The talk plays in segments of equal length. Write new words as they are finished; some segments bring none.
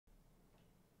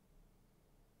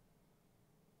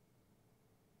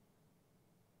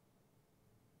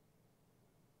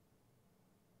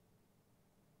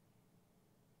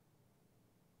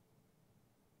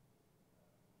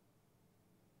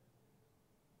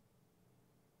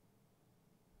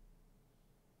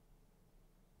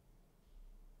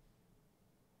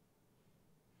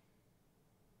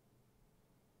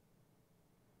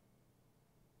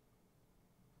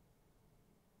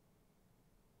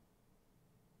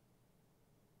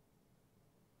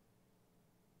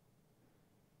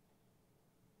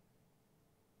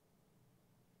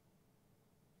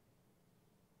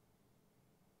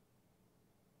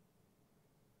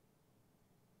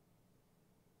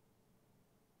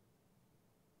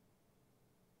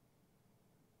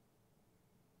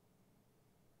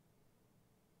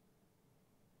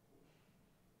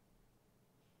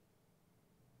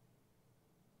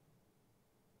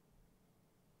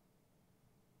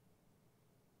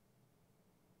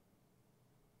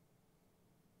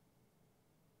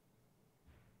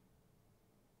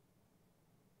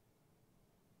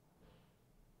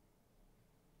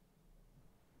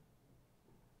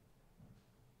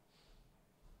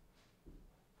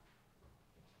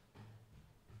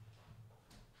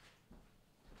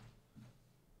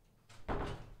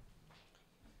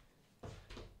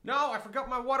No, I forgot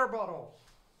my water bottle.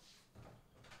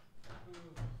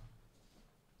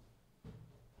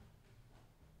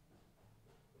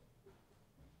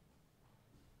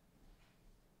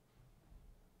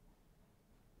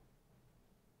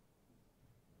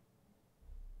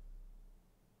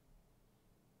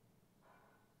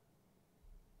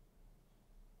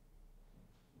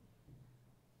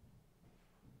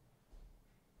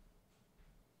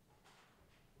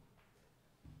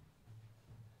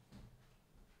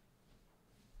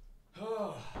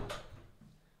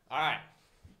 Alright.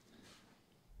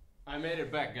 I made it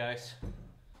back, guys.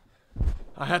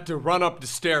 I had to run up the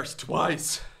stairs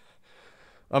twice.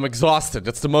 I'm exhausted.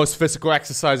 That's the most physical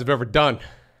exercise I've ever done.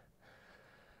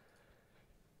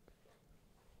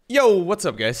 Yo, what's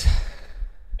up, guys?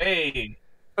 Hey.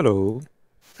 Hello.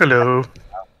 Hello.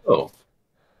 Oh.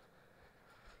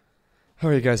 How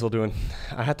are you guys all doing?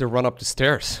 I had to run up the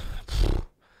stairs.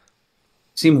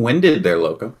 Seem winded there,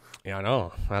 Loco. Yeah, I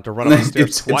know. I had to run up the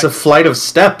stairs twice. It's a flight of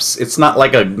steps. It's not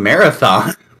like a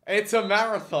marathon. It's a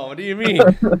marathon. What do you mean?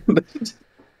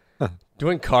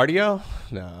 Doing cardio?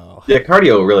 No. Yeah,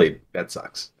 cardio really, that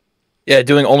sucks. Yeah,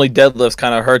 doing only deadlifts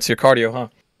kind of hurts your cardio, huh?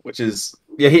 Which is,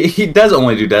 yeah, he does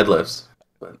only do deadlifts.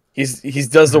 But... He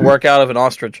does the workout of an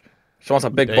ostrich. She wants a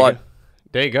big butt.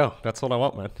 There you go. That's what I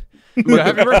want, man. Yeah,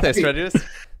 happy birthday, Strategist.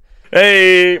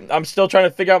 Hey, I'm still trying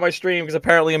to figure out my stream because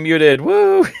apparently I'm muted.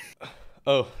 Woo!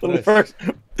 Oh, The nice.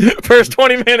 first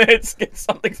 20 minutes, get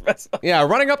something special. Yeah,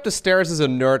 running up the stairs is a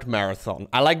nerd marathon.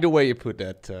 I like the way you put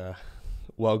that.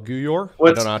 Well, Guyor?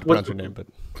 I don't know how to pronounce your name, but...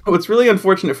 What's really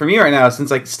unfortunate for me right now,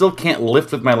 since I still can't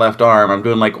lift with my left arm, I'm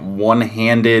doing like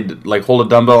one-handed, like hold a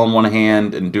dumbbell in one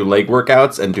hand and do leg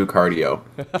workouts and do cardio.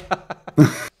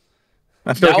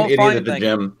 I feel like an idiot at the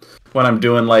gym when I'm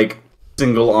doing like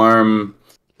single arm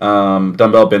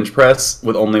dumbbell bench press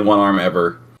with only one arm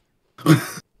ever.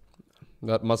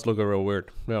 That must look real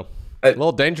weird. Yeah. A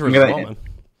little dangerous as well, man.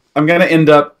 I'm gonna end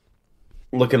up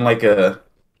looking like a...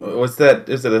 What's that?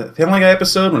 Is it a Family Guy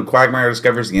episode when Quagmire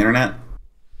discovers the internet?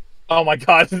 Oh my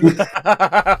god.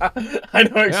 I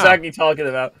know exactly what you're talking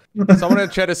about. Someone in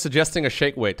the chat is suggesting a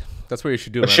shake weight. That's what you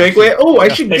should do, A man. shake weight? Oh, I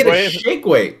should get a shake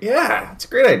weight. Yeah, it's a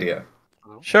great idea.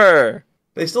 Sure.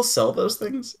 They still sell those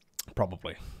things?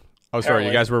 Probably. Oh, sorry,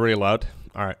 you guys were really loud?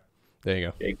 All right, there you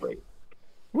go. Shake weight.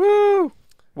 Woo!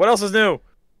 What else is new?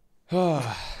 All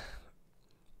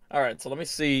right, so let me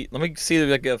see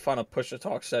if I can find a push to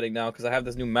talk setting now because I have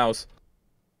this new mouse.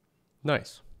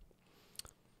 Nice.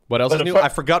 What else is new? I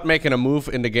forgot making a move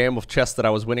in the game of chess that I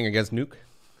was winning against Nuke.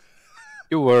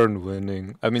 You weren't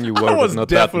winning. I mean, you were, I was but not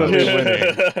that much. definitely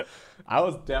winning. I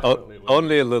was definitely winning.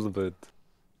 Only a little bit.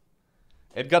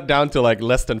 It got down to like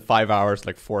less than 5 hours,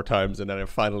 like 4 times, and then I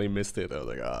finally missed it. I was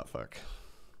like, ah, fuck.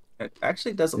 It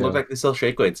actually doesn't look like they sell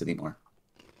shake weights anymore.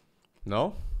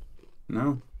 No?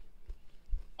 No.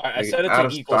 I set it to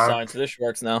equal sign, so this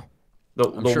works now. The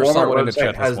sure Walmart someone in the website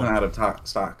chat has has them one. out of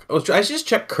stock. Oh, I should just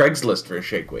check Craigslist for a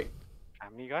shake weight.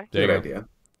 There you Good go. idea.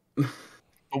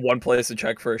 One place to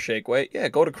check for a shake weight. Yeah,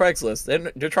 go to Craigslist.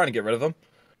 They're trying to get rid of them.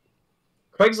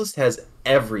 Craigslist has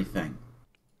everything.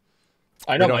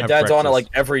 I know, don't my have dad's on it Craigslist. like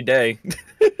every day.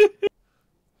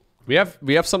 We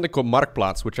have something called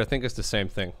Marktplaats, which I think is the same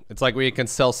thing. It's like where you can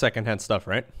sell secondhand stuff,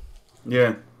 right?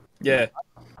 Yeah. Yeah.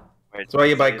 That's why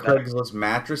you buy Craigslist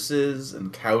mattresses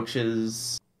and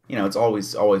couches. You know, it's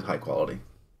always high quality.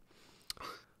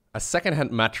 A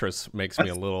secondhand mattress makes me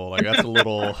a little like that's a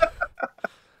little.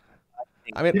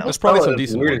 I mean, there's probably some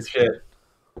decent weird ones. shit.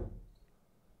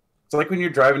 It's like when you're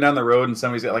driving down the road and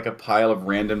somebody's got like a pile of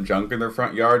random junk in their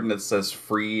front yard and it says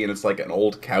free and it's like an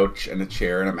old couch and a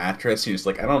chair and a mattress. You're just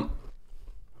like, I don't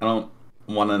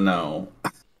want to know.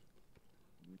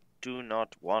 Do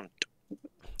not want.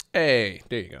 Hey,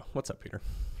 there you go. What's up, Peter?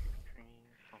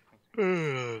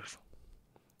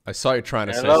 I saw you trying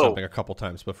to say something a couple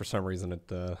times, but for some reason it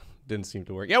didn't seem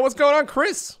to work. Yeah, what's going on,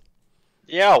 Chris?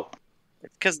 Yo!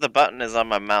 It's because the button is on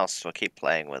my mouse, so I keep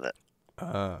playing with it.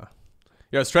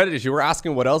 Yo, Strategist, you were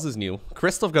asking what else is new.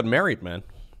 Christoph got married, man.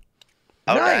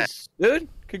 Oh, Nice, dude.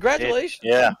 Congratulations.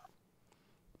 Yeah.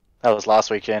 That was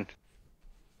last weekend.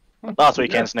 Last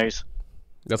weekend's news.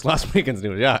 That's last weekend's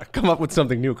news. Yeah, come up with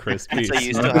something new, Chris, please. So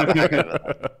you still have a record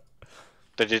of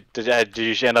it. Did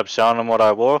you end up showing them what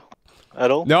I wore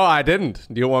at all? No, I didn't.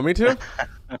 Do you want me to?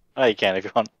 Oh, you can if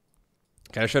you want.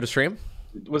 Can I show the stream?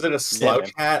 Was it a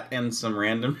slouch hat and some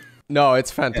random? No,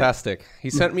 it's fantastic. He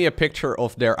sent me a picture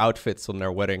of their outfits on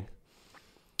their wedding.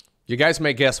 You guys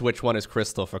may guess which one is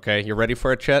Christoph, okay? You ready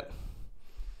for it, chat?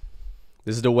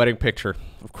 This is the wedding picture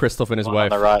of Christoph and his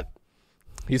wife. On the right.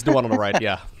 He's the one on the right,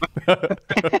 yeah.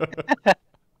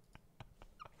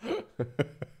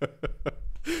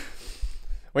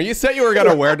 When you said you were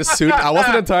gonna wear the suit, I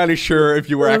wasn't entirely sure if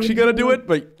you were actually gonna do it,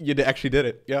 but you actually did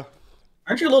it. Yeah.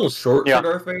 Aren't you a little short Yeah. for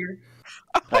Darth Vader?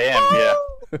 I am, yeah.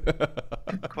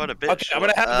 Quite a bit. Okay, I'm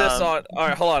gonna have this on. All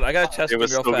right, hold on. I gotta test It it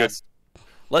was real so good. fast.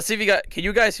 Let's see if you got. Can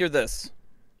you guys hear this?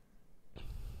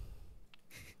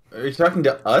 Are you talking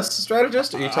to us,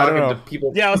 strategist? Or are you talking know. to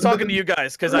people? Yeah, I was talking to you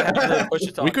guys because I have to push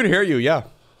it. We could hear you, yeah.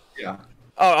 Yeah.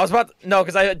 Oh, I was about no,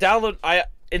 because I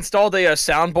installed a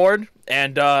soundboard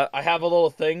and I have a little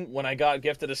thing when I got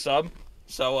gifted a sub.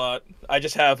 So I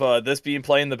just have this being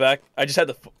playing in the back. I just had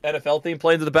the NFL theme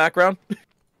playing in the background. You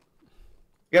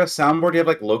got a soundboard? You have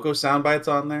like Loco sound bites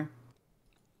on there?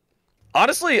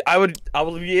 Honestly, I would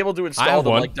be able to install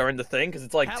them one. like during the thing because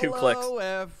it's like 2 clicks. Hello,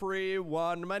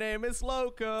 everyone. My name is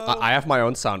Loco. I have my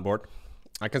own soundboard.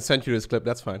 I can send you this clip.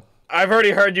 That's fine. I've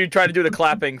already heard you try to do the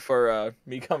clapping for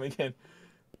me coming in.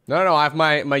 No, I have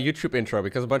my YouTube intro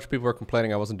because a bunch of people were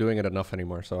complaining I wasn't doing it enough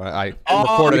anymore, so I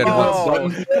recorded it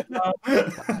once.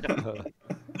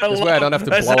 This way I don't have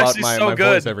to blow out my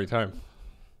voice every time.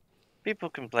 People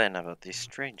complain about these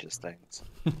strangest things.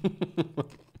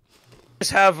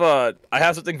 I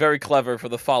have something very clever for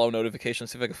the follow notification.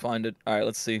 See if I can find it. All right,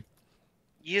 let's see.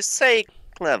 You say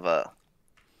clever.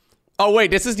 Oh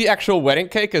wait, this is the actual wedding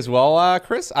cake as well,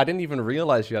 Chris? I didn't even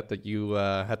realize yet that you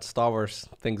had Star Wars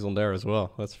things on there as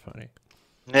well. That's funny.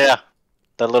 Yeah.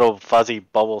 The little fuzzy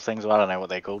bubble things, I don't know what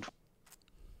they're called.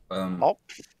 Pop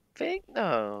thing?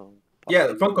 No. Yeah,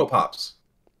 the Funko Pops.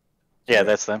 Yeah,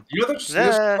 that's them. You know there's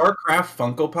StarCraft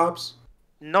Funko Pops?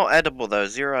 Not edible though.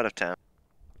 0 out of 10.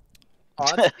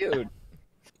 Oh, that's cute.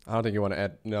 I don't think you want to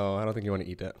add. No, I don't think you want to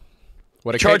eat that.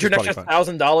 What a Charge cake your is extra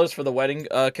probably fine. $1,000 for the wedding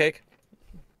cake.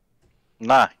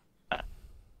 Nah.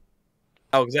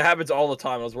 Oh, because it happens all the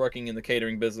time. I was working in the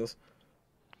catering business.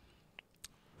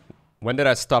 When did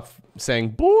I stop saying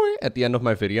 "boy" at the end of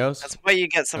my videos? That's why you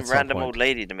get some At some random point. old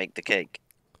lady to make the cake.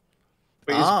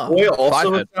 Wait, is Boy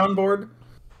also a Five. soundboard?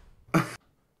 I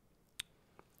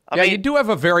Yeah, mean, you do have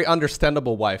a very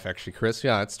understandable wife, actually, Chris.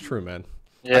 Yeah, it's true, man.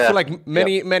 Yeah. I feel like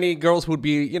many girls would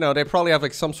be, you know, they probably have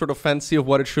like some sort of fancy of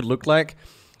what it should look like.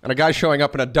 And a guy showing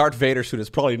up in a Darth Vader suit is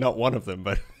probably not one of them,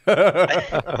 but...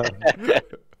 I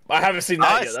haven't seen that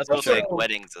I yet. That's still for sure. think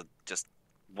weddings are just.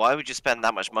 Why would you spend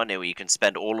that much money where you can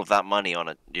spend all of that money on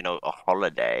a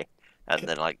holiday, and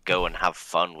then like go and have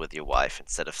fun with your wife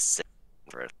instead of sitting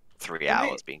for 3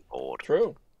 hours being bored?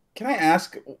 True. Can I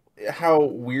ask how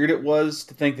weird it was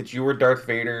to think that you were Darth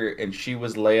Vader and she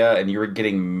was Leia and you were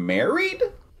getting married?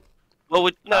 Well,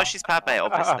 no, she's Padme,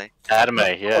 obviously. Anime,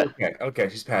 yeah. Okay,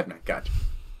 she's Padme. Gotcha.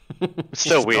 It's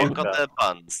so She's weird. all got their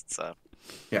buns, so.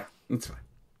 Yeah, that's fine.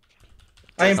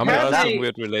 I am I mean, there are some Padme.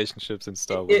 weird relationships in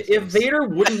Star Wars. If Vader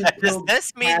wouldn't have Does killed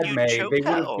this mean Padme, you choke they would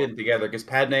have out? been together because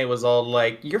Padme was all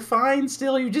like, "You're fine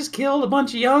still. You just killed a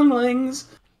bunch of younglings."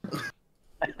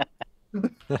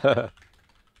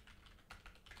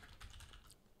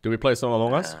 Do we play some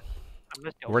Among Us?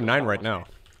 We're 9 right now.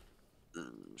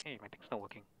 Hey, my thing's not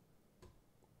working.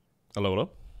 Hello?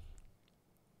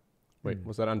 Wait,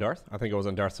 was that on Darth? I think it was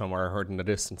on Darth somewhere. I heard in the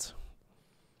distance.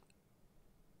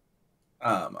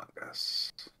 Among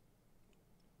Us.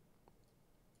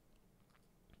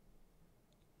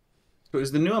 So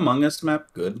is the new Among Us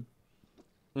map good?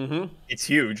 Mm-hmm. It's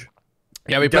huge.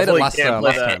 Yeah, we played it definitely last can't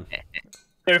play that. time.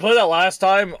 Yeah, we played that last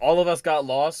time. All of us got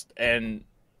lost, and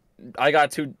we got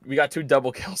two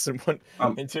double kills in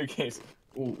in 2 games.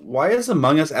 Why is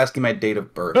Among Us asking my date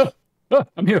of birth?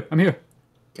 I'm here.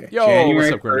 Okay. Yo, January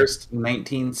what's up, Grimmy? 1st,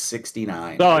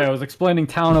 1969. Sorry, I was explaining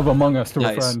Town of Among Us to a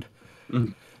Nice. friend.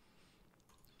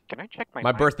 Can I check my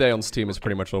My birthday on Steam is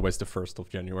pretty much always the 1st of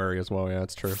January as well. Yeah,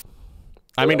 it's true.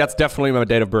 I mean, that's definitely my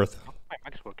date of birth. My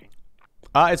mic's working.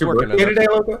 It's Your working. birthday today,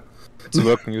 Loco? It's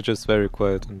working, you're just very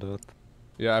quiet on that.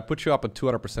 Yeah, I put you up at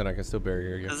 200%. I can still barely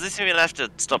hear you. Does this mean we'll have to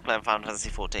stop playing Final Fantasy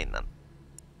 14 then?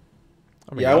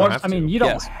 I mean, Yeah, you I don't want- have I mean, to. you don't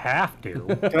Yes. have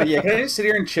to. Can I just sit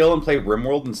here and chill and play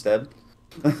RimWorld instead?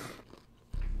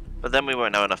 But then we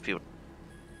won't know enough people.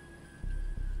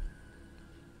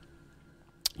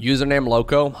 Username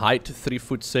Loco, height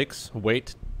 3'6",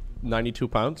 weight 92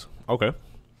 pounds. Okay,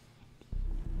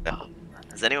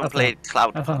 Has anyone That's played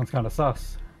Cloud? That sounds kind of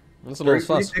sus. that's a little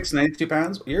sus. 36, 92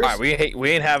 pounds? Yours, All right, we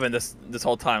ain't having this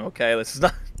whole time. Okay, this is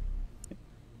not.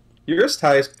 yours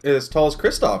is as tall as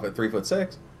Kristoff at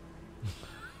 3'6".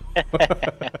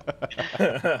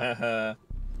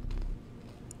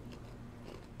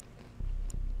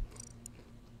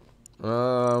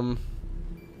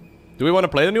 Do we want to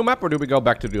play the new map or do we go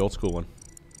back to the old school one?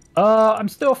 I'm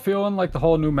still feeling like the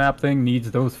whole new map thing needs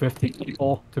those 15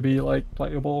 people to be like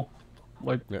playable,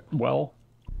 like Yeah. well.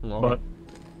 Okay. But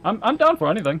I'm down for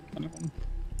anything.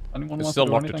 Anyone It's wants still to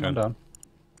do 1 to anything, I'm 10. down.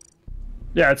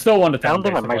 Yeah, it's still 1 to 10. I don't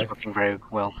think my basically. mic's working very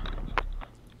well.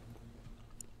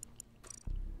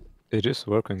 It is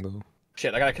working though.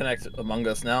 Shit, I gotta connect Among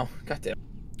Us now. God damn.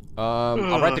 I'll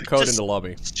write the code in Just the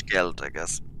lobby. skilled, I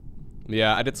guess.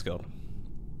 Yeah, I did skilled.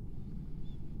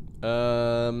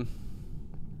 I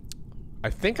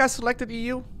think I selected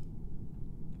EU.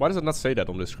 Why does it not say that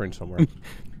on the screen somewhere?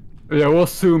 Yeah, we'll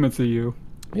assume it's EU.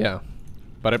 Yeah,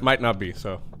 but it might not be.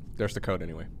 So there's the code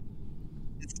anyway.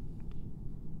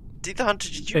 Did the hunter?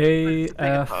 Did you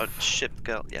bring AF. a ship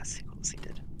girl? Yes, of course he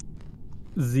did.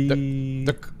 Z.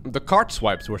 The card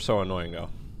swipes were so annoying though.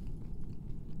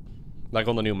 Like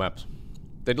on the new maps,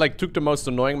 they like took the most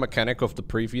annoying mechanic of the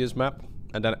previous map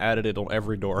and then added it on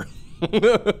every door.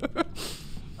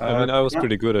 I mean, I was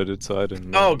pretty good at it, so I didn't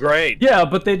know. Oh, great. Yeah,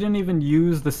 but they didn't even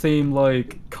use the same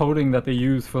like coding that they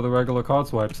use for the regular card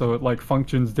swipe, so it like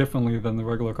functions differently than the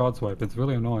regular card swipe. It's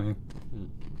really annoying.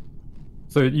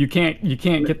 So you can't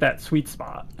get that sweet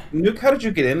spot. Nuke, how did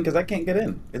you get in? Because I can't get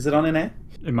in. Is it on NA?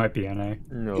 It might be NA.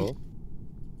 No.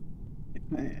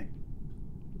 Yeah,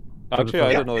 Actually,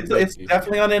 I don't know. it's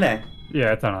definitely on NA.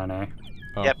 Yeah, it's on NA.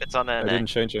 Oh. Yep, it's on I NA. didn't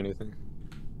change anything.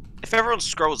 If everyone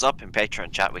scrolls up in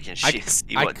Patreon chat, we can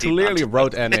see I what clearly Deep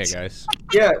wrote Hunter NA, is. guys.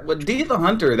 Yeah, but D the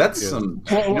Hunter, that's Yeah. some.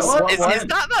 Well, you know well, what? Is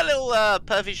that little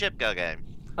perfy ship girl game?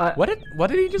 What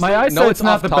did he just My say? eyesight's No, it's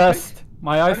not off the topic. best.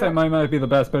 My eyesight might be the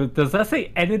best, but does that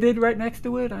say edited right next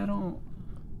to it? I don't.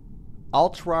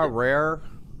 Ultra rare.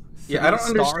 Yeah, I don't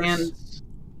 3 stars? understand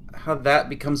how that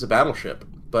becomes a battleship,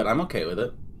 but I'm okay with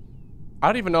it. I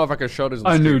don't even know if I can show this A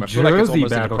on stream. New I feel like it's Jersey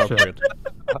almost battleship. inappropriate.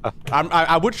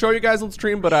 I would show you guys on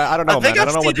stream, but I don't know, I think man. I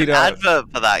I've don't know what seen an detail.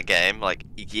 advert for that game like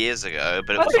years ago,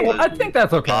 but it was I think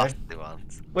that's okay. nasty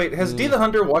ones. Wait, has D the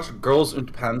Hunter watched Girls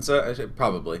und Panzer?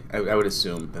 Probably. I would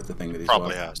assume that's the thing that he's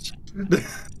Probably watched.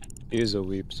 has. He is a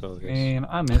weep, so I guess. Man,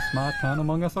 I miss my time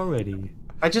Among Us already.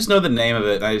 I just know the name of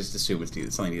it, and I just assume it's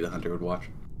something D the Hunter would watch.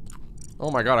 Oh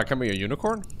my god, I can be a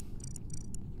unicorn?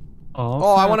 Oh,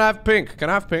 Oh, I want to have pink. Can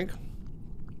I have pink?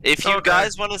 If you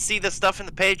guys want to see the stuff in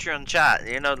the Patreon chat,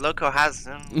 you know, Loco has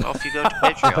them. Off you go to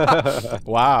Patreon.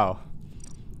 Wow.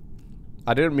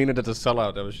 I didn't mean it as a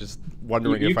sellout. I was just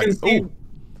wondering if I can could. see, Ooh.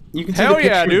 you can see Hell the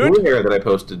yeah, picture of dude. blue hair that I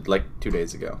posted like 2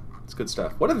 days ago. It's good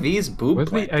stuff. What are these boob Where's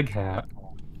plants? the egg hat?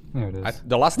 There it is.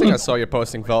 The last thing I saw you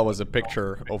posting, Val, was a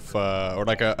picture of, or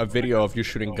like a video of you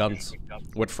shooting guns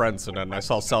with friends, and then I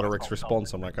saw Salderic's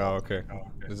response. I'm like, oh, okay.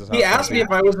 This is how He it's gonna asked me be.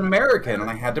 if I was American, and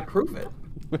I had to prove it.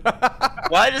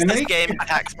 Why does And this then he- game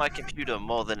tax my computer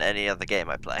more than any other game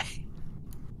I play?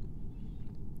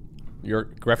 Your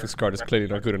graphics card is clearly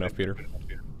not good enough, Peter.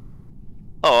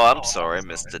 Oh, I'm sorry,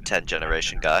 Mr. 10th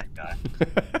generation guy.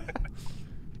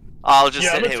 I'll just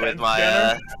Yeah, sit I'm a here with 10th my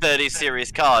gener. 30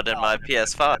 series card and my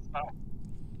PS5.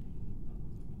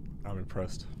 I'm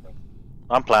impressed.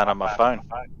 I'm playing on my phone.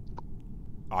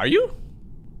 Are you?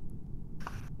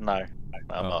 No, I'm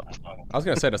Oh. not. I was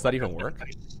gonna say, does that even work?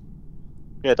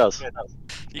 Yeah, it does.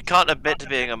 You can't admit to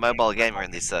being a mobile gamer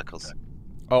in these circles.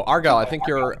 Oh, Argyle, I think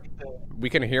we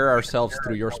can hear ourselves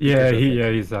through your speakers.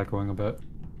 Yeah, he's echoing a bit.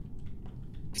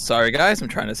 Sorry, guys. I'm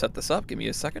trying to set this up. Give me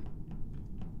a second.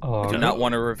 Oh, I do not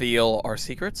want to reveal our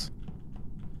secrets.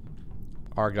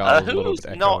 Argyle is a little Who's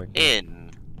bit not echoing.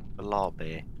 in the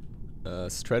lobby?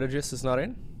 Strategist is not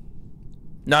in.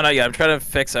 No, yeah. I'm trying to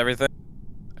fix everything.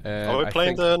 And Are we I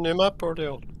playing think... the new map or the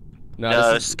old? No,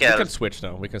 No, we Scout. can switch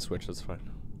now. We can switch. That's fine.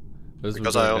 This was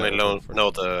Because I doing only that know, before.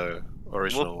 know the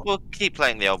original one. We'll keep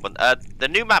playing the old one. The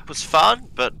new map was fun,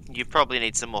 but you probably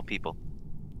need some more people.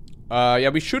 Yeah,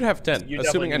 we should have 10. You Assuming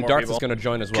definitely need and more Darth is people. gonna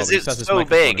join as well. Because He it's says his so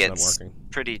microphone big, is not it's working.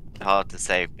 pretty hard to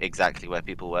say exactly where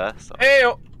people were. So. Hey.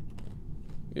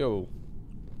 Yo.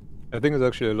 I think it's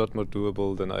actually a lot more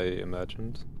doable than I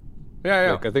imagined.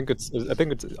 Yeah. Like, I think it's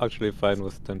actually fine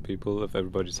with 10 people if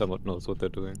everybody somewhat knows what they're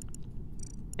doing.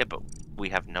 Yeah, but we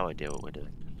have no idea what we're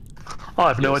doing. I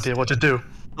have no idea what to do.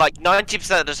 Like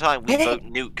 90% of the time, we vote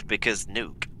nuke because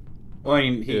nuke, Well, I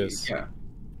mean, Yes. yeah.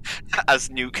 as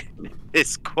nuke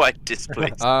is quite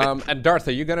displeased. And Darth,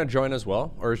 are you gonna join as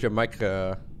well, or is your mic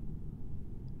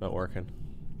not working?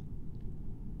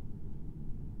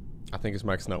 I think his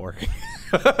mic's not working.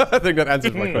 I think that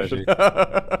answers my question.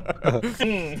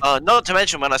 Not to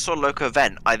mention, when I saw Loco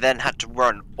vent, I then had to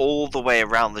run all the way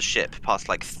around the ship past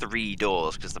like 3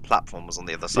 doors because the platform was on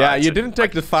the other side. Yeah, you so- didn't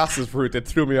take the fastest route. It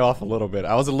threw me off a little bit.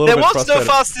 I was a little There bit was frustrated.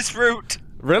 no fastest route.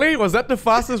 Really? Was that the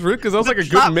fastest route? Because that was like a The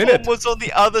good platform minute. was on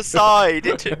the other side.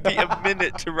 It took me a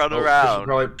minute to run around.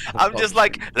 Probably- I'm just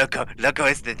like, Loco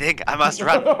is the thing. I must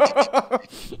run.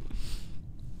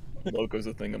 Loco's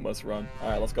a thing that must run. All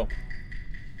right, let's go.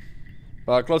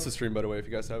 Close the stream, by the way, if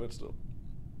you guys have it still.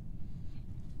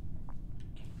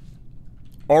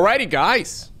 Alrighty,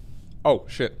 guys. Oh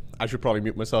shit! I should probably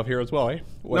mute myself here as well, eh?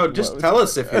 No, just tell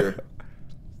us if you're.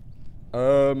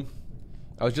 I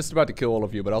was just about to kill all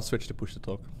of you, but I'll switch to push to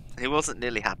talk. He wasn't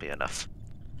nearly happy enough.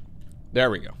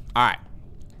 There we go. Alright.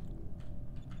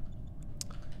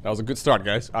 That was a good start,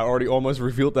 guys. I already almost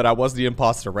revealed that I was the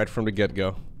imposter right from the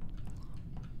get-go.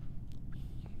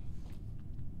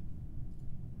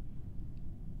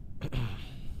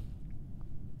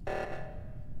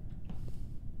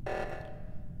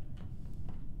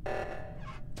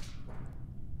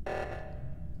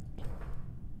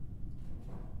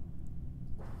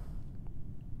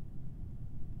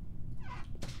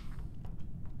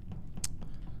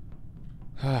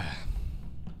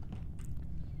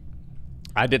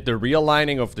 I did the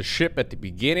realigning of the ship at the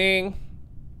beginning.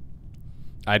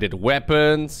 I did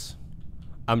weapons.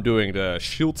 I'm doing the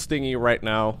shield stingy right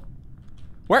now.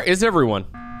 Where is everyone?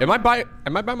 Am I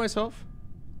by myself?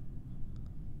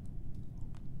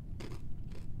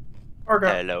 Argo.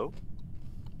 Hello.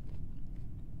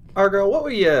 Argo, what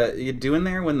were you doing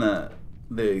there when the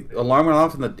alarm went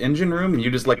off in the engine room and you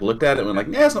just like looked at it and went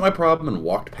like, "Yeah, it's not my problem," and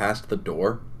walked past the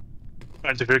door?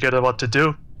 Trying to figure out what to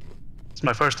do. It's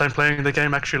my first time playing the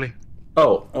game, actually.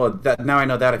 Oh, well, now I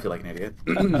know that I feel like an idiot.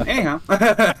 Anyhow.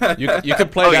 You can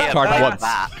play that card once.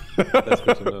 That's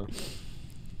good to know.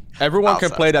 Everyone can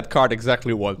play that card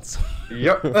exactly once.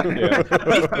 Yep. Yeah.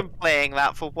 We've been playing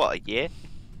that for what, a year?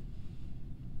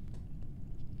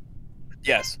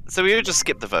 Yes. So we would just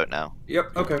skip the vote now.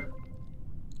 Yep, okay.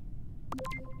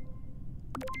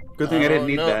 Good thing I didn't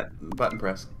need that button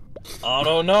press. I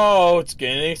don't know. It's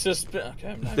getting suspicious.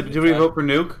 Okay, I'm not Did we vote for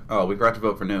Nuke? Oh, we forgot to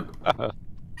vote for Nuke.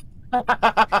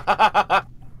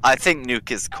 I think Nuke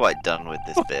is quite done with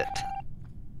this bit.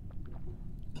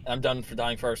 I'm done for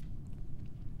dying first.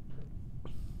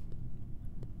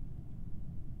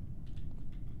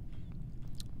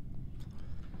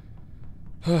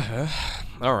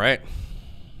 All right.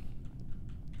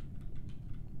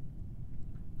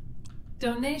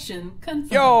 Donation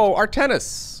confirmed. Yo,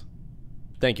 Artenis.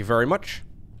 Thank you very much.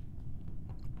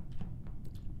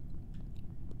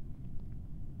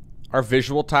 Are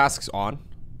visual tasks on?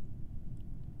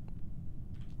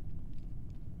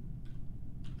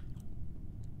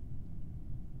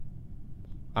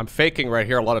 I'm faking right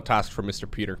here a lot of tasks for Mr.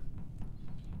 Peter.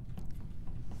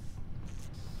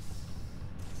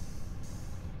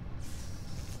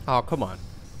 Oh, come on.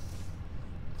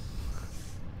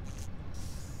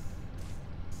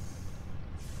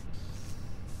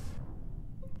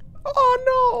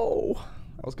 Oh no!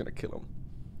 I was gonna kill him.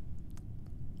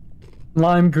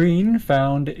 Lime green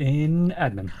found in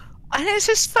admin. And it's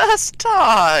his first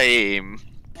time!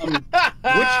 Which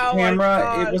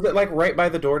camera? Was it like right by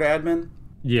the door to admin?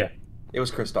 Yeah. It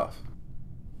was Christoph.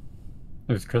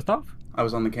 It was Christoph? I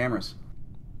was on the cameras.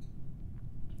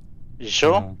 You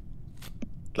sure?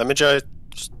 Let me just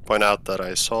point out that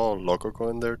I saw Loco go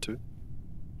in there too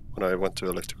when I went to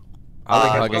electrical.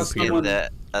 I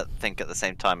think at the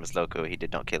same time as Loco, he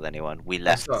did not kill anyone. We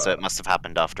left, so it must have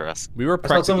happened after us. We were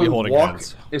practically holding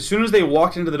hands. As soon as they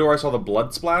walked into the door, I saw the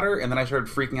blood splatter, and then I started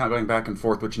freaking out, going back and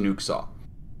forth, which Nuke saw.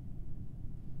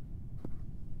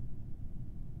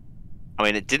 I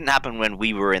mean, it didn't happen when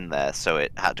we were in there, so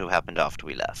it had to have happened after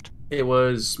we left. It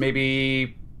was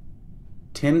maybe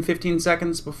 10-15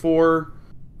 seconds before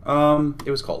it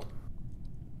was called.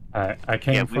 I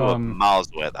came we were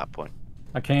miles away at that point.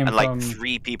 I came and from... like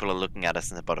 3 people are looking at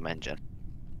us in the bottom engine.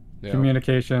 Yeah.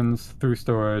 Communications through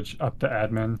storage up to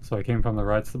admin. So I came from the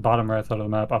bottom right side of the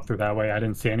map up through that way. I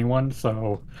didn't see anyone,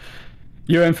 so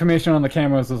your information on the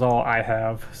cameras is all I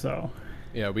have. So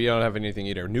yeah, we don't have anything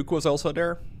either. Nuke was also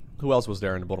there. Who else was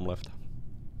there in the bottom left?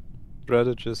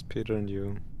 Strategist, Peter, and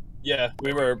you. Yeah,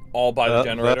 we were all by the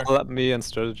generator. Val, me and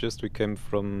Strategist, we came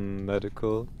from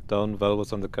medical. Down, Val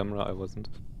was on the camera, I wasn't.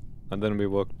 And then we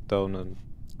walked down and...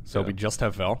 So we just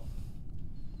have Val?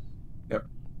 Yep.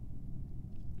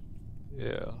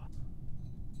 Yeah.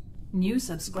 New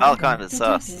subscriber. Val kind of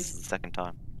sus. This is the second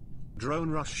time. Drone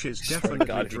rush is definitely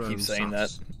God, he keeps saying that.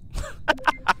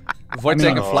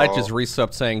 Wojtek of Flight just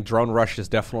resubbed saying drone rush is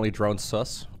definitely drone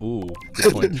sus. Ooh,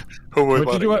 good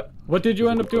point. What did you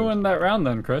end up doing that round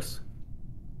then, Chris?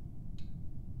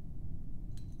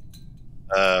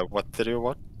 What did you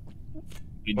what?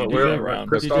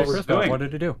 What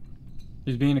did he do?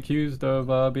 He's being accused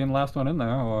of being the last one in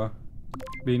there, or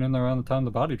being in there around the time the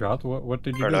body dropped. What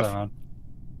did you do that round?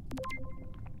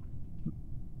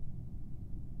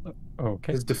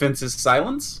 Okay. His defense is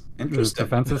silence? Interesting. His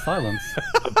defense is silence.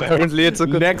 Apparently it's a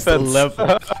good next defense.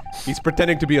 level. He's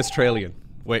pretending to be Australian.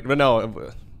 Wait,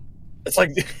 no. It's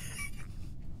like...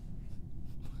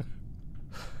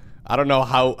 I don't know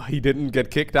how he didn't get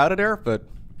kicked out of there, but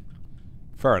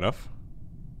fair enough.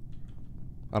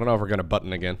 I don't know if we're gonna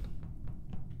button again.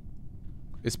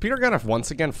 Is Peter gonna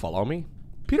once again follow me?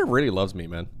 Peter really loves me,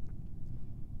 man.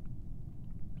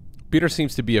 Peter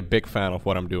seems to be a big fan of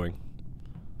what I'm doing.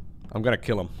 I'm gonna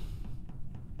kill him.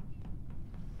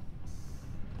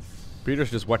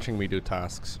 Peter's just watching me do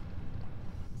tasks.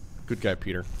 Good guy,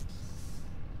 Peter.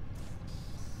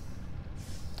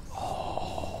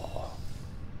 Oh.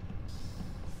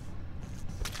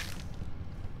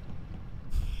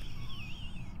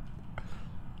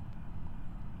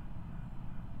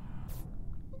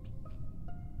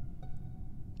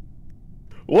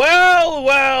 Well,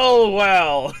 well,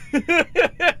 well.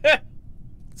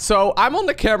 So I'm on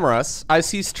the cameras. I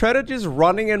see strategists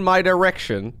running in my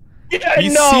direction. Yeah, he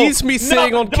sees me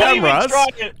sitting on cameras,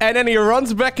 and then he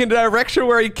runs back in the direction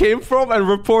where he came from and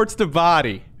reports the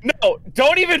body. No,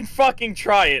 don't even fucking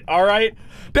try it, alright?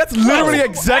 That's literally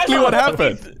exactly what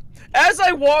happened. As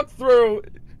I walk through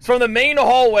from the main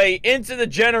hallway into the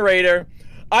generator,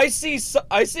 I see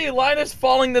Linus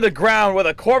falling to the ground with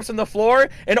a corpse on the floor,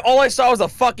 and all I saw was a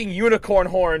fucking unicorn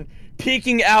horn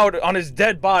peeking out on his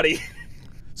dead body.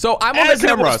 So I'm on the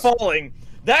cameras. As it was falling.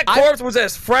 That corpse was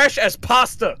as fresh as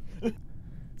pasta.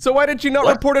 So why did you not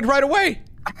report it right away?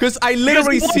 Because I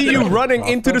literally see you running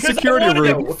into the security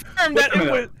room. Confirm that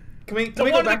it was. Can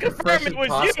we go back to fresh it was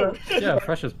pasta? Yeah,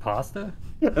 fresh as pasta.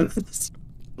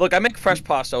 Look, I make fresh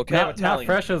pasta, okay? I'm Not Italian.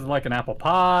 fresh as like an apple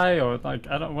pie or like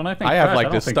I don't. When I think I have fresh, like I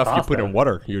don't this think stuff you pasta. put in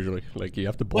water usually. Like you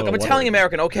have to boil. Look, I'm water. Italian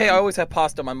American, okay? I always have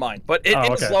pasta in my mind, but it's okay,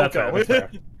 that's fair, Lowko.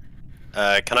 that's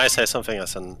fair. Can I say something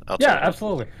as an outsider? Yeah,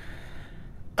 absolutely.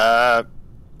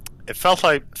 It felt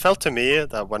to me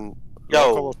that when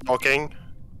Lowko was talking,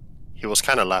 he was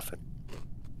kind of laughing.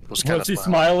 He was kind of he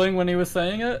smiling when he was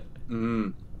saying it?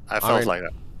 I felt like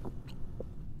that.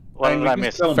 What did I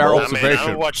miss? Fair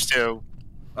observation. I watched you.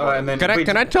 And then,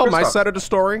 can I tell my side of the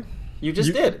story? You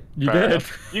just did. You did.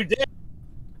 You did.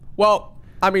 Well,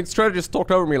 I mean, strategist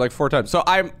talked over me like 4 times. So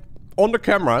I'm on the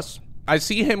cameras. I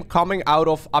see him coming out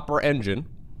of upper engine.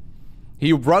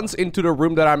 He runs into the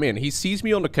room that I'm in. He sees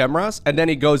me on the cameras, and then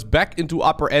he goes back into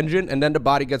upper engine, and then the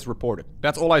body gets reported.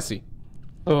 That's all I see.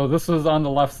 So this is on the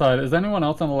left side. Is anyone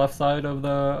else on the left side of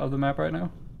the map right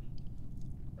now?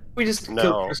 We just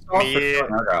No,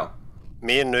 Argyle.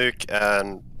 me and Nuke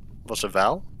and was it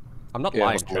Val? I'm not Yeah,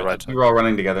 lying. on the right We were all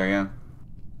running together, yeah.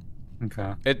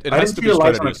 Okay. It I has didn't to see be the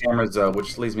lights on the strategist. cameras though,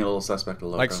 which leaves me a little suspect of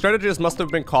Lowko. Like, strategist must have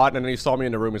been caught, and then he saw me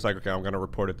in the room. He's like, okay, I'm gonna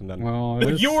report it, and then... Well, it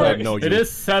is, you were- it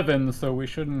is 7, so we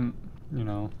shouldn't, you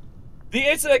know. The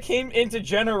instant that came into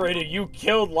generator, you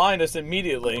killed Linus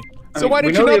immediately. So why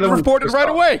did you not report it right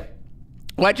away?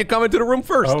 Why'd you come into the room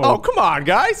first? Oh. Oh, come on,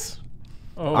 guys.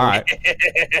 Oh. All right.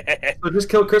 So just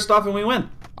kill Kristoff and we win.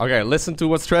 Okay, listen to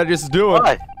what strategist is doing.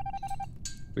 Why?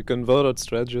 We can vote out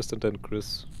strategist and then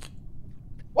Chris.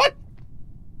 What?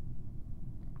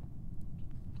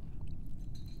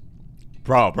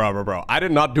 Bro. I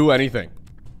did not do anything.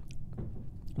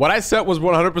 What I said was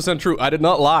 100% true. I did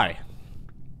not lie.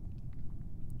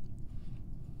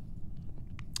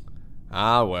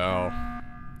 Ah, well.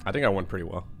 I think I went pretty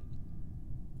well.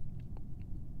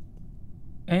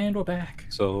 And we're back.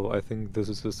 So I think this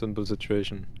is a simple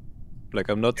situation. Like,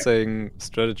 I'm not saying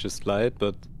strategist lied,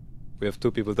 but we have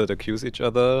 2 people that accuse each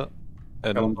other,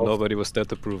 and nobody was there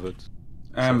to prove it.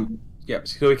 Yeah,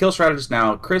 so we kill strategist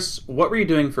now. Chris, what were you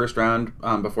doing first round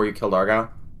before you killed Argyle?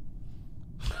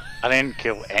 I didn't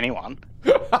kill anyone.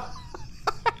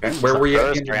 Okay. Where were you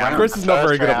at the end of the round? Chris is not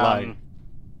very good at lying.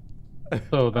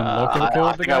 So then Lowko I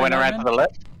killed the think guy I went now around then? to the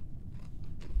left.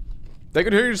 They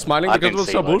could hear you smiling I because it didn't was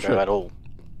see so Lowko bullshit. at all.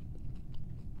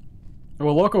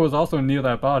 Well, Lowko was also near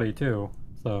that body too,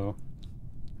 so...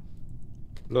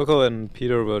 Lowko and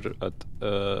Peter were at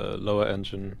lower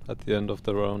engine at the end of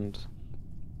the round.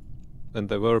 And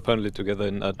they were apparently together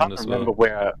in I admin can't as remember well.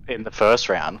 where in the first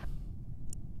round.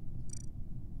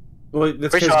 Well,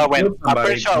 that's Pretty 'cause sure I you went. killed I'm somebody.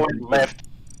 pretty sure I went left.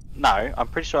 No, I'm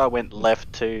pretty sure I went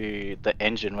left to the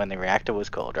engine when the reactor was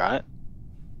called, right?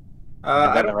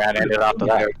 And then the round ended after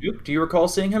that. Duke, do you recall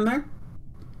seeing him there?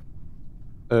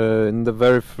 In the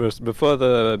very first, before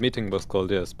the meeting was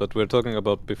called, yes, but we're talking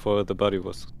about before the body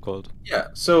was called. Yeah.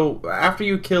 So after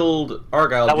you killed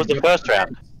Argyle, That was did the you first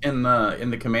round. in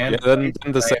the command. Yeah, then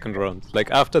the second round.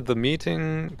 Like, after the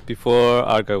meeting, before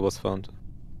Argyle was found.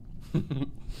 That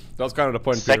was kind of the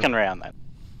point. Second round then.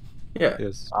 Yeah.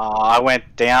 Yes. I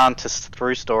went down to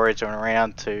through storage and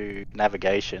around to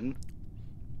navigation.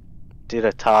 Did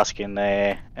a task in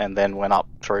there, and then went up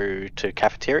through to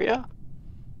cafeteria,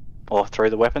 or through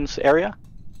the weapons area.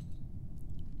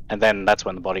 and then that's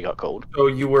when the body got called. So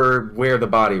you were where the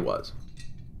body was?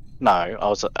 No, I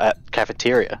was at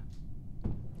cafeteria.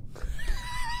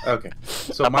 Okay.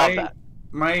 So Above that.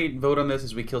 my vote on this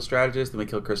is we kill Strategist, then we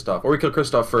kill Kristoff. Or we kill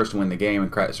Kristoff first and win the game,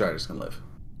 and Strategist can live.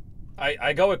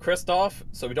 I go with Kristoff,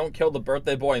 so we don't kill the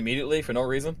birthday boy immediately for no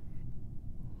reason.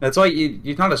 That's why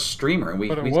you're not a streamer.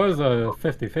 But it was a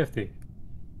 50-50.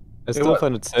 I still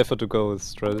find it safer to go with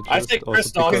strategist. I say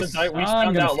Kristoff since we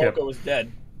found out skip. Lowko was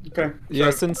dead. Okay.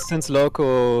 Yeah, since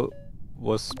Lowko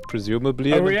was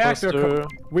presumably an imposter,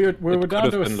 we were it down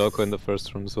could to have been Lowko in the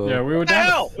first room as well. Yeah, we were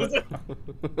down.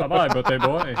 Bye-bye, birthday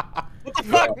boy. What the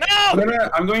fuck? No!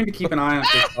 I'm going to keep an eye on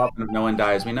Kristoff, and if no one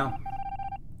dies, we know.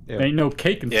 Yeah. Ain't no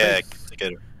cake in Yeah, space.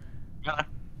 get it.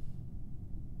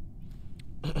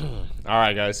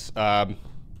 Alright, guys. The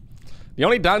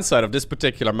only downside of this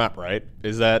particular map, right,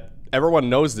 is that everyone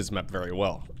knows this map very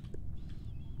well.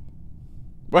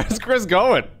 Where's Chris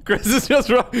going? Chris is just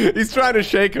he's trying to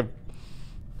shake him.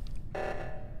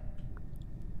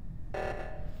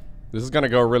 This is gonna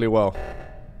go really well.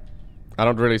 I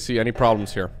don't really see any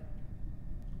problems here.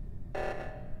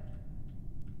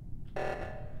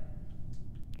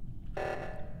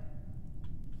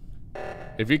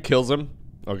 If he kills him,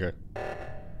 okay.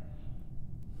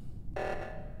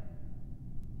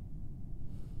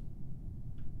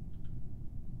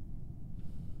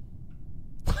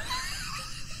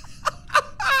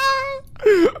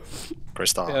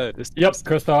 Kristoff. Yeah, Yep,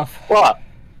 Kristoff. What?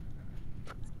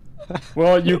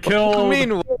 Well, you killed... What do you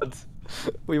mean what?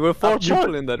 We were four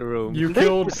people in that room. You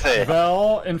killed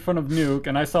Val in front of Nuke,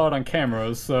 and I saw it on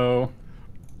cameras, so...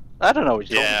 I don't know what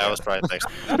you're Yeah, I talking was right next.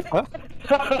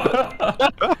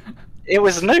 about. It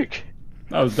was Nuke.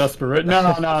 That was desperate. No.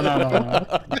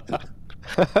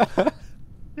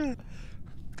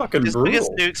 Fucking Just brutal. because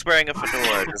Nuke's wearing a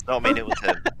fedora does not mean it was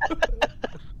him.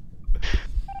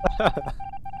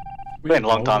 It's been a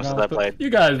long time since I played. You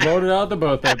guys voted out the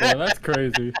birthday boy. That's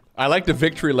crazy. I like the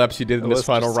victory laps you did in this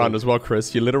final round as well,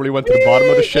 Chris. You literally went to the bottom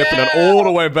of the ship and then all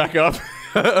the way back up.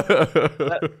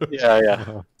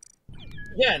 Yeah.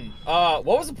 Again, what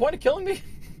was the point of killing me?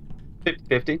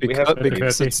 50.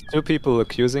 Because it's two people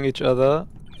accusing each other,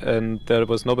 and there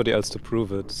was nobody else to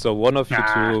prove it. So one of you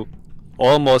two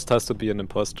almost has to be an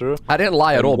imposter. I didn't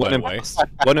lie at all, by the way.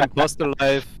 One imposter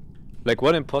life, like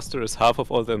one imposter is half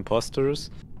of all the imposters,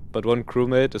 but one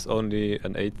crewmate is only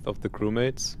an eighth of the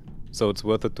crewmates. So it's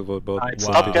worth it to vote both.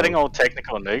 Stop getting all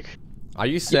technical, Nuke. Are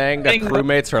you saying that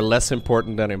crewmates are less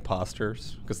important than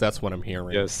imposters? Because that's what I'm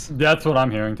hearing. Yes. That's what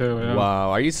I'm hearing too. Yeah. Wow.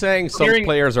 Are you saying some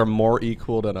players are more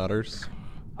equal than others?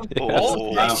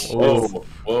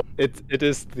 Whoa. It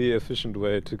is the efficient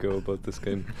way to go about this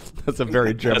game. That's a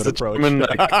very German approach. German,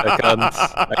 I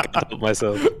can't help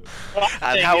myself.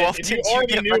 And how often do you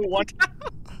get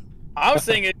I was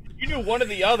saying if you knew one of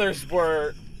the others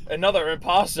were another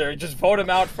imposter, just vote him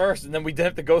out first, and then we didn't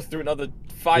have to go through another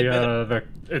 5 minutes.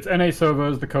 It's NA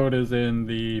servers. The code is in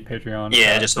the Patreon.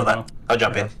 Yeah, just saw that. I'll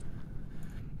jump in.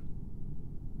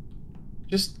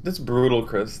 That's brutal,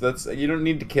 Chris. You don't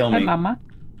need to kill me. Hi, Mama.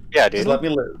 Yeah, dude. Just let me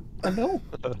live. Hello.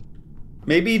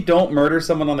 Maybe don't murder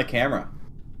someone on the camera.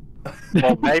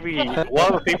 Well, maybe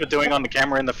what were people doing on the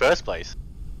camera in the first place?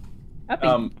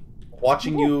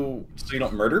 Watching you so you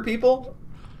don't murder people?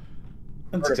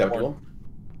 That's acceptable.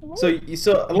 So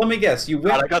let me guess. You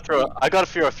went. I got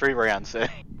through a 3 rounds.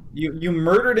 You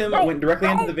murdered him, went directly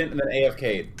into the vent, and then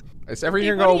AFK'd. Is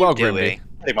everything going well, Grimby?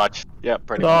 Pretty much. Yeah,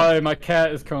 pretty much. Sorry, my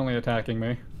cat is currently attacking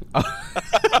me. I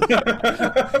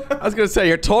was gonna say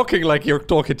you're talking like you're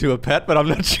talking to a pet, but I'm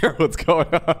not sure what's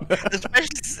going on.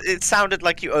 It sounded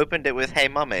like you opened it with "Hey,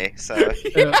 mummy." So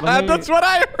that's what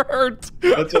I heard.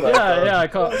 That's what I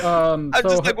call. I'm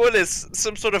just like, what is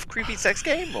some sort of creepy sex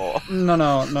game or?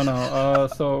 No.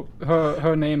 So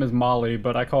her name is Molly,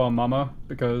 but I call her Mama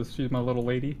because she's my little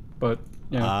lady. But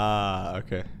yeah. Ah,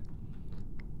 okay.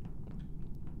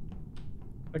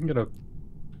 I can get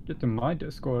to my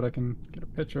Discord. I can get a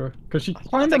picture because she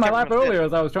climbed in my lap earlier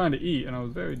as I was trying to eat, and I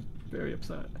was very, very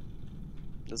upset.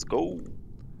 Let's go,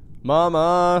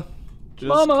 Mama.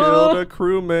 Just killed a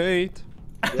crewmate.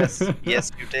 Yes,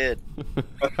 yes, you did.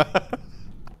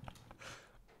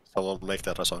 Someone make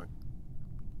that a song.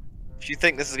 If you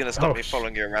think this is gonna stop me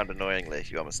following you around annoyingly,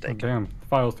 you are mistaken. Oh, damn, the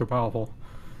file's too powerful.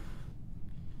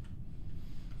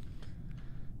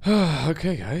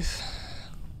 Okay, guys.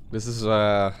 This is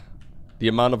the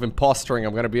amount of impostering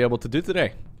I'm gonna be able to do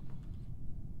today.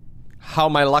 How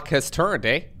my luck has turned,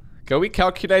 eh? Can we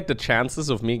calculate the chances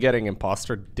of me getting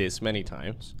impostered this many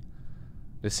times?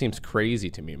 This seems crazy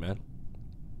to me, man.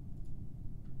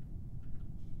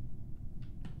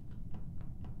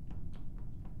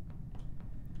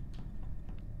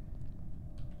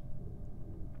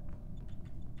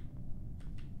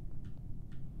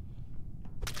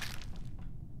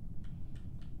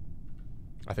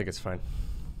 I think it's fine.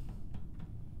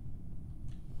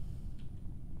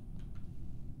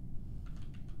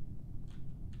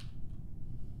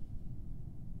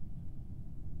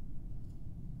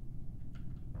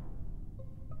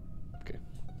 Okay.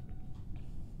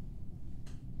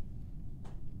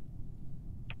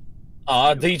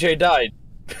 DJ died.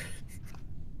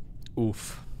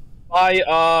 Oof.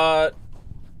 Where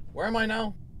am I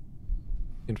now?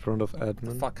 In front of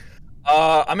admin. Fuck.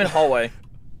 I'm in hallway.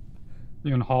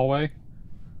 You in hallway?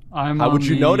 How would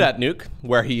you know that, Nuke?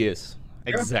 Where he is?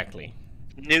 Exactly.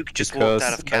 Nuke just walked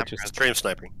out of camera. Stream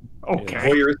sniping. Okay.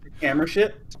 Voyeuristic camera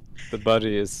shit. The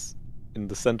body is in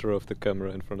the center of the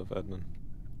camera in front of admin.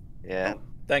 Yeah.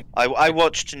 I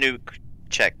watched Nuke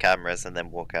check cameras and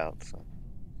then walk out. So.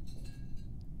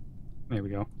 There we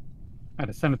go. I had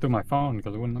to send it through my phone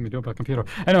because it wouldn't let me do it by computer.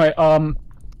 Anyway,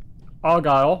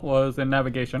 Argyle was in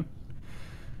navigation.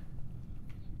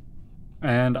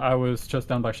 And I was just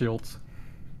down by shields.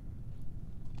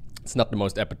 It's not the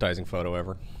most appetizing photo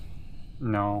ever.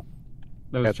 No.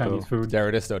 That was Chinese food. There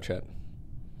it is though, chat.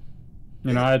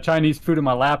 You know, I had Chinese food in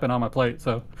my lap and on my plate,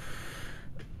 so...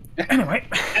 Anyway.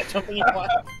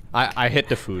 I hit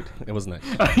the food. It was nice.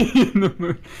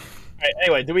 Alright,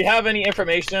 anyway, do we have any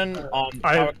information on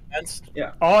how it commenced?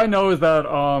 Yeah. All I know is that,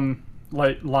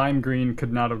 like, Lime Green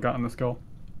could not have gotten this goal.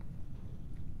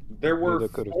 There were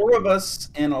 4 of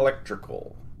us in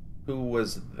electrical. Who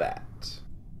was that?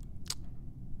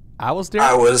 I was there.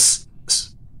 I was.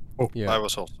 Oh, yeah. I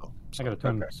was also. I gotta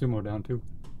turn Sumo down too.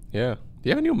 Yeah. Do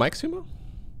you have a new mic, Sumo?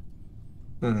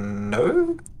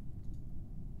 No.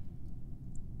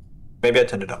 Maybe I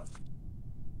turned it up.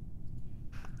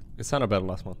 It sounded better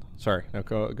last month. Sorry. No,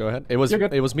 go ahead. It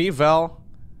was me, Val,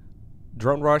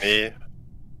 Drone Rush,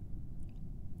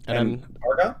 and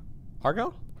Argyle?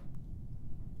 Argyle?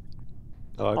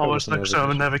 Almost next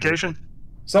to navigation.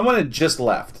 Someone had just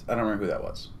left. I don't remember who that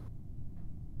was.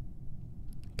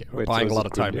 Okay, we're buying a lot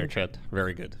of time here, Chet.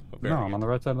 Very good. Very I'm on the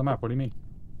right side of the map. What do you mean?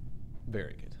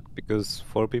 Very good. Because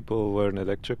 4 people were in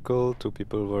electrical, 2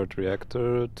 people were at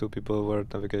reactor, 2 people were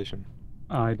at navigation.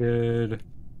 I did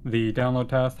the download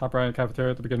task, hop right in the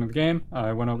cafeteria at the beginning of the game.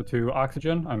 I went over to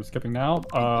oxygen. I'm skipping now.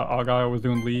 Argyle was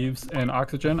doing leaves and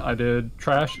oxygen. I did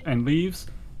trash and leaves.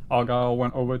 Argyle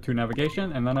went over to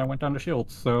navigation, and then I went down to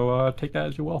shields. So take that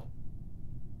as you will.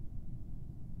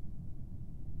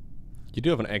 You do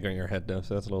have an egg on your head, though,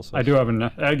 so that's a little sus. I do have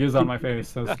an egg is on my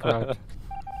face. That's correct.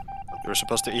 You were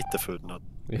supposed to eat the food, not.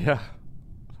 Yeah.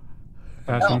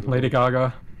 Fashion, Lady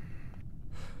Gaga.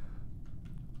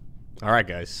 All right,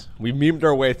 guys. We memed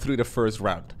our way through the first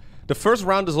round. The first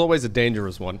round is always a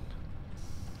dangerous one,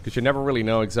 because you never really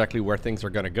know exactly where things are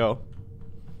gonna go.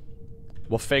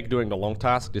 We'll fake doing the long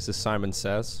task. This is Simon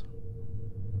Says.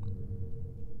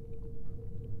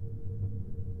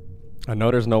 I know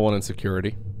there's no one in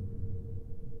security.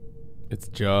 It's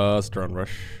just Drone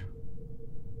Rush.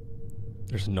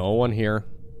 There's no one here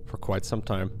for quite some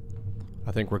time.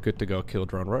 I think we're good to go kill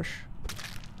Drone Rush.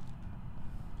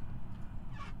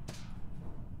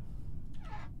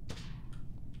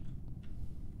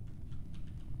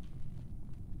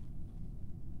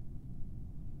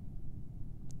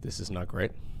 This is not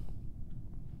great.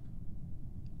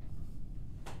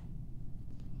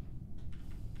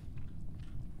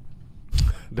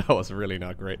 That was really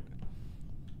not great.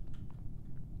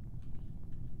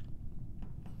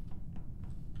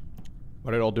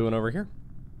 What are you all doing over here?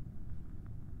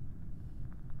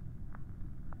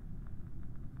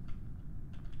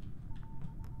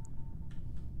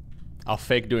 I'll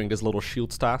fake doing this little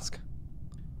shields task.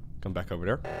 Come back over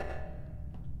there.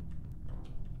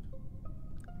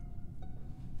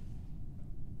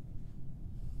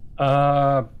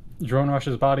 Drone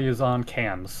Rush's body is on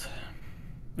cams.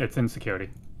 It's in security.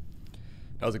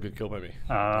 That was a good kill by me.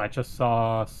 I just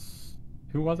saw...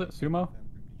 Who was it? Sumo?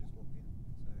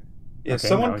 Yeah, Okay,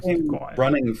 someone no, it's came quiet.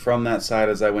 running from that side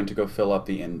as I went to go fill up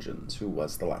the engines. Who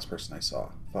was the last person I saw?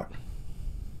 Fuck.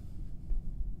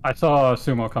 I saw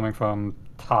Sumo coming from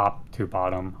top to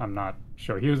bottom. I'm not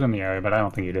sure. He was in the area, but I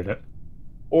don't think he did it.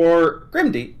 Or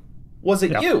Grimdy, was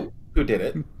it Yep. you who did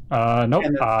it? Nope. And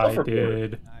then I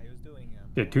self-report.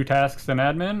 did 2 tasks in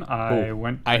admin. I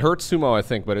went... I heard Sumo, I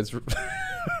think, but it's...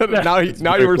 Yeah.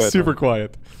 now you were super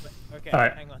quiet. Okay,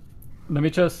 Alright. hang on. Let me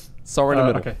just... Sorry in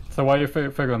the middle. Okay, so while you're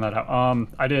figuring that out,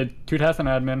 I did 2 tasks in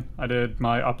admin. I did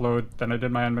my upload, then I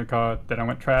did my admin card, then I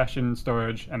went trash in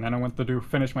storage, and then I went to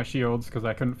finish my shields because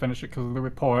I couldn't finish it because of the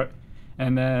report.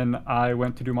 And then I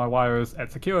went to do my wires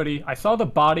at security. I saw the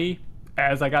body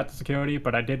as I got to security,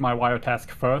 but I did my wire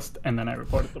task first, and then I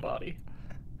reported the body.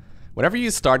 Whenever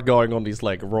you start going on these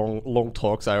like long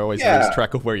talks, I always lose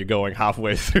track of where you're going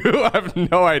halfway through. I have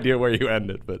no idea where you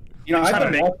ended, but you know,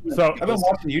 I've been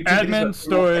watching YouTube admin,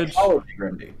 storage,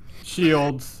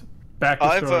 shields, back to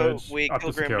I storage, vote we up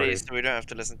kill to security. Grimdy so we don't have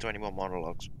to listen to any more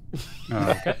monologues.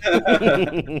 Okay.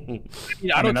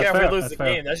 I don't care if we lose the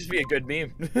game. That should be a good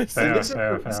meme. Fair. This is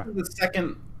the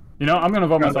second. You know, I'm gonna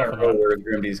vote myself for that. Where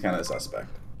Grimdy's kind of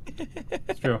suspect.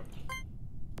 It's true.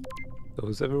 So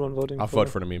who's everyone voting I'll for? vote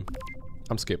for the meme.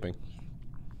 I'm skipping.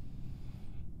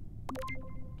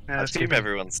 I assume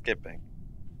everyone's skipping.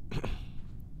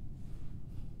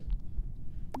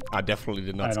 I definitely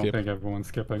did not skip. I don't think everyone's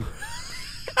skipping.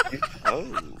 Oh.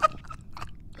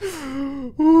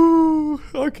 Ooh,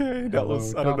 okay, that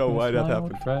was. I don't know why that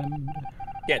happened.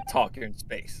 Can't talk, you're in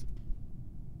space.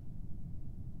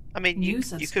 I mean, you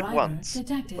could once.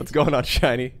 Detected. What's going on,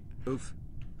 Shiny? Oof.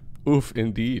 Oof,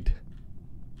 indeed.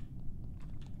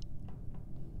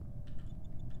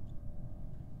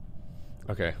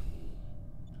 Okay.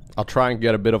 I'll try and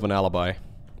get a bit of an alibi.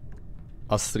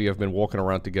 Us three have been walking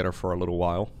around together for a little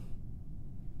while.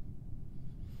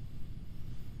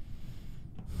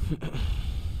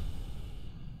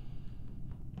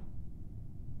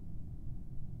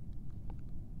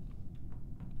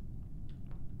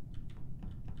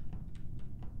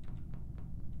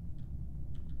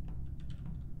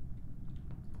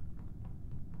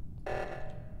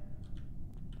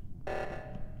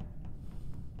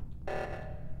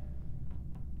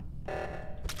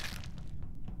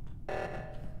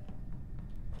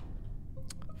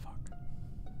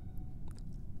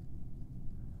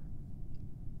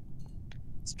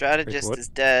 Strategist is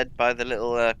dead by the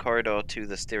little corridor to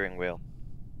the steering wheel.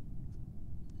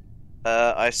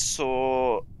 I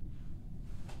saw.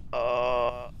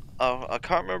 I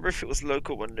can't remember if it was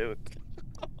Lowko or Nuke.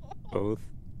 Both.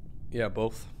 Yeah,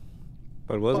 both.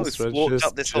 But wasn't Both Strategist walked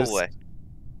up this just hallway.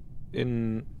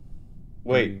 in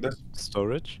Wait, there's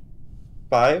storage?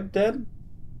 5 dead?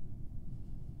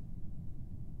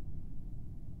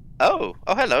 Oh,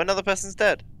 hello, another person's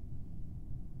dead.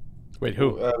 Wait,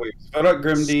 who? Wait, Svedok,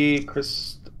 Grimdy,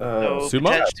 Chris, So Sumo?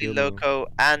 potentially Lowko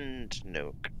and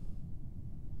Nuke.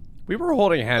 We were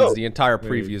holding hands the entire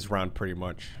previous round, pretty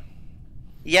much.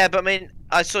 Yeah, but I mean,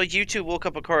 I saw you two walk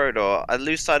up a corridor. I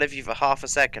lose sight of you for half a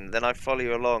second, then I follow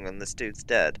you along, and this dude's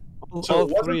dead. All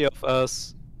three of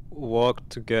us walked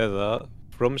together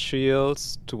from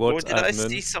Shields towards Or did I admin.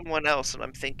 see someone else, and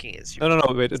I'm thinking it's you? No,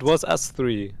 wait, it was us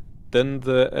three. Then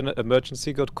the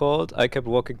emergency got called. I kept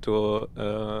walking to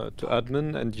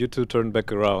admin, and you two turned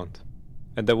back around.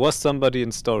 And there was somebody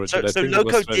in storage. So, but I so think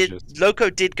it was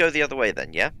Lowko did go the other way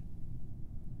then, yeah?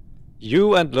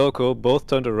 You and Lowko both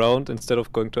turned around instead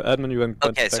of going to admin. You went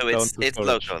Okay, back so down it's to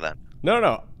storage. Lowko then.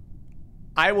 No.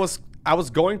 I was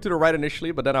going to the right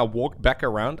initially, but then I walked back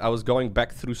around. I was going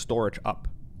back through storage up.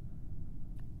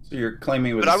 So you're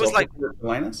claiming it was But I was like,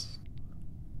 Linus?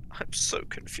 I'm so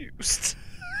confused.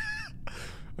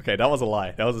 Okay, that was a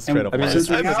lie. That was a straight up lie. I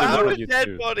found a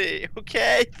dead body.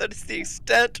 Okay, that is the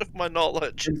extent of my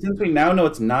knowledge. And since we now know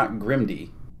it's not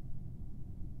Grimdy.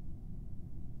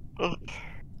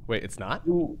 Wait, it's not?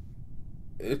 2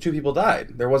 people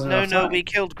died. There wasn't enough No, time. we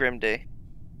killed Grimdy.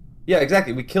 Yeah,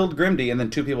 exactly. We killed Grimdy, and then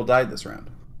 2 people died this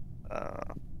round.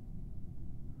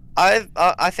 I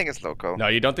think it's Lowko. No,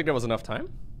 you don't think there was enough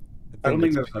time? I don't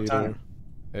think there was enough time.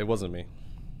 It wasn't me.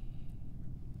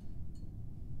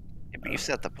 Yeah, but you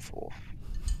said that before.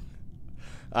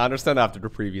 I understand after the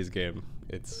previous game.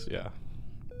 It's, yeah.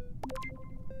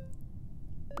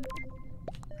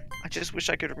 I just wish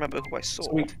I could remember who I saw.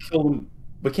 So we kill them.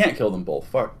 We can't kill them both.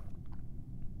 Fuck.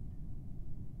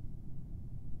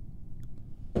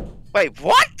 Wait,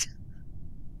 what?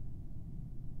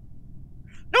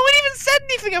 No one even said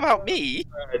anything about me.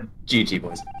 GG,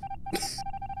 boys.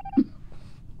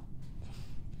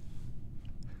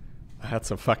 I had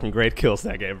some fucking great kills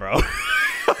that game, bro.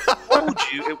 Told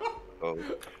you.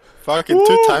 Fucking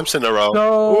 2 times in a row.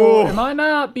 So, am I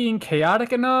not being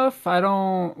chaotic enough? I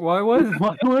don't. Why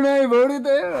when I voted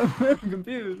there? I'm very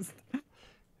confused.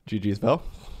 GG's, Val.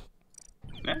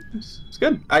 Yeah, it's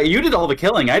good. You did all the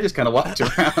killing. I just kind of walked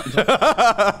around.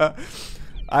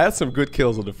 I had some good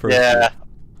kills on the first Yeah. game.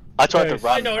 I tried to I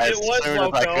run know as it was soon as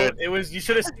I Lowko. could. It was. You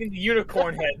should have seen the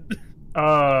unicorn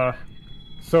head.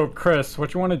 So Chris,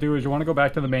 what you want to do is you want to go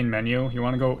back to the main menu. You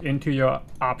want to go into your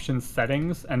options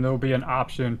settings, and there'll be an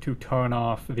option to turn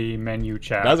off the menu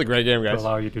chat. That was a great game, guys. To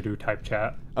allow you to do type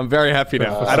chat. I'm very happy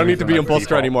now. I don't need to be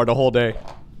imposter anymore the whole day.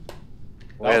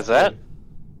 Where's that?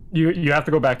 You have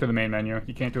to go back to the main menu.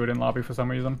 You can't do it in lobby for some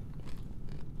reason.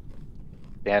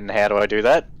 And how do I do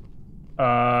that?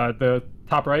 The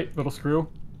top right little screw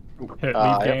hit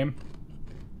leave game.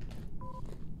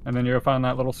 And then you'll find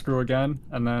that little screw again,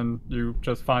 and then you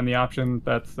just find the option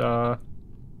that's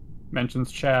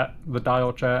mentions chat, the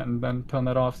dial chat, and then turn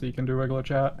that off so you can do regular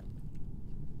chat.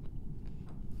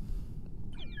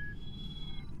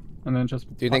 And then just.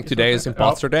 Do you think today is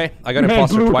imposter day? I got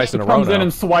imposter twice in a row comes now. in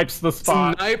and swipes the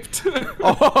spot. Sniped.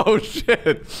 Oh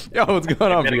shit! Yo, what's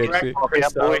going on, BHC?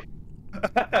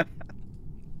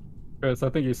 Chris, I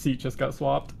think your seat just got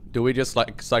swapped. Do we just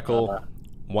like cycle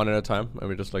one at a time, and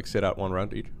we just like sit out one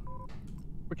round each?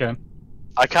 We can.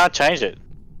 I can't change it.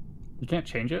 You can't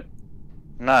change it?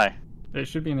 No. It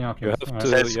should be in the options.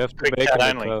 You have to make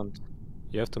an account.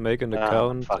 You have to make an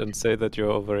account and say that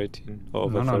you're over 18 or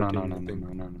over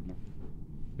 13.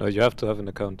 No, you have to have an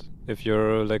account. If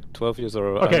you're like 12 years or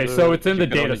older. Okay, so it's in the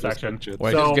data section.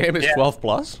 Wait, this game is 12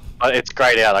 plus? It's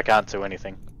grayed out. I can't do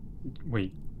anything.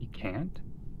 Wait, you can't?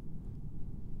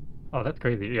 Oh, that's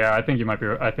crazy. Yeah, I think you might be.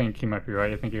 I think he might be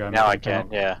right. I think you got. Now I can.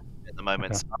 Yeah. At the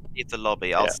moment, Okay. so I'll leave the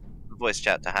lobby. I'll voice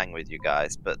chat to hang with you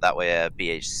guys, but that way,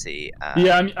 BHC.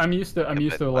 Yeah, I'm used to. I'm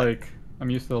used to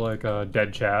like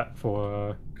dead chat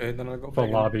for okay, then I'll go for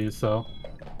lobbies. So.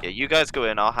 Yeah, you guys go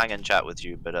in. I'll hang and chat with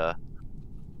you, but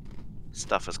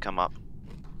stuff has come up.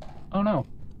 Oh no.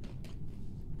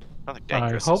 Nothing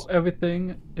dangerous. I hope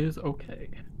everything is okay.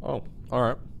 Oh, all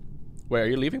right. Wait, are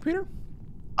you leaving, Peter?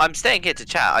 I'm staying here to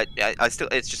chat. I still.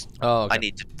 It's just. Oh, okay. I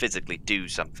need to physically do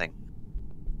something.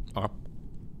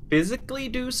 Physically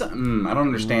do something? I don't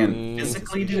understand.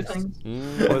 Physically do things?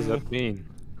 What does that mean?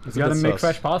 You gotta make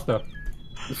fresh pasta.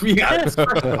 You gotta make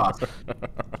fresh pasta.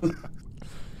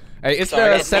 Hey, is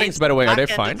the settings, by the way, are they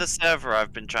fine? The server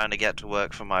I've been trying to get to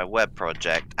work for my web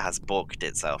project has balked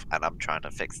itself, and I'm trying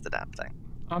to fix the damn thing.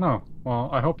 Oh no. Well,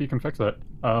 I hope you can fix it.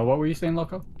 What were you saying,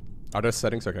 Loco? Are the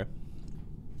settings okay?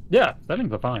 Yeah,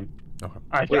 settings are fine.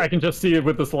 Okay. I can just see it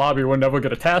with this lobby. We'll never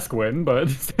get a task win, but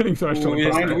settings are still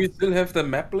fine. Do we still have the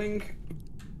map link?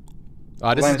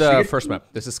 This is the first map.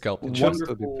 This is Skeleton.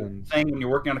 Wonderful thing when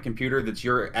you're working on a computer that's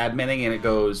your adminning and it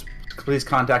goes, please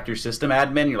contact your system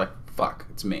admin. You're like, fuck,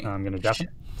 it's me. I'm gonna deafen.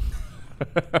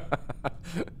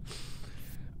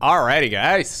 Alrighty,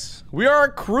 guys. We are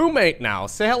a crewmate now.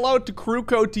 Say hello to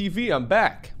LowkoTV. I'm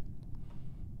back.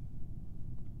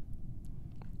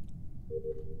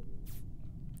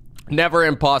 Never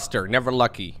imposter, never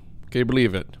lucky. Can you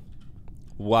believe it?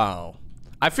 Wow.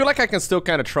 I feel like I can still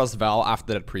kind of trust Val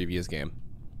after that previous game.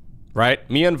 Right?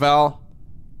 Me and Val.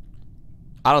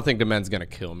 I don't think the man's gonna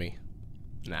kill me.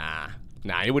 Nah,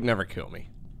 he would never kill me.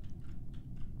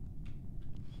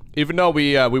 Even though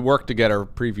we worked together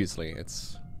previously,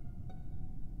 it's...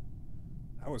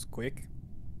 That was quick.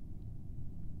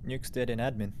 Nuke's dead in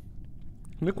admin.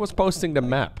 Nuke was posting the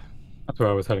map. That's where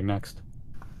I was heading next.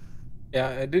 Yeah,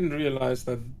 I didn't realize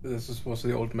that this was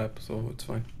the old map, so it's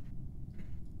fine.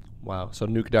 Wow, so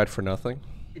Nuke died for nothing?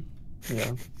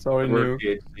 Yeah, sorry,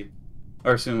 Nuke.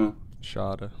 Or Sumo.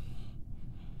 Shada.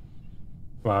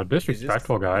 Wow,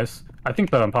 disrespectful, guys. I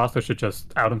think the imposter should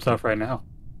just out himself right now.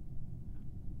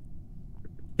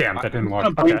 Damn, that didn't work.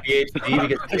 Okay.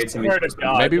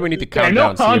 Maybe we need to count no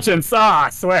down. conscience, I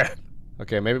swear.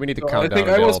 Okay, maybe we need to count down. I think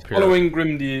I was following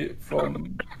Grimdy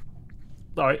from...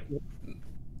 Sorry.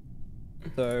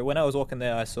 So when I was walking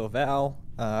there, I saw Val.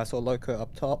 I saw Lowko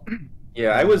up top. Yeah,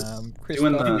 I was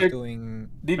doing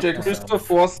DJ Christoph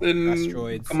was in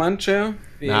asteroids. command chair.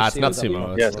 Nah, it's not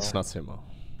Simo. It's not Simo.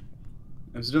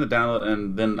 I was doing the download,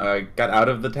 and then I got out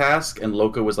of the task, and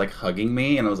Lowko was like hugging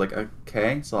me, and I was like,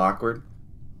 okay, it's awkward.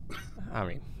 I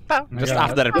mean, just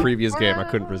after that previous game, I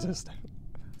couldn't resist.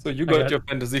 So you got your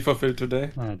fantasy fulfilled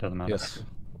today? It doesn't matter. Yes.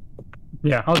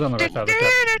 Yeah, I was on the right side of the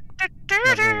ship.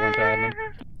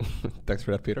 Thanks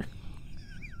for that, Peter.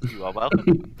 You are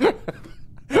welcome.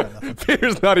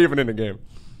 Peter's not even in the game.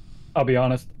 I'll be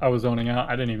honest, I was zoning out.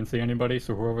 I didn't even see anybody,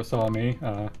 so whoever saw me,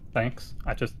 thanks.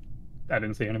 I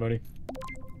didn't see anybody.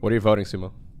 What are you voting,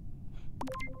 Sumo?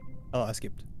 Oh, I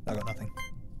skipped. I got nothing.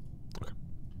 Okay.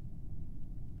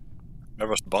 Where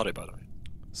was the body, by the way?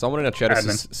 Someone in the chat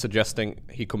is suggesting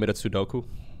he committed Sudoku.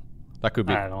 That could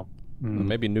be. I don't.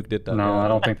 Maybe Nuke did that. No, I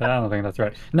don't think that. I don't think that's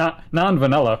right. Not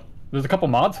non-vanilla. There's a couple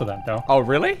mods for that though. Oh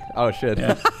really? Oh shit.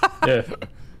 Yeah. Yeah.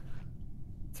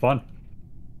 It's fun.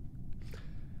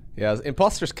 Yeah,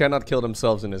 imposters cannot kill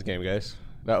themselves in this game, guys.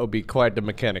 That would be quite the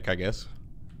mechanic, I guess.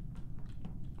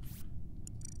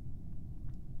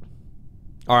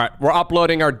 Alright, we're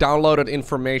uploading our downloaded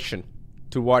information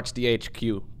to watch the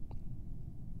HQ.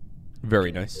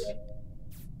 Very nice.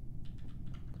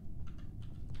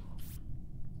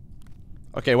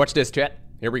 Okay, watch this, chat.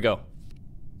 Here we go.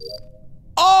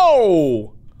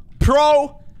 Oh!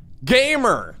 Pro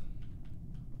gamer!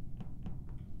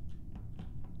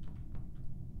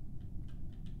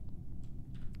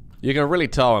 You can really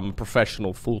tell I'm a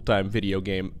professional full-time video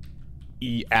game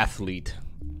athlete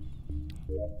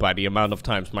by the amount of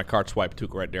times my card swipe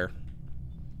took right there.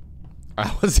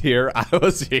 I was here. I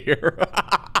was here.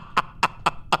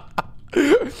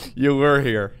 You were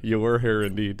here. You were here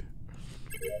indeed.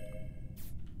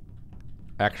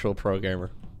 Actual pro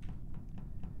gamer.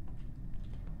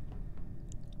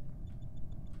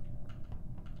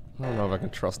 I don't know if I can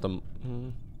trust them.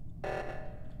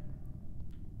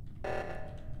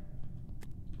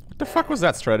 What the fuck was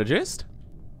that, strategist?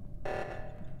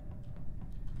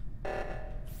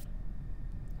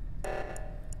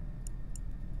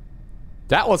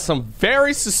 That was some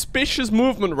very suspicious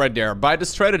movement right there by the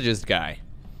strategist guy.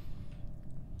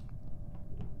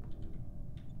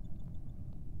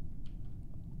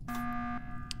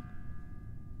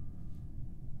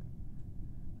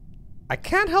 I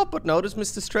can't help but notice,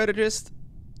 Mr. Strategist,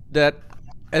 that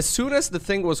as soon as the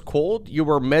thing was cold, you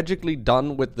were magically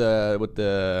done with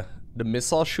the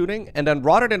missile shooting, and then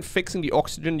rather than fixing the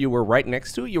oxygen you were right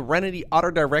next to, you ran in the other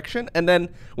direction, and then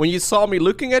when you saw me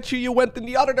looking at you, you went in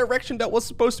the other direction that was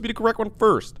supposed to be the correct one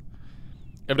first.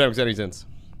 If that makes any sense.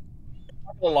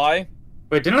 I'm gonna lie.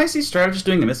 Wait, didn't I see Strategist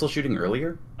doing the missile shooting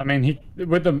earlier? I mean, he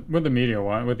with the meteor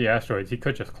one, with the asteroids, he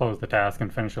could just close the task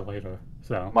and finish it later.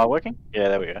 So. Am I working? Yeah,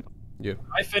 there we go. Yeah.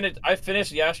 I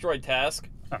finished the asteroid task.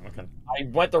 Oh, okay. I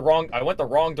went the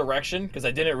wrong direction because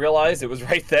I didn't realize it was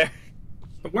right there.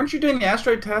 But weren't you doing the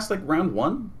asteroid task like round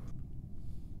 1?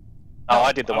 Oh,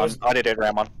 I did the one. I did it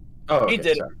round 1. Oh, okay, he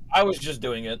did. Sorry. I was just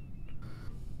doing it,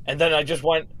 and then I just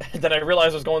went. Then I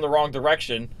realized I was going the wrong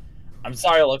direction. I'm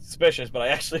sorry, I looked suspicious, but I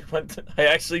actually went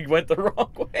the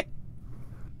wrong way.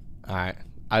 All right.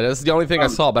 That's the only thing I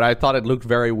saw, but I thought it looked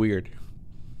very weird.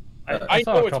 I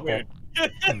know it's weird.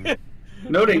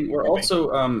 Noting, we're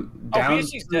also down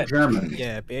to German.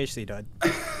 Yeah, BHC died.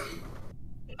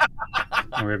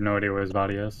 We have no idea where his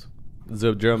body is.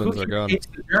 The Germans are gone.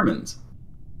 The Germans.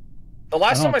 The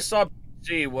last time I saw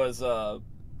BHC was let's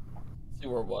see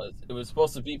where it was. It was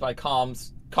supposed to be by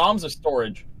comms or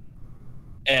storage,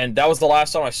 and that was the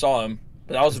last time I saw him.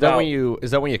 But that was Is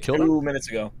that when you killed him? 2 minutes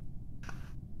ago.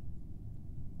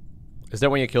 Is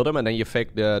that when you killed him and then you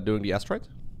faked doing the asteroids?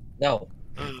 No.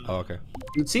 Oh, okay.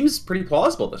 It seems pretty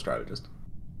plausible, the strategist.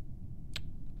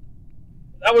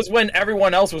 That was when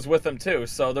everyone else was with him too,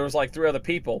 so there was like 3 other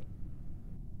people.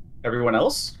 Everyone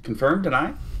else? Confirm?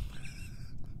 Deny?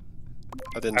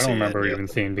 I don't remember even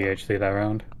seeing BHC that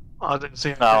round. I didn't see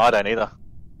him. No, I don't either.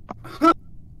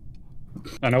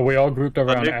 I know we all grouped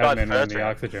around admin when the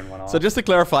oxygen went off. So just to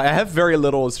clarify, I have very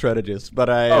little as strategist, but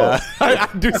I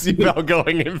do see Val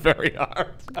going in very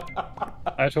hard.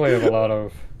 I actually have a lot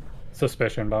of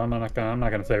suspicion, but I'm not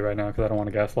gonna say right now because I don't want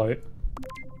to gaslight.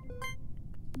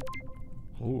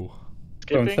 Ooh.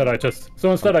 So instead I just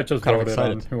voted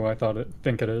on who I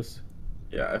think it is.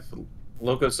 Yeah,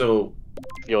 Lowko, so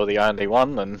you're the only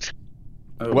one, and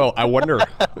well, I wonder.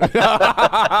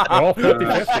 Well,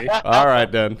 50-50. All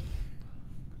right then.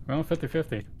 Well,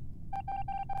 50-50.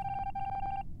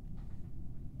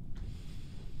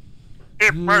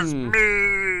 It was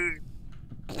me.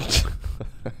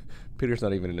 Peter's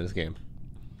not even in this game.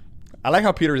 I like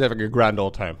how Peter's having a grand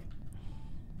old time.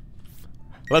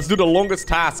 Let's do the longest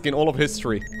task in all of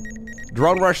history.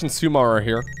 Drone Rush and Sumo are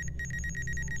here.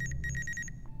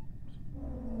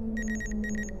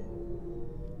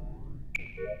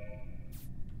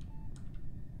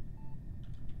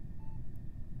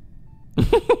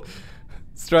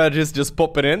 Strategist just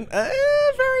popping in.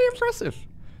 Very impressive.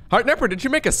 Heart Nepper, did you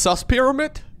make a sus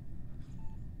pyramid?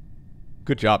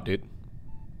 Good job, dude.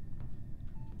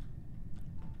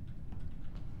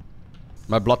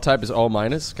 My blood type is O-,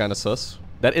 kind of sus.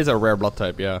 That is a rare blood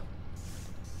type, yeah.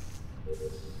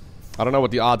 I don't know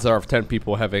what the odds are of 10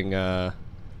 people having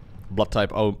blood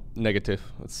type O-. It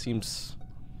seems...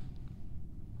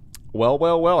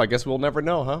 Well, I guess we'll never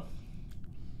know, huh?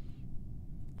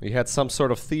 He had some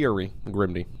sort of theory,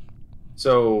 Grimdy.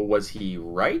 So, was he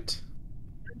right?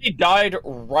 He died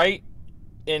right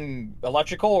in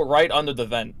electrical, right under the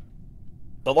vent.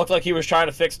 It looked like he was trying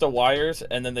to fix the wires,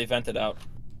 and then they vented out.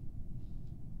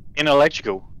 In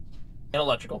electrical? In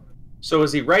electrical. So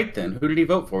was he right then? Who did he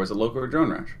vote for? Was it Lowko or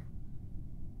Drone Rush?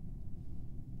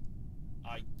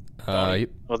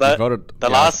 Well,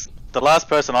 the last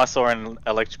person I saw in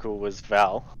electrical was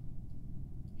Val.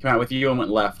 Came out with you and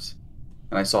went left,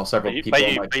 and I saw several people.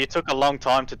 But you took a long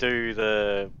time to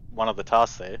do one of the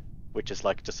tasks there, which is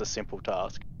like just a simple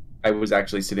task. I was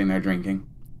actually sitting there drinking,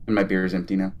 and my beer is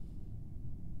empty now.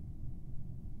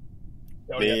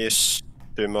 Me,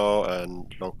 Sumo, and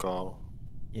Lowko.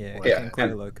 Yeah, Yeah, I can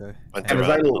clear Loco. Went And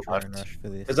around as I left. Rush for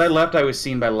this. As I left, I was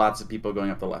seen by lots of people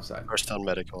going up the left side. First on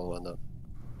medical and then.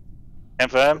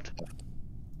 Confirmed?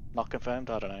 Not confirmed?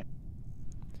 I don't know.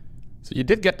 So you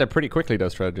did get there pretty quickly, though,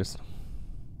 strategist.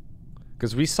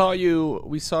 Because we saw you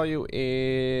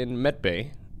in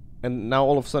medbay, and now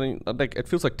all of a sudden, like it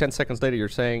feels like 10 seconds later, you're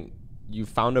saying you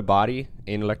found a body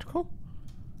in electrical.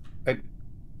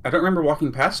 I don't remember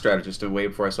walking past strategist way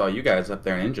before I saw you guys up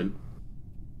there in engine.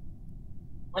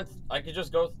 I could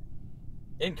just go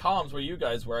in comms where you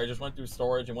guys were. I just went through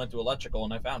storage and went to electrical,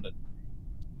 and I found it.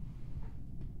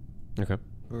 Okay.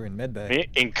 We're in medbay.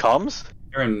 In comms?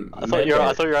 You're in. I thought you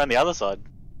were on the other side.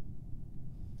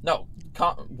 No,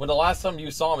 when the last time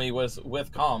you saw me was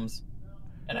with comms,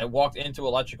 and I walked into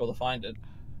electrical to find it.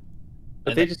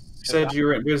 But they just said you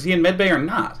were. Was he in medbay or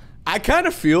not? I kind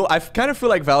of feel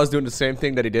like Val is doing the same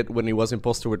thing that he did when he was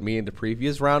imposter with me in the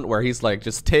previous round, where he's like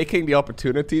just taking the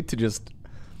opportunity to just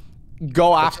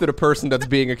go after the person that's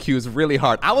being accused really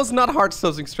hard. I was not hard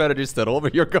sussing strategist at all,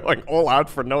 but you're going all out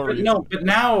for no reason. No,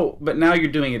 but now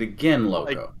you're doing it again,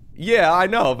 Loco. Yeah, I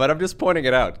know, but I'm just pointing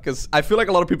it out because I feel like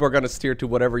a lot of people are gonna steer to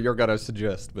whatever you're gonna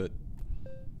suggest, but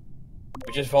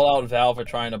We just fall out Val for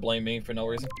trying to blame me for no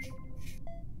reason.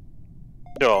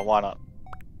 Sure, why not?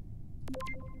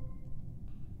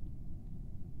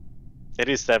 It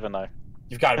is 7 though.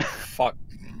 You've got to fuck.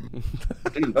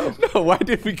 No, why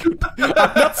did we? I'm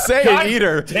not saying God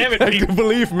either. damn it, Like,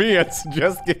 believe me, it's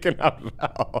just kicking out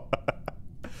Val.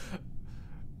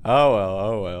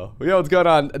 Oh well. Yo, what's going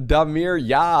on, Damir?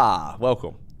 Yeah,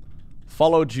 welcome.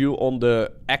 Followed you on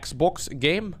the Xbox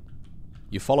game.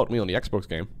 You followed me on the Xbox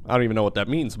game. I don't even know what that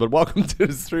means, but welcome to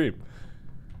the stream.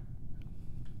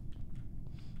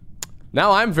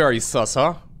 Now I'm very sus,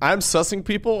 huh? I'm sussing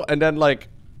people, and then like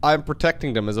I'm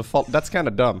protecting them as a fault. That's kind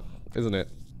of dumb, isn't it?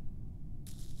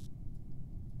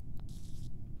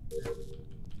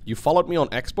 You followed me on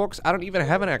Xbox? I don't even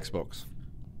have an Xbox.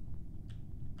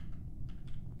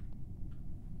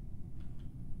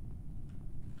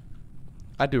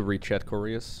 I do read chat,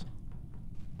 Corius.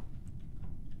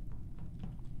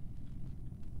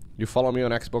 You follow me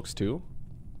on Xbox too?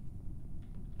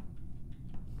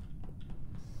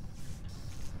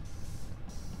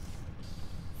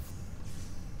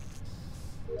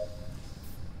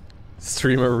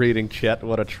 Streamer reading chat,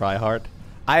 what a tryhard.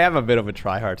 I am a bit of a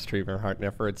tryhard streamer,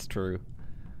 Hartneffer, it's true.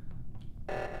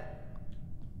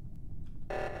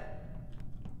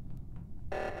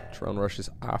 Tron Rush is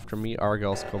after me,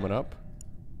 Argyle's coming up.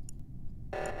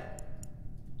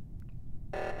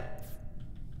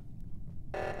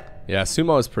 Yeah,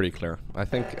 Sumo is pretty clear. I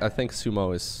think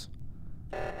Sumo is...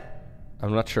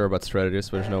 I'm not sure about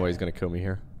strategist, but there's no way he's gonna kill me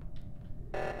here.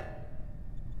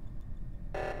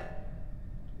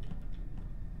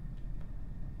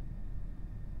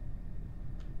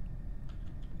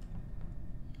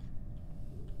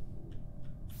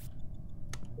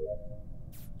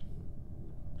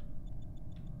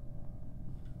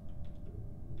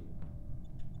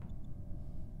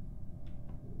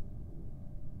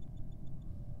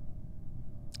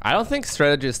 I don't think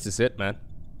strategist is it, man.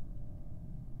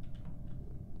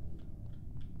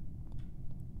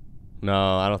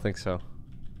 No, I don't think so.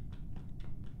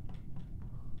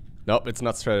 Nope, it's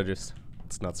not strategist.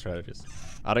 It's not strategist.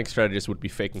 I think strategist would be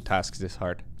faking tasks this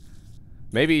hard.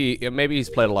 Maybe he's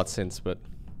played a lot since, but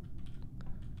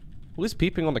who is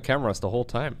peeping on the cameras the whole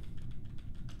time?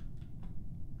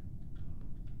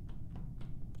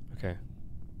 Okay.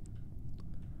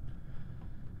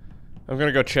 I'm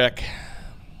gonna go check.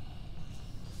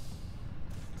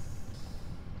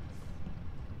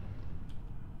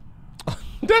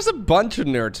 There's a bunch of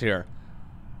nerds here.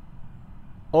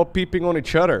 All peeping on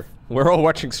each other. We're all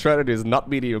watching strategies, not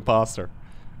be the imposter.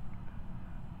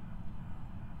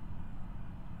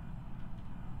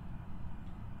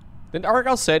 Didn't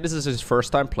Argyle say this is his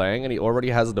first time playing and he already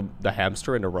has the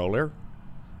hamster and the roller?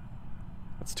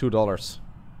 That's $2.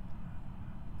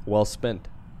 Well spent.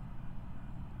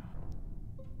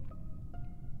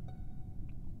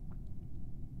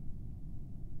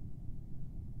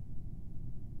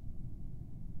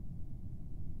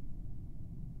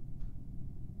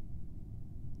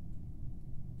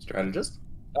 Strategist?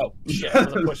 Oh, shit. I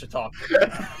was a push to talk.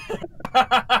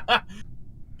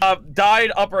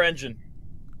 Died upper engine.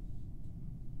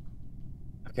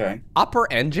 Okay.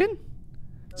 Upper engine?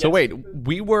 So Yes. wait,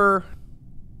 we were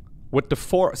with the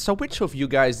four. So which of you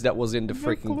guys that was in the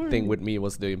freaking thing with me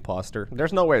was the imposter?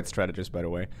 There's no way it's strategist, by the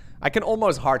way. I can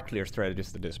almost hard clear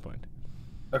strategist at this point.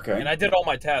 Okay. And I did all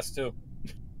my tasks, too.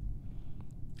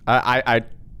 I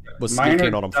was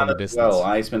sneaking on him from the distance. Well,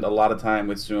 I spent a lot of time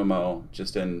with Sumo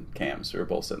just in cams. We were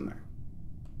both sitting there.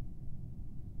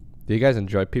 Do you guys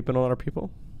enjoy peeping on other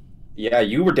people? Yeah,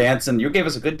 you were dancing. You gave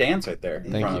us a good dance right there.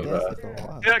 Thank you.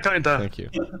 Yeah, kinda. Thank you.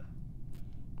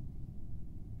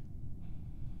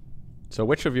 So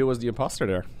which of you was the imposter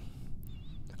there?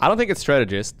 I don't think it's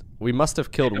strategist. We must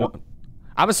have killed one.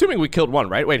 I'm assuming we killed one,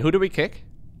 right? Wait, who did we kick?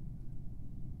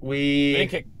 We didn't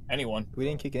kick anyone. We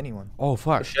didn't kick anyone. Oh,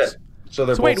 fuck. Shit. So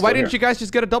wait, why didn't you guys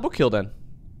just get a double kill then?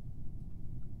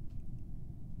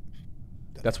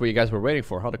 That's what you guys were waiting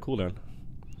for, huh? The cooldown.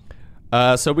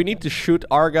 So we need to shoot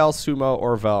Argyle, Sumo,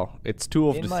 or Val. It's two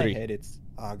of the three. In my head, it's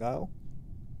Argyle.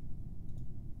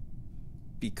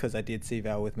 Because I did see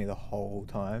Val with me the whole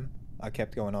time. I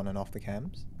kept going on and off the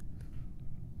cams.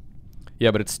 Yeah,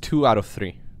 but it's 2 out of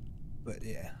 3. But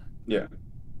yeah. Yeah.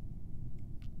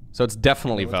 So it's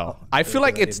definitely Val. I feel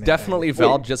like it's definitely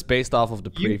Val just based off of the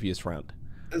previous round.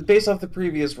 Based off the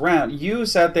previous round, you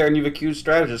sat there and you've accused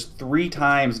strategist 3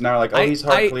 times now. Like, oh, he's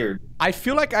hard cleared. I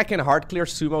feel like I can hard clear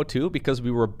Sumo too because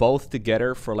we were both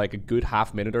together for like a good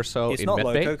half minute or so it's in not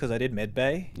medbay. Lowko because I did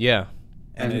medbay. Yeah.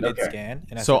 And I did scan.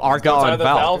 And so Argyle and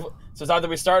Val. So it's either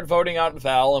we start voting out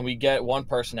Val and we get one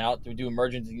person out, we do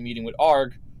emergency meeting with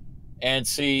Arg, and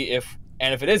see if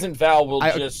it isn't Val, we'll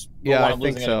just I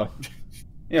think so. Anyway.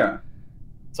 Yeah.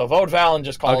 So vote Val and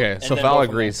just call. Okay, so Val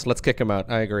agrees. Let's kick him out.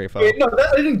 I agree. Val. Yeah, no,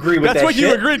 I didn't agree with that. That's what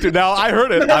you agreed to. Now I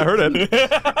heard it. I heard it.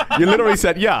 You literally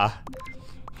said yeah.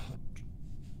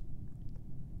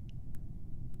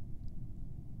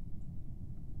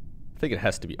 I think it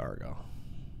has to be Argo.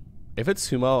 If it's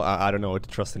Sumo, I don't know what to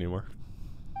trust anymore.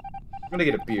 I'm gonna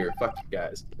get a beer. Fuck you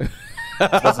guys.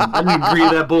 I didn't agree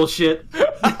with that bullshit.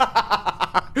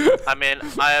 I mean,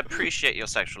 I appreciate your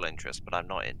sexual interest, but I'm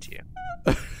not into you.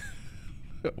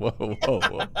 Whoa, whoa,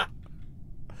 whoa.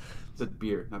 It's a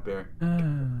beer, not bear.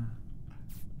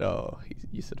 No,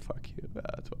 you said fuck you.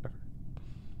 That's whatever.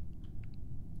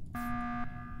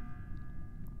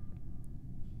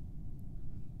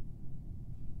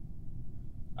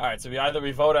 All right, so either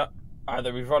we vote out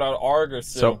Arg or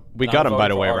Sue. So we got him, by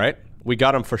the way, Arg. right? We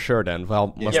got him for sure. Then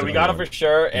Val must have we got him for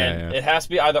sure, and it has to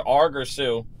be either Arg or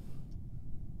Sue.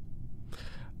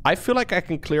 I feel like I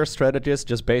can clear strategist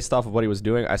just based off of what he was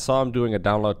doing. I saw him doing a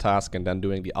download task and then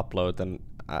doing the upload, and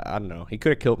I don't know. He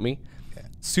could have killed me. Okay.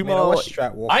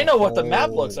 Sumo. I know what the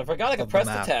map looks. I forgot I could press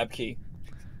the tab key.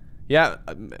 Yeah.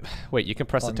 Wait, you can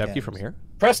press the tab key from here?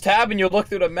 Press tab and you'll look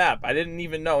through the map. I didn't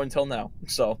even know until now.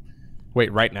 So.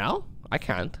 Wait, right now? I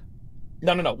can't.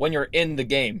 No. When you're in the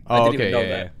game. Oh, I didn't even know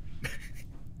that.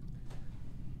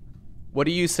 What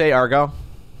do you say, Argo?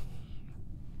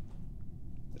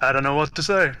 I don't know what to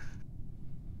say.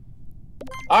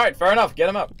 All right, fair enough. Get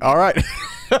him up. All right.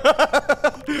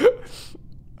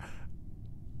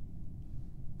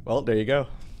 Well, there you go.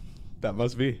 That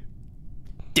must be.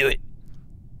 Do it.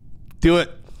 Do it.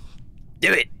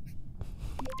 Do it.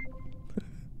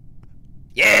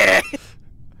 Yeah.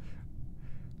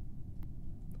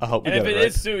 I hope we and if get it right.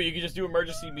 is Sue, you can just do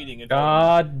emergency meeting.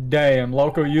 God damn,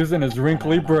 Lowko using his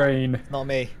wrinkly brain. Not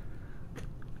me.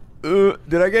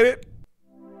 Did I get it?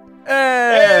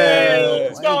 Hey,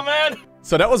 let's go, man.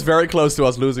 So that was very close to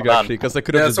us losing, actually, because I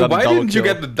could have just done a double kill. So why didn't you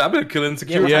kill. get the double kill in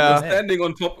security? Yeah. Standing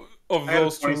on top of I have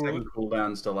those 20-second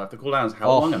cooldown still left. The cooldown is how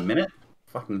long? A minute?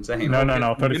 Fucking insane.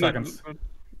 No, 30 seconds.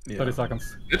 Yeah. 30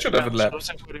 seconds. It should have a lap.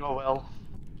 Well.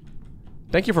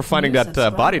 Thank you for finding that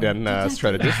body then,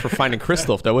 strategist, for finding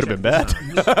Christoph. That would have been bad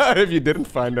if you didn't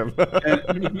find him.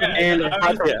 and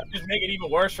just make it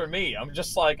even worse for me. I'm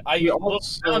just like, I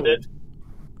almost found it.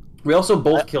 We also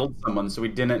both killed someone, so we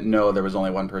didn't know there was only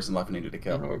one person left we needed to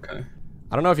kill. Oh, okay.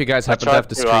 I don't know if you guys happen to have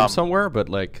the stream somewhere, but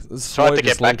like, tried to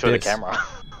get back to the camera.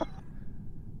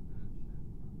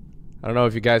 I don't know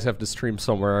if you guys have the stream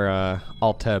somewhere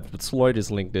alt tabbed, but Sloyd just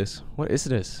linked this. What is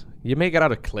this? You make it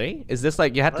out of clay? Is this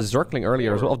like you had the Zerkling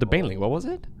earlier as well? Of the Baneling, what was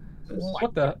it?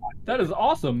 What the? That is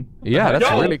awesome. Yeah, that's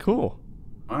really cool.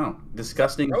 Wow,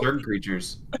 disgusting bird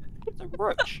creatures. It's a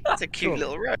roach. That's a cute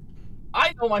little roach.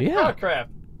 I know my StarCraft.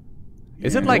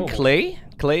 Is it like clay?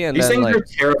 Clay and These then things like are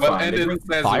terrifying. And it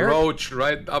says fire? roach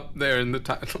right up there in the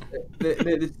title.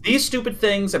 These stupid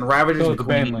things and Ravagers and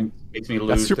Queens makes me lose.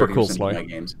 That's super cool, 30% of Sloy. my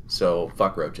games. So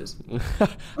fuck roaches.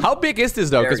 How big is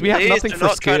this though? Because we have nothing for Please do not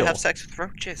try scale. to have sex with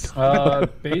roaches.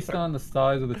 Based on the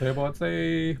size of the table, I'd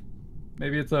say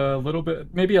maybe it's a little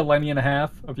bit, maybe a Lenny and a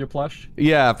half of your plush.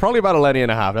 Yeah, probably about a Lenny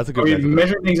and a half. That's a good. Are we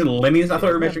measuring things in lineas? I thought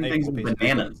we were measuring things in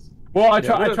bananas. Well, I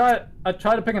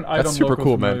try to pick an item That's super Lowko's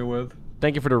cool, familiar man. with.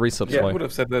 Thank you for the resub, Yeah, I Sloy. would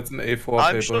have said that's an A4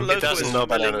 I'm paper. sure Lowko doesn't is know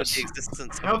familiar bananas. with the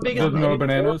existence of How big is There's no it?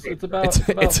 bananas. It's about It's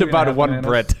three and a about half one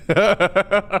bananas.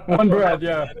 bread. One bread,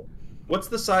 yeah. What's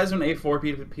the size of an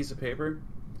A4 piece of paper?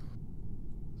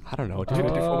 I don't know.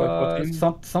 24 by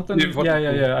 14? Something.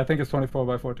 Yeah. I think it's 24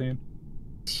 by 14.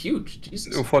 It's huge.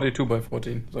 Jesus. Oh, 42 by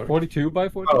 14. Sorry. 42 by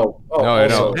 14. No.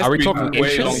 Are we talking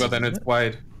way inches? longer than it's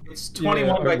wide? It's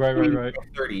 21 by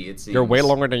 30. It seems. You're way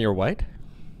longer than your wide.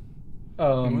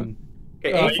 Clip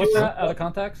that out of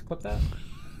context. Clip that.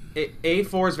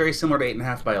 A4 is very similar to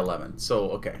 8.5 by 11. So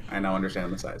okay, I now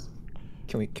understand the size.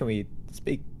 Can we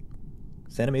speak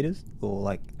centimeters or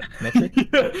like metric?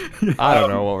 I don't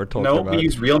know what we're talking about. No, we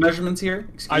use real measurements here.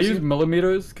 I use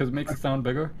millimeters because it makes it sound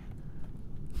bigger.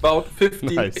 About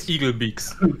 15 eagle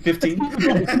beaks. 15.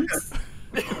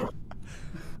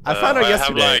 I found out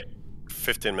yesterday. I have like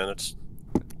 15 minutes.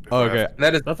 Oh, okay.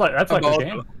 That's like a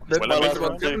game. That's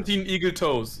about 17 eagle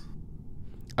toes.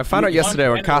 I found out yesterday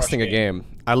when casting a game.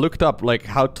 I looked up like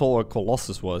how tall a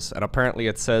Colossus was, and apparently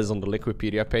it says on the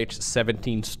Wikipedia page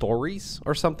 17 stories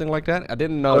or something like that. I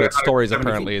didn't know that stories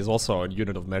apparently is also a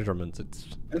unit of measurement. It's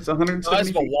 170. Size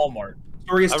of a Walmart.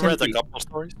 Story is I've 10 read a feet. couple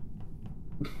stories.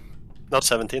 Not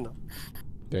 17 though.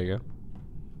 There you go.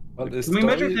 Well, Can we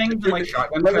measure things in like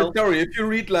shotgun Well, shells? story. If you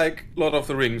read like Lord of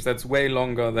the Rings, that's way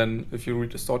longer than if you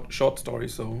read a short story.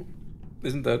 So,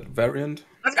 isn't that variant?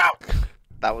 Let's go.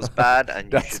 That was bad,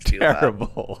 and you should feel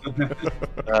terrible.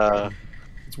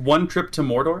 It's one trip to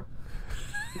Mordor.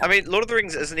 I mean, Lord of the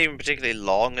Rings isn't even particularly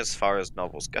long as far as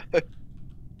novels go.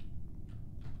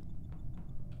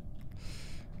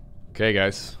 Okay,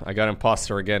 guys, I got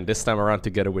imposter again. This time around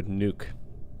together with Nuke.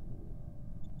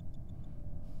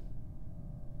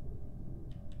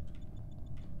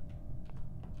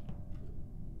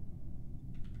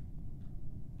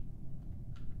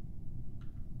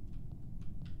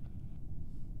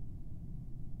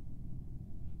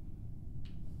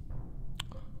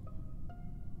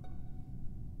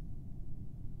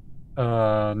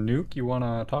 Nuke, you want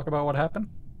to talk about what happened?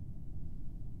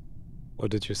 Or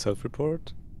did you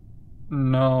self-report?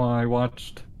 No, I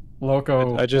watched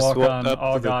Lowko I just walk walked on up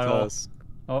to the Argyle. task.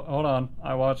 Oh, hold on.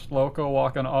 I watched Lowko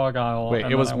walk on Argyle. Wait, and it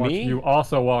then was I watched me? You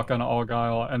also walk on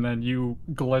Argyle, and then you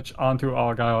glitch onto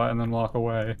Argyle and then walk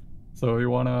away. So you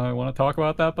wanna talk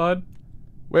about that, bud?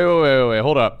 Wait,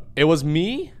 hold up. It was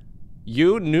me,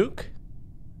 you, Nuke,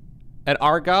 and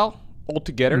Argyle all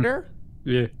together there?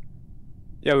 Yeah.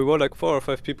 Yeah, we were like 4 or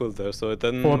 5 people there, so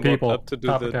then 4 walked people. up to do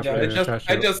Top the of Yeah,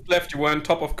 I just left. You were on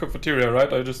top of cafeteria,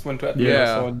 right? I just went to admin. Yeah. I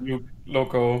saw you,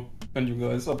 Loco, and you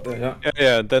guys up there. Yeah.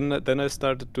 Yeah. Then I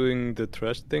started doing the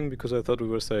trash thing because I thought we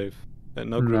were safe,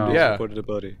 and now No. Grimby Yeah. reported a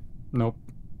body. Nope.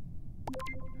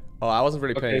 Oh, I wasn't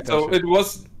really paying Okay, so attention. it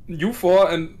was you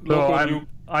 4 and So Loco and you.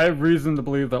 I have reason to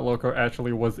believe that Lowko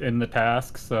actually was in the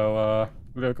task, so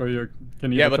Lowko, you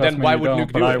can Yeah, either but trust then me why or you would don't,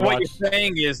 Nuke but do I it? What watched... you're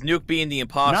saying is Nuke being the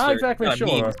imposter. Not exactly means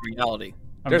sure. reality.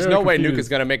 I'm There's very no way Nuke confused. is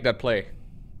gonna make that play.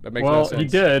 That makes no Well, sense. he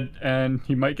did, and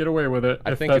he might get away with it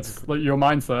I if think that's like, your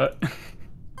mindset.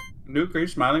 Nuke, are you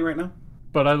smiling right now?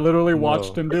 But I literally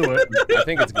watched him do it. I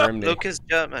think it's Grimby. Luke is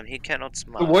German, he cannot So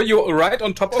smile. were you right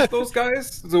on top of those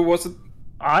guys? So was it?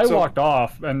 I So- walked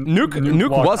off, and Nuke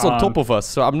walked was on top of us,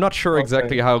 so I'm not sure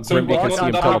exactly how So he Grimby can walked see on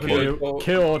him top of teleport. you.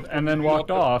 killed, and then walked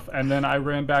off, and then I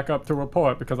ran back up to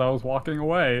report because I was walking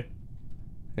away.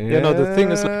 Yeah, no, the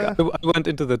thing is, like, I went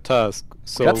into the task,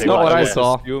 so That's not what I would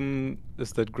saw. assume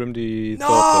is that Grimdy No!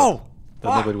 thought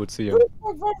that nobody would see him.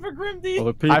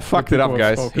 Well, I fucked it up,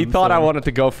 guys. He thought I wanted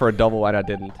to go for a double, and I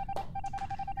didn't.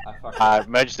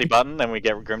 Emergency button, and we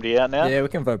get Grimdy out now. Yeah, we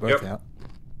can vote both Yep. out.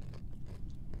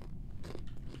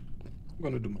 I'm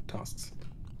gonna do my tasks.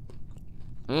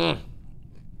 That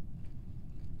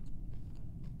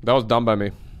was done by me.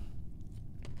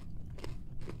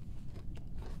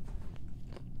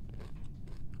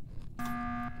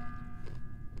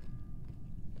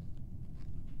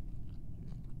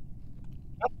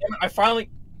 I finally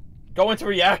go into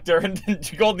reactor and then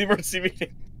go to the emergency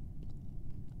meeting.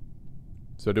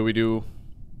 So do we do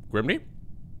Grimby?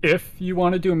 If you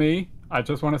want to do me, I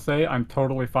just want to say I'm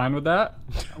totally fine with that.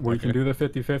 We can do the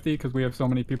 50-50 because we have so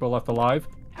many people left alive.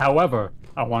 However,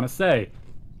 I want to say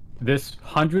this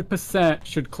 100%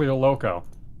 should clear Lowko.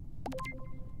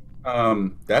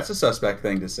 That's a suspect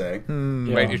thing to say.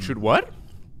 Wait, it should what?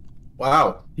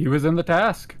 Wow. He was in the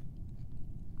task.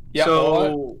 Yeah.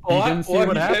 So He didn't see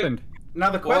what happened. now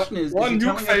the question is one he Nuke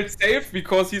telling felt us- safe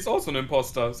because he's also an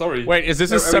imposter. Sorry. Wait, is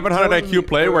this Are a we 700 telling- IQ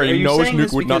play where are he you knows saying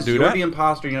this Nuke would not because do you're that? the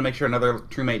imposter, you're gonna make sure another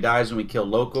crewmate dies when we kill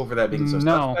Loco for that being so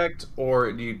No. suspect,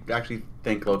 or do you actually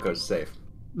think Loco's safe?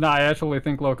 No, I actually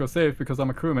think Lowko's safe because I'm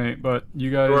a crewmate, but you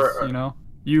guys, Or- you know,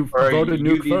 you or are voted you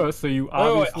Nuke the- first, so you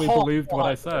obviously believed what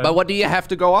I said. But what do you have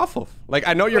to go off of? Like,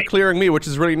 I know you're clearing me, which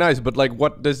is really nice, but like,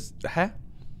 what does... Huh?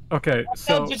 Okay,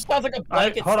 so... It just sounds like a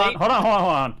blanket hold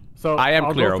on. So I am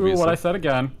I'll clear, go through what obviously. I said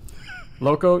again.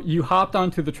 Loco, you hopped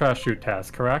onto the trash chute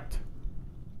task, correct?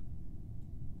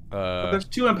 But there's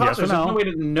two imposters. There's no way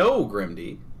to know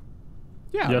Grimdy.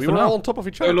 Yeah, Yes we or were no? all on top of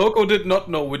each other. Loco did not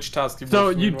know which task he was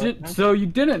So doing you right did. now. So you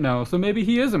didn't know. So maybe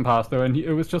he is imposter, and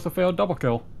it was just a failed double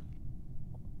kill.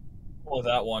 Oh,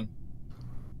 that one.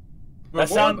 Well,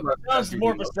 That sounds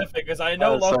more more specific because I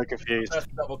know I was so Loco confused. has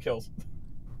double kills.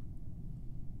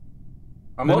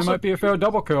 I'm Then it also might be a failed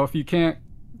double kill if you can't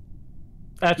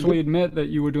actually admit that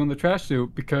you were doing the trash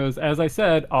suit. Because as I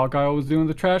said, Argyle was doing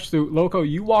the trash suit. Loco,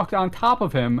 you walked on top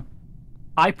of him.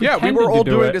 I pretended Yeah, we were all to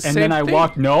do doing it, the and same then I thing.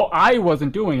 walked. No, I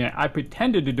wasn't doing it. I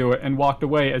pretended to do it and walked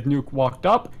away. As Nuke walked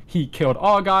up, he killed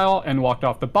Argyle and walked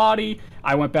off the body.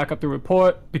 I went back up to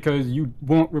report because you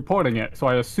weren't reporting it, so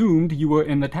I assumed you were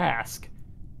in the task.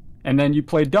 And then you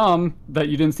played dumb that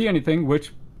you didn't see anything,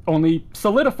 which only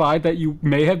solidified that you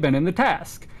may have been in the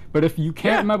task. But if you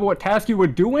can't remember what task you were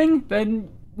doing, then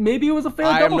maybe it was a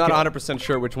failed I am double not kill. 100%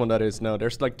 sure which one that is. No,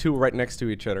 there's like two right next to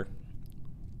each other.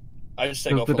 I just say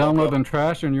Because go the for Loco. download and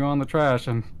trash, and you're on the trash.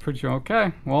 I'm pretty sure.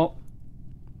 Okay, well,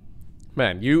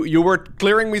 Man, you were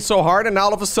clearing me so hard, and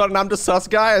all of a sudden I'm the sus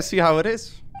guy. I see how it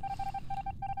is.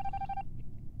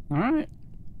 all right.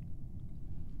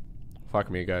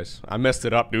 Fuck me, guys. I messed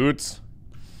it up, dudes.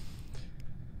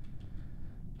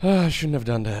 I shouldn't have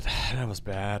done that. That was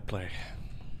bad play.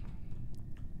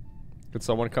 Could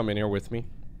someone come in here with me?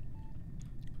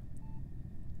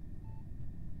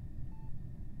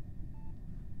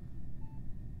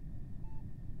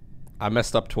 I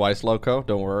messed up twice, Loco.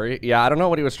 Don't worry. Yeah, I don't know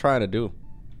what he was trying to do.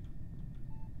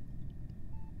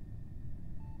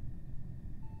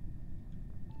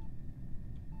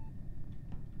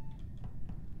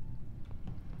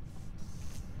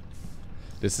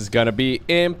 This is gonna be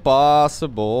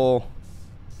impossible.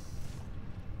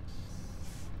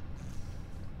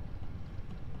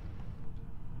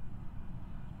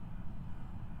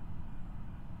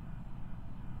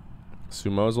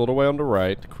 Sumo's all the way on the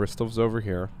right. Christoph's over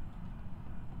here.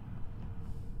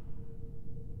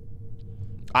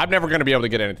 I'm never gonna be able to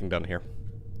get anything done here.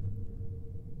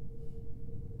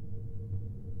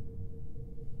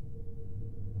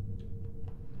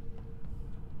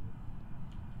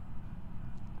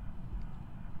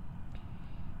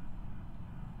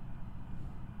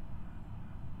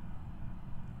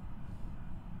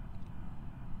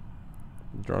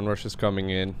 Drone rush is coming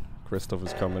in. Christoph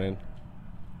is coming in.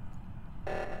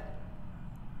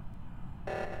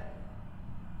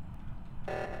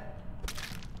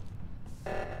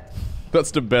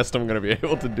 That's the best I'm gonna be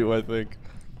able to do, I think.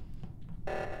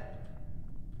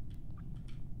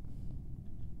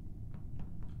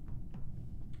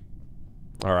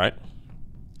 Alright.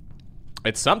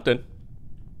 It's something.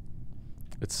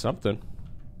 It's something.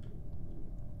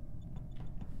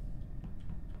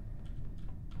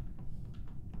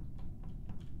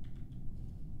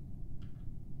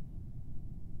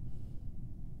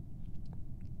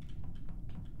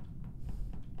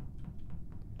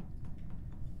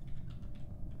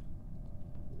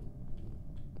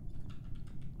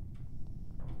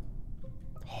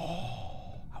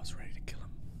 I was ready to kill him.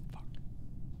 Fuck.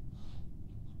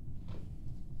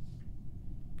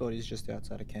 Thought he's just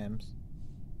outside of cams.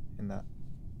 In that.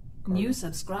 New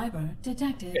subscriber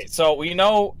detected. Okay, so we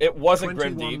know it wasn't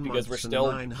Grimdy because we're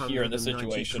still here in this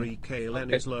situation. Let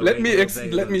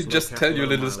me just tell you a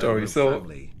little story. So,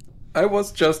 I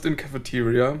was just in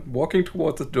cafeteria, walking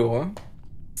towards the door.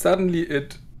 Suddenly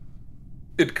it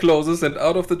closes, and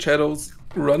out of the shadows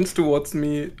runs towards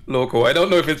me Loco. I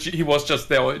don't know if he was just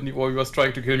there or he was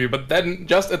trying to kill me, but then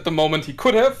just at the moment he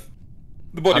could have,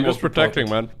 the body I'm was just protecting,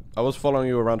 reported. man. I was following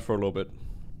you around for a little bit.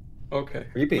 Okay.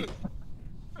 Creepy.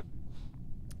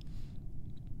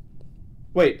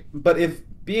 Wait, but if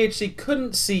BHC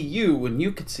couldn't see you and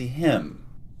you could see him.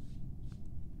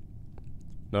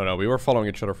 No, we were following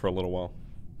each other for a little while.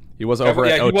 He was over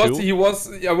at I O2.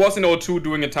 was in O2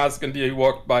 doing a task, and he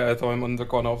walked by. I saw him on the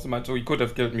corner of the map, so he could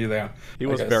have killed me there. He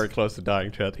was very close to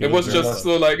dying, chat. It was just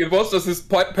so like, it was just this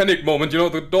panic moment, you know,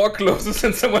 the door closes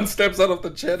and someone steps out of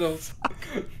the shadows.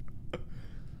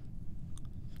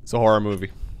 It's a horror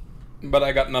movie. But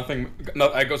I got nothing.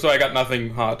 I got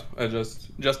nothing hard. I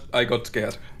got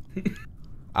scared.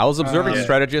 I was observing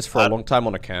strategists for a long time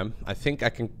on a cam. I think I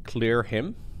can clear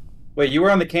him. Wait, you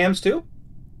were on the cams too?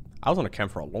 I was on a cam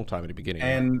for a long time at the beginning.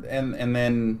 And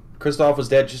then Christoph was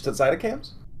dead just outside of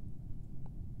cams?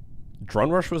 Drone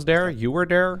Rush was there. You were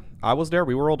there. I was there.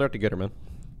 We were all there together, man.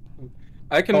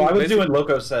 I can. I was doing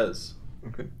Loco Says.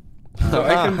 Okay. So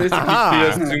I can basically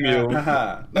clear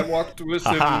Sumio. I walked with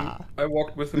him. I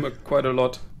walked with him quite a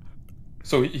lot.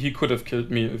 So he could have killed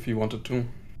me if he wanted to.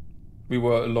 We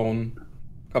were alone.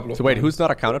 A couple of So wait, times. who's not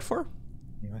accounted for?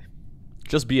 Anyway.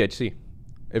 Just BHC.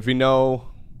 If we know...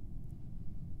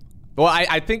 Well,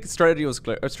 I think strategy was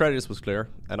clear. Strategist was clear.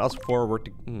 And us four were...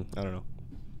 I don't know.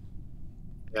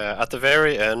 Yeah, at the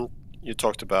very end, you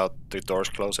talked about the doors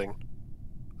closing.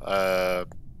 I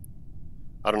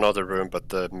don't know the room, but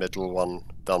the middle one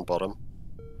down bottom.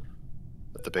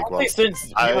 The big one. Since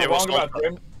you were wrong about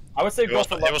Grim, I would say it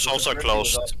was also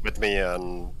closed with me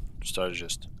and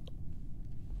strategist.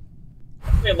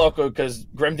 Hey, Loco, because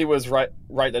Grimdy was right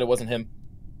that it wasn't him.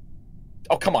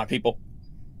 Oh, come on, people.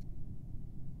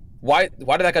 Why did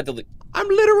that guy delete? I'm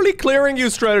literally clearing you,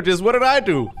 strategist. What did I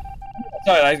do?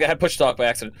 Sorry, I had push talk by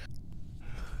accident.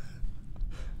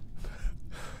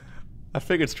 I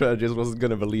figured strategist wasn't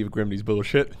gonna believe Grimdy's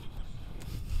bullshit.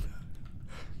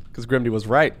 Because Grimdy was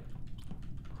right.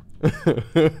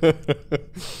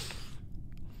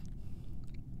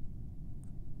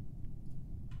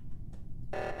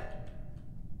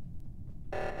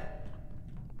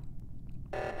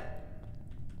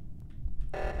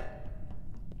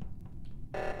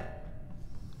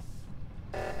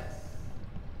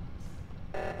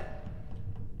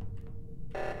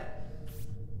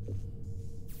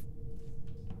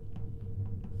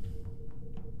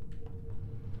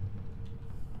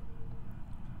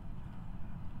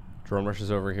 Drone Rush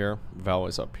is over here. Val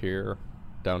is up here.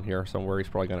 Down here somewhere. He's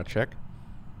probably gonna check.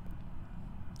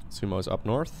 Sumo's up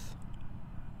north.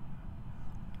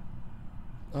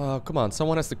 Oh, come on.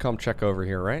 Someone has to come check over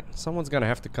here, right? Someone's gonna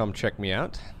have to come check me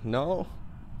out. No?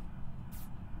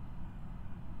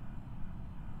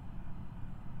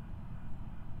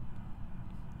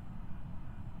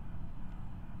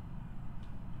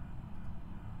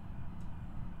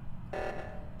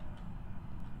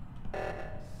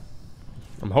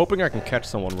 I'm hoping I can catch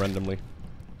someone randomly.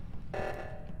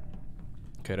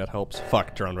 Okay, that helps.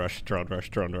 Fuck, drone rush, drone rush,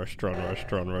 drone rush, drone rush,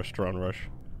 drone rush, drone rush.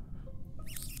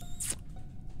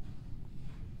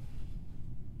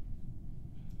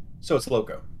 So it's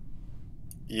Loco.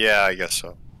 Yeah, I guess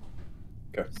so.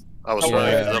 Okay. I was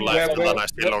running to the left, and then I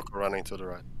see Loco running to the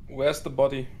right. Where's the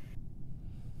body?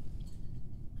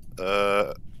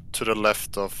 To the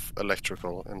left of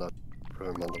electrical in that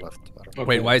room on the left. Okay.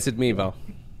 Wait, why is it me, Val?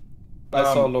 I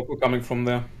saw Loco coming from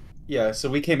there. Yeah, so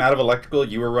we came out of electrical,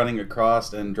 you were running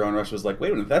across, and Drone Rush was like,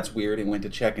 wait a minute, that's weird, and went to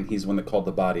check, and he's the one that called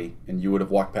the body, and you would have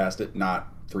walked past it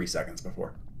not 3 seconds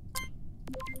before.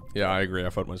 Yeah, I agree, I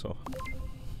fought myself.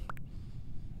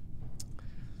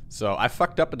 So, I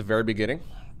fucked up at the very beginning.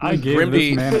 I gave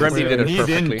this man Grimdy did it he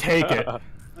perfectly. didn't take it.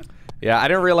 Yeah, I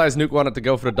didn't realize Nuke wanted to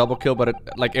go for the double kill, but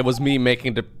it was me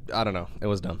making the... I don't know, it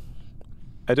was dumb.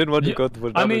 I didn't want to go for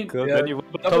a double kill. Yeah, then you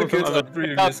double kills are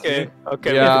pretty risky.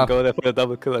 Okay, yeah. we can go there for a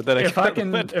double kill. And then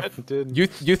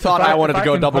You thought I wanted to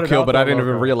go double kill, but I didn't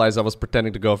even realize I was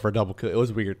pretending to go for a double kill. It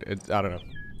was weird. I don't know.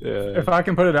 Yeah. If I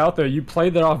can put it out there, you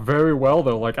played that off very well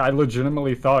though. Like I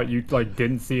legitimately thought you like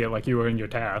didn't see it, like you were in your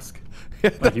task.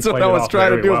 That's what I was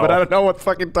trying to do, but I don't know what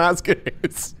fucking task it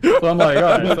is. So I'm like, all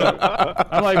right, so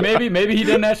I'm like, maybe he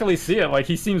didn't actually see it. Like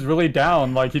he seems really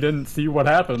down, like he didn't see what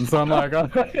happened. So I'm like,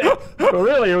 but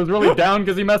really, it was really down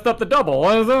because he messed up the double.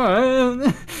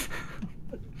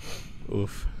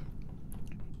 Oof.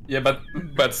 Yeah, but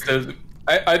still,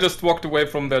 I just walked away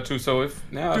from there too. So if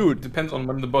dude, it depends on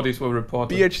when the bodies were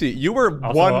reported. BHC, you were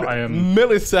also, 1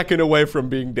 millisecond away from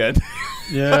being dead.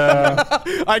 Yeah.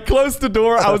 I closed the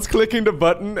door. I was clicking the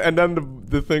button, and then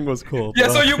the thing was cool. Yeah,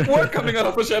 so you were coming out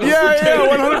of the shadows. Yeah,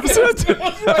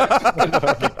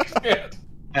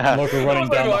 100%. Loco running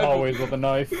down the hallways with a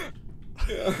knife.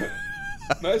 Yeah.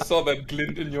 And I saw that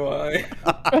glint in your eye.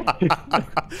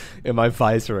 In my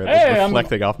visor, it was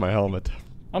reflecting off my helmet.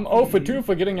 I'm 0 for 2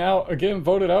 for getting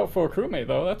voted out for a crewmate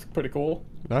though. That's pretty cool.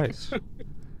 Nice.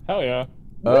 Hell yeah.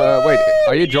 Wait,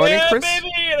 are you joining, Chris? Yeah,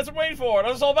 baby, that's what I'm waiting for.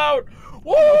 That's all about.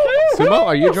 Woo! Sumo,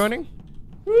 are you joining?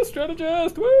 Woo,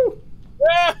 strategist, woo!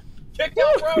 Yeah, kick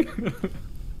out, bro.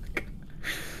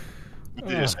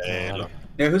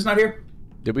 Yeah, who's not here?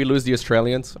 Did we lose the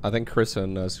Australians? I think Chris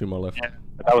and Sumo left. Yeah,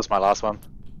 that was my last one.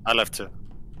 I left too.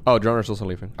 Oh, Droner's also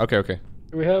leaving. Okay, okay.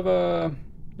 Do we have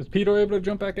is Peter able to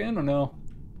jump back in or no?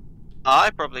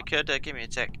 I probably could. Give me a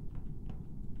tick.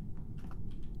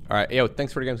 All right, yo,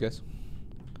 thanks for the games, guys.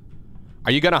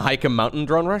 Are you gonna hike a mountain,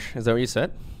 Drone Rush? Is that what you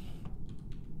said?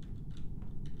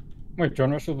 Wait,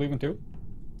 Drone Rush is leaving too?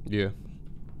 Yeah.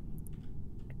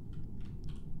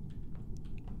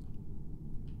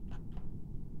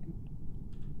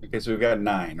 Okay, so we've got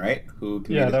 9, right? Who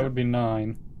can that would be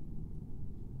 9.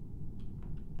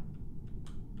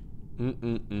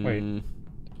 Wait.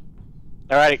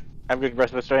 Alrighty, have a good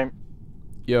rest of the stream.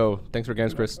 Yo, thanks for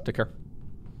games, Chris. Take care.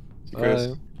 See you,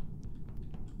 Chris.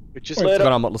 Just later. What's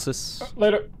going on, Mutlasis?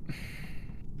 Later.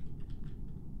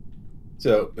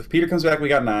 So if Peter comes back, we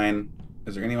got 9.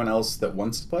 Is there anyone else that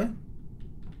wants to play?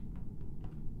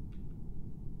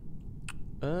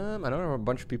 I don't know a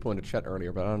bunch of people in the chat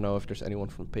earlier, but I don't know if there's anyone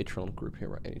from Patreon group here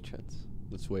by any chance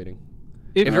that's waiting.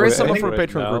 If there is someone from a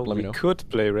Patreon group, let me know. We could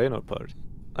play Reynolds Party.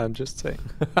 I'm just saying.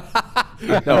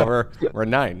 No, we're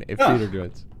 9 if Peter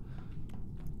joins.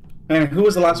 And who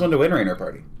was the last one to win Rainer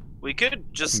Party? We could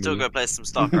just still go play some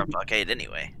StarCraft arcade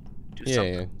anyway. Do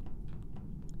something. Yeah.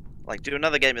 Like, do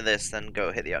another game of this, then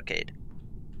go hit the arcade.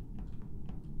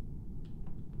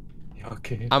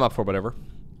 Okay. I'm up for whatever.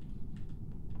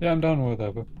 Yeah, I'm down with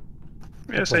whatever.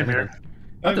 Yeah, same here.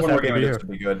 I think one more game of this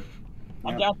would be good.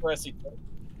 I'm down for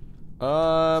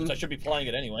SC2. Since I should be playing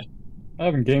it anyway. I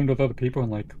haven't gamed with other people in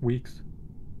like weeks.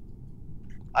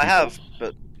 I have,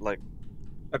 but like...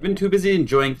 I've been too busy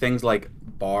enjoying things like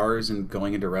bars and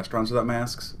going into restaurants without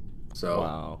masks. So...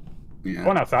 Wow. Yeah.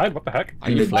 Going outside? What the heck? Are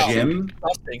you flexing? Gym?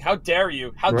 Disgusting. How dare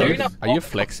you? How dare you not... Are you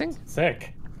flexing?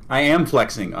 Sick. I am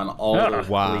flexing on all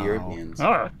the Europeans.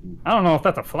 I don't know if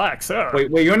that's a flex.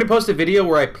 Wait, you want to post a video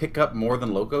where I pick up more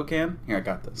than Loco can? Here, I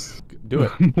got this. Do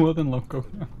it. More than Loco.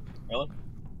 Really?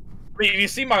 I mean, you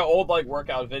see my old like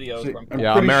workout videos. From...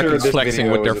 Yeah, Americans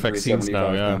flexing with their vaccines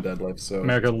now. Yeah. Deadlift, so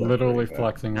America literally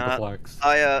flexing with the flex.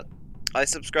 I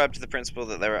subscribe to the principle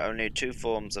that there are only 2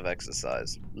 forms of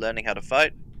exercise: learning how to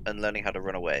fight and learning how to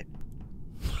run away.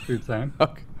 Dude, same.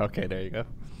 Okay, there you go.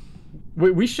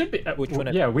 We should be. Which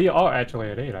one? Yeah, we are actually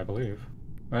at 8, I believe.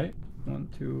 Right? 1,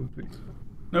 2, 3.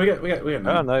 No, we got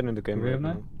 9. 9 in the game. Do we have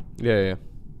 9? Yeah.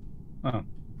 Oh.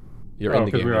 You're in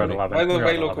the game. We are at 11. By the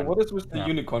way, Loco, what is with the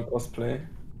unicorn cosplay?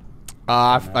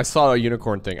 I saw a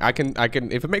unicorn thing. I can.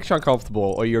 If it makes you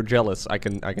uncomfortable or you're jealous, I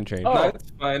can change. Oh, that's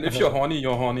fine. If you're horny,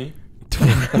 you're horny.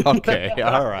 Okay,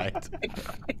 all right.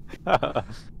 I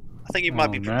think you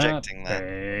might be projecting that.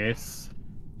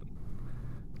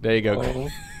 There you go.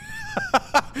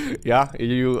 Yeah,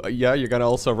 you're gonna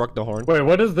also rock the horn. Wait,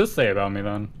 what does this say about me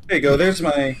then? There you go. There's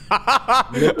my.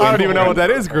 I don't even know what that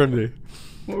is, Grimdy.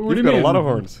 What You've got a lot of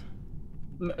horns.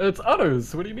 It's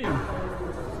udders. What do you mean?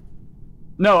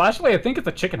 No, actually, I think it's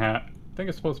a chicken hat. I think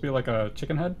it's supposed to be like a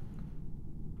chicken head.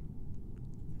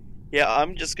 Yeah,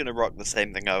 I'm just gonna rock the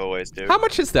same thing I always do. How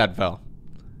much is that, Val?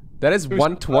 That is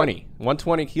 120.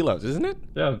 120 kilos, isn't it?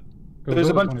 Yeah. There's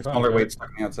a bunch of smaller weights stuck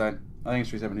outside. I think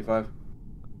it's 375.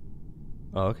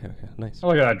 Oh, okay, nice. Oh,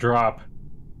 look at that drop.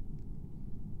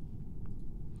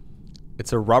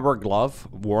 It's a rubber glove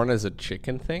worn as a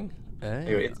chicken thing?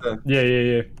 Anyway, it's a...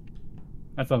 Yeah.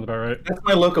 That sounds about right. That's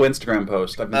my Loco Instagram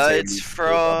post. I've been It's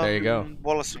from there you go.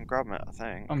 Wallace and Gromit, I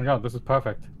think. Oh my god, this is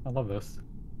perfect. I love this.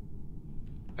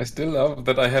 I still love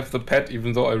that I have the pet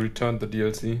even though I returned the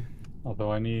DLC.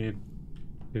 Although I need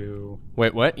to...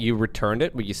 Wait, what? You returned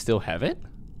it, but you still have it?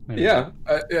 Maybe. Yeah,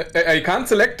 I can't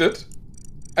select it.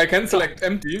 I can select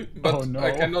empty, but Oh, no.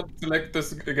 I cannot select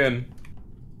this again.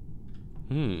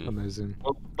 Amazing.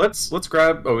 Well, let's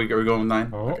grab... Oh, are we going with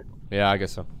 9? Oh. Okay. Yeah, I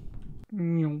guess so.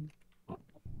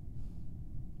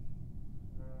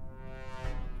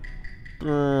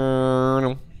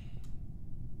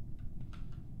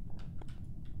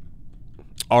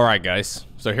 Alright, guys.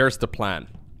 So here's the plan.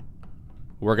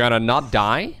 We're gonna not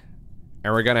die,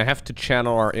 and we're gonna have to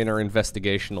channel our inner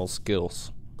investigational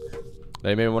skills.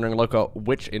 They may be wondering, Loco,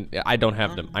 which I don't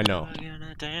have them, I know.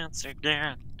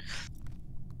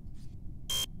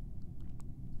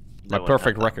 My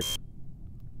perfect record.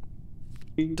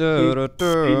 His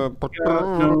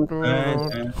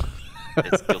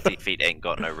guilty feet ain't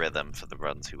got no rhythm for the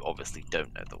runs who obviously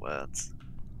don't know the words.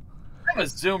 I'm a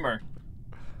zoomer.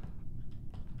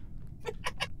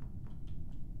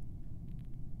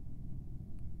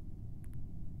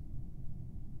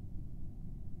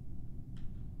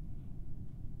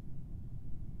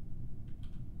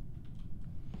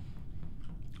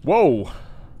 Whoa!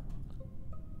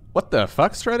 What the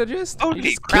fuck, strategist?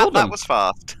 Holy crap, that was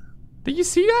fast. Did you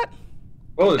see that?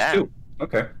 Oh, there's 2.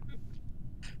 Okay.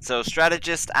 So,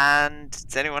 strategist and...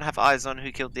 Does anyone have eyes on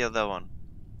who killed the other one?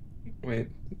 Wait,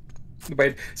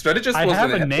 strategist I was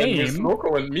have an a name. with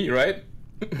Loco and me, right?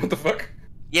 What the fuck?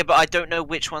 Yeah, but I don't know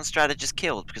which one strategist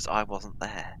killed because I wasn't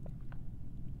there.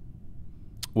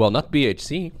 Well, not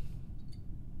BHC.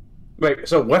 Wait,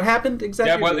 so what happened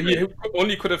exactly? Yeah, well, he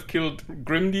only could have killed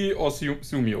Grimdy or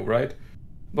Sumio, right?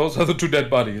 Those are the 2 dead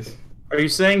bodies. Are you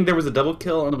saying there was a double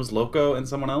kill and it was Loco and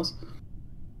someone else?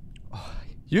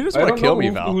 You just want to kill me,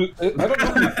 Val. I don't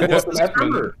know who was the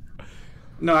admin.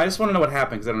 No, I just want to know what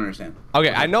happened because I don't understand.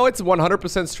 Okay, I know it's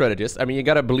 100% strategist. I mean, you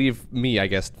gotta believe me, I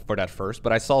guess, for that first.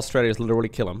 But I saw strategist literally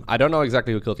kill him. I don't know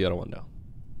exactly who killed the other one, though.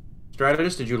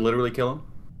 Strategist, did you literally kill him?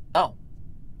 Oh.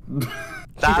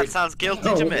 That sounds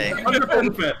guilty to me. Wonderful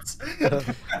defense.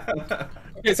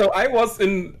 Okay, so I was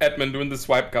in admin doing the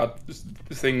swipe card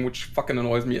thing, which fucking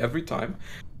annoys me every time.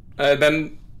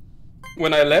 Then,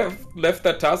 when I left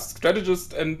that task,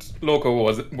 strategist and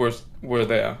Lowko were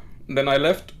there. And then I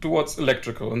left towards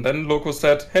electrical, and then Lowko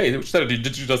said, "Hey, strategy,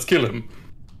 did you just kill him?"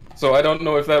 So I don't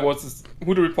know if that was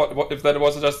who to report, if that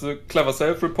was just a clever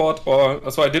self-report, or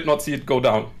so I did not see it go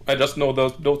down. I just know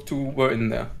those two were in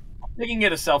there. Making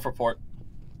it a self-report.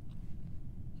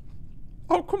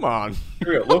 Oh, come on.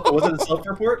 Lowko, was it a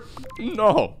self-report?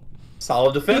 No.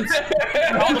 Solid defense.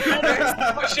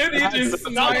 Should he just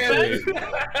I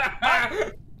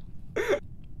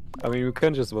mean, we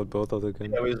can just vote both of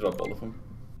them. Yeah, we just vote both of them.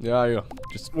 Yeah.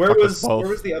 Just where was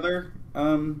the other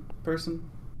person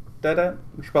dead at?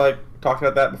 We should probably talk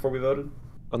about that before we voted.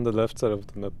 On the left side of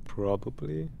the map,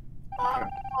 probably.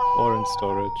 Or in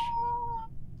storage.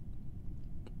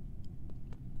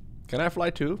 Can I fly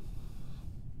too?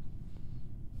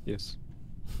 Yes.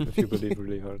 If you believe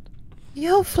really hard.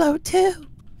 You'll float too.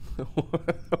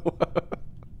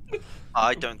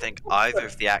 I don't think either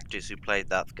of the actors who played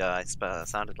that guy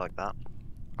sounded like that.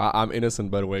 I'm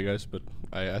innocent, by the way, guys, but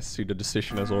I see the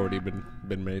decision has already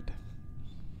been made.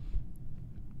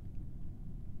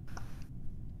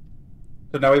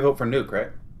 So now we vote for Nuke,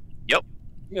 right? Yep.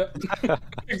 Yep.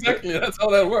 Exactly, that's how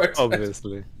that works.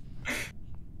 Obviously.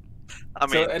 I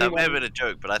mean, So that may have been a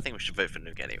joke, but I think we should vote for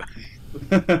Nuke anyway.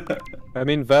 I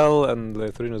mean, Val and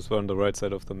Leithrinus were on the right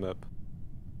side of the map.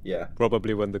 Yeah.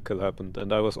 Probably when the kill happened.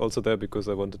 And I was also there because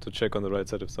I wanted to check on the right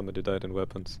side if somebody died in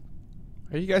weapons.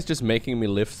 Are you guys just making me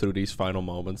live through these final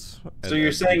moments? So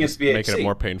you're saying it's BHC? Making it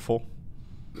more painful?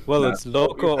 Well, No, it's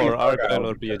Lowko or Argyle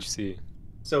or because- BHC.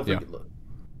 So if we Yeah. could look.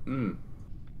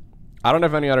 I don't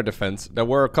have any other defense. There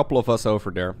were a couple of us over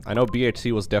there. I know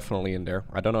BHC was definitely in there.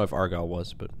 I don't know if Argyle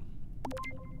was, but...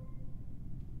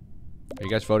 Are you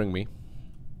guys voting me?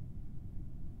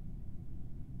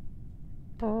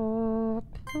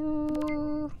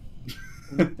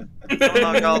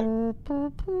 Argyle.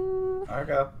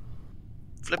 Argyle.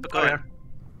 Flip a coin.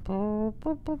 Whoa!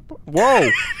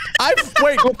 Wait!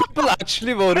 People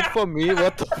actually voted for me?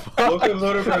 What the fuck? Lowko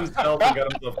voted for himself and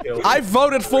got himself killed. I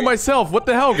voted for myself! What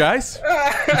the hell, guys?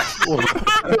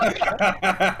 I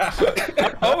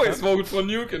always vote for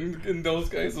Nuke in those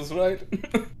cases, right?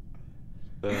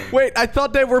 Wait, I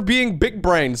thought they were being big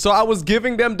brain, so I was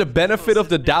giving them the benefit of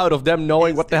the doubt of them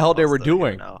knowing what the hell they were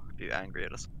doing. No, be angry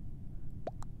at us.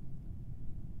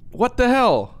 What the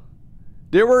hell?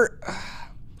 They were...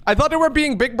 I thought they were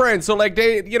being big brain, so like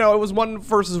they, you know, it was 1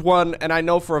 versus 1, and I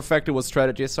know for a fact it was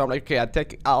strategy, so I'm like, okay,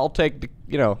 I'll take the,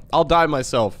 you know, I'll die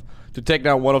myself to take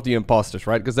down one of the imposters,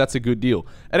 right? Because that's a good deal.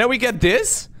 And then we get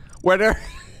this, where they're...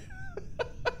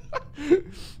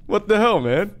 What the hell,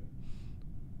 man?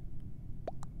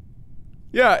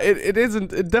 Yeah,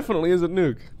 it definitely isn't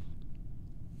Nuke.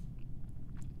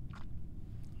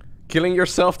 Killing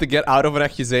yourself to get out of an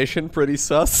accusation, pretty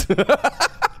sus.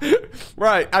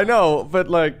 Right, I know, but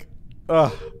like,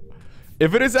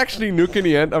 if it is actually Nuke in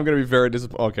the end, I'm gonna be very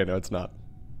disappointed. Okay, no, it's not.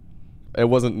 It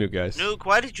wasn't Nuke, guys. Nuke,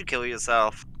 why did you kill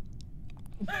yourself?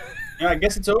 Yeah, I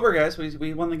guess it's over, guys.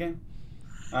 We won the game.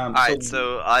 Alright,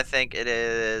 so I think it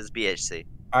is BHC.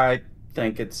 I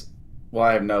think it's... Well,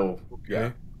 I have no...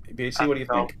 Yeah. BHC, what do you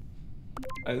think?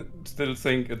 I still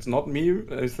think it's not me.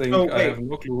 I think Oh, I wait. have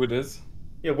no clue who it is.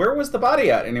 Yeah, where was the body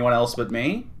at? Anyone else but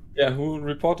me? Yeah, who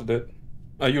reported it?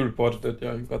 You reported it.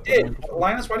 Yeah, you got the Yeah, microphone.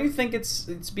 Linus, why do you think it's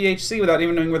BHC without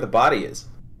even knowing where the body is?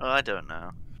 Oh, I don't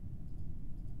know.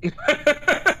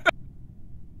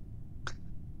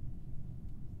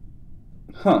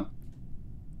 Huh.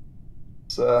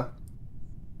 It's,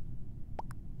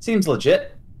 seems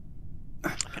legit.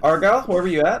 Argyle, where were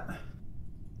you at?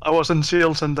 I was in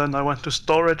seals and then I went to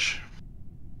storage.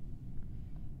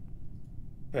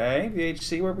 Okay,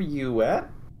 VHC, where were you at?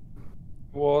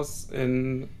 Was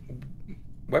in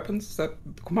weapons, is that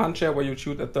the command chair where you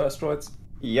shoot at the asteroids?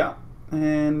 Yeah.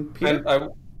 And Peter?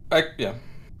 And yeah.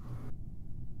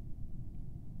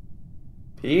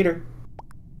 Peter.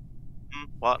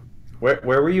 What? Where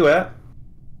were you at?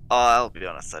 I'll be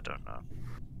honest, I don't know.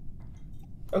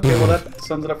 Okay, well that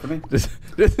sums it up for me. This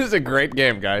is a great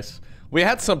game, guys. We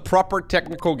had some proper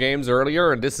technical games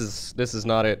earlier, and this is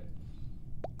not it.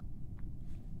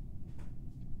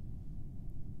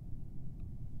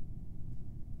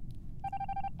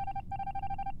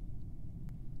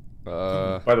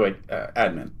 By the way,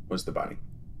 admin was the body.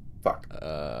 Fuck.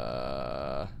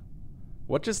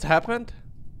 What just happened?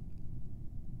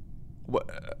 What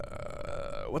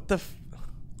the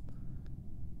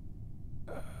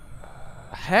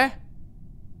huh?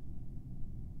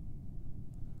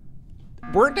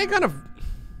 weren't they gonna...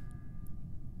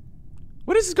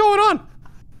 What is going on?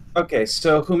 Okay,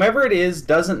 so whomever it is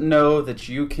doesn't know that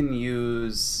you can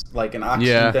use like an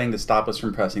oxygen thing to stop us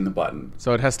from pressing the button.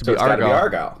 So it has to So be it's gotta Argyle. be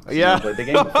Argyle. So Yeah. you played the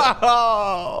game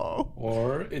before.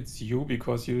 Or it's you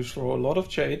because you throw a lot of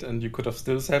shade and you could have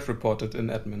still self-reported in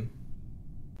admin.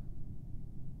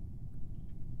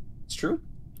 It's true.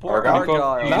 Because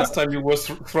last time you were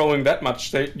throwing that much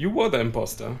shade, you were the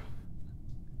imposter.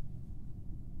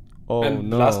 Oh and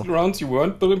no. last rounds you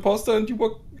weren't the imposter and you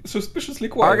were suspiciously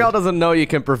quiet. Argyle doesn't know you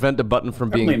can prevent the button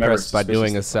from being Definitely never pressed by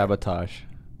doing a suspiciously sabotage.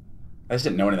 I just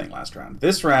didn't know anything last round.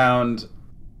 This round,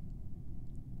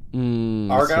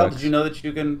 Argyle, sucks. did you know that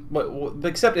you can?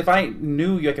 Except if I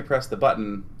knew you could press the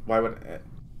button, why would?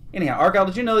 Anyhow, Argyle,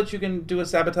 did you know that you can do a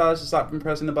sabotage to stop from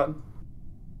pressing the button?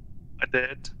 I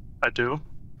did. I do.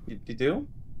 You do?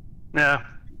 Yeah.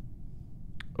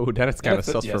 Oh, that is kind of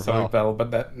sus for Val. Val, but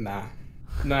that nah.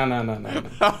 Nah.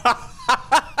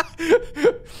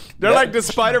 They're like the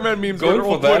Spider-Man memes where they're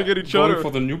all pointing at each other. Going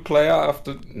for the new player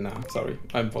after... Nah, sorry.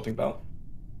 I'm voting Val.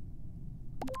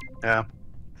 Yeah.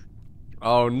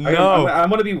 Oh no. I'm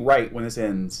going to be right when this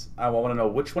ends. I want to know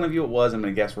which one of you it was. I'm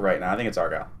going to guess right now. I think it's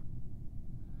Argyle.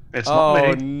 It's not me.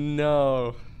 Oh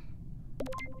no.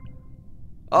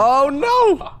 Oh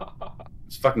no.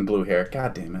 It's fucking blue hair.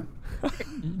 God damn it.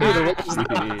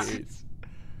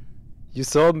 You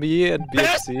saw me and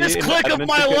BFC. Best in click of admin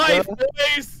my together? life,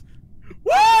 boys!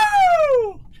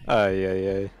 Woo!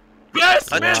 Ay.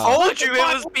 Best I man! told you it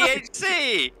was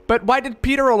BHC! But why did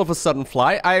Peter all of a sudden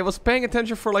fly? I was paying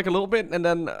attention for like a little bit, and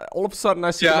then all of a sudden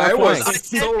I see him I was flying.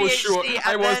 so sure.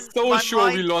 I was so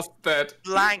sure we lost that.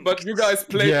 But you guys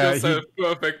played yourself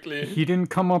perfectly. He didn't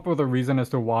come up with a reason as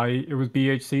to why it was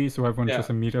BHC, so everyone just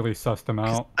immediately sussed him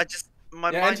out.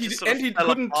 My mind just sort of he fell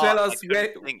couldn't apart. tell us I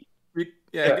couldn't think. you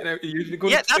couldn't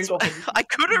That's think of I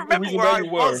couldn't remember reason where why I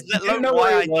you were. was, let You didn't alone know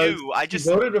why where I it was. knew. I just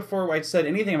You voted before I said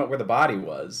anything about where the body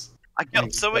was. I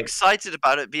got so excited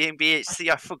about it being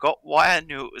BHC, I forgot why I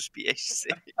knew it was BHC.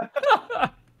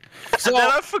 So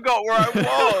then I forgot where I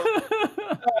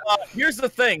was. Here's the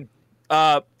thing.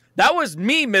 That was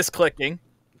me misclicking,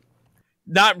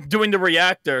 not doing the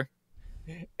reactor.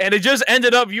 And it just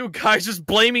ended up you guys just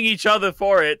blaming each other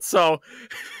for it, so...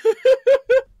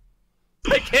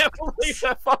 I can't believe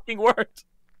that fucking worked.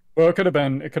 Well, it could have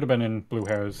been in Blue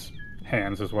Hair's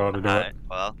hands as well to do it.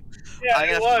 Well, yeah,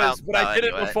 it was, but I did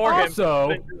it before him.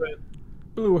 Also,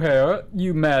 Blue Hair,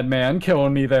 you madman,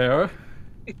 killing me there.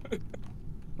 I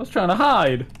was trying to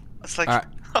hide. It's like,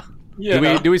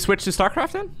 Do we switch to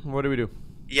StarCraft then? What do we do?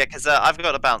 Yeah, because I've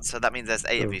got a bounce, so that means there's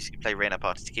 8 of you, so you can play Reina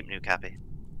Party to keep Nuke happy.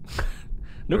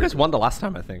 Nuke has won the last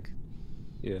time, I think.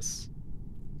 Yes.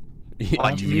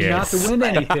 Want you not to win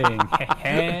anything.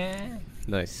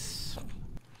 Nice.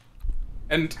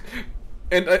 And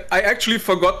I actually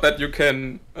forgot that you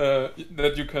can do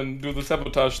the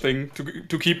sabotage thing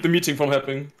to keep the meeting from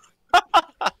happening.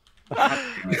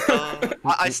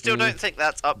 I still don't think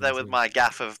that's up there with my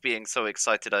gaff of being so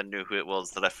excited I knew who it was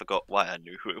that I forgot why I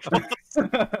knew who it was.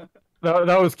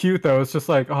 That was cute though. It's just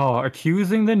like, oh,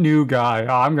 accusing the new guy.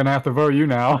 Oh, I'm gonna have to vote you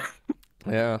now.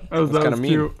 Yeah, that was kind of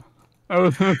mean. cute. That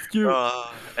was cute.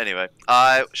 Anyway,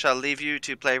 I shall leave you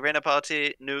to play Reina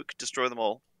Party, Nuke, destroy them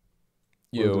all.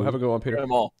 Yo, have a good one, Peter.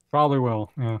 Them all. Probably will.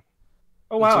 Yeah.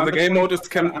 Oh wow! So the game mode is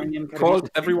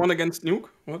called everyone against Nuke.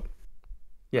 What?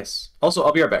 Yes. Also,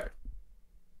 I'll be right back.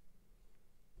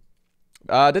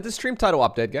 Did the stream title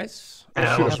update, guys?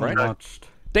 Yeah, Shoot us, right? Watched.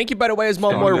 Thank you, by the way, as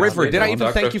Malmoy River. Did I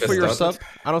even thank you for your sub?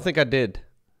 I don't think I did.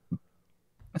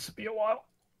 This will be a while.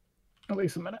 At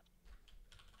least a minute.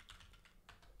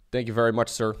 Thank you very much,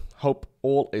 sir. Hope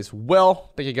all is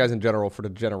well. Thank you guys in general for the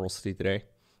generosity today.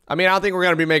 I mean, I don't think we're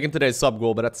going to be making today's sub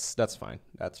goal, but that's fine.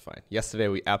 That's fine. Yesterday,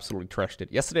 we absolutely trashed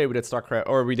it. Yesterday, we did StarCraft,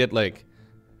 or we did, like,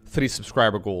 3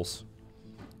 subscriber goals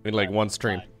in, like, one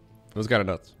stream. It was kind of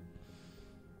nuts.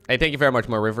 Hey, thank you very much,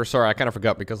 my River. Sorry, I kind of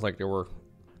forgot because, like, there were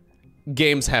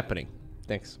games happening.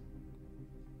 Thanks.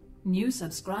 New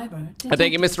subscriber. And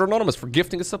thank you, Mr. Anonymous, for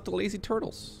gifting us up to Lazy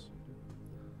Turtles.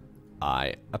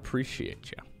 I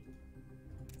appreciate you.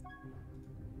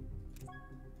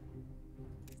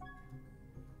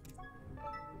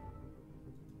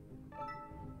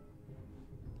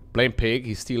 Blame Pig,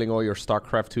 he's stealing all your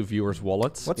StarCraft 2 viewers'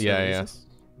 wallets. What's yeah.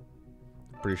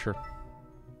 Pretty sure.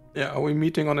 Yeah, are we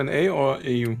meeting on an A or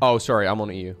EU? Oh, sorry, I'm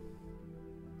on EU.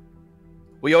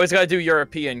 We always gotta do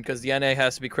European, because the NA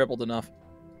has to be crippled enough.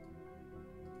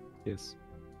 Yes.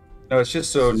 No, it's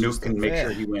just so Nuke can make sure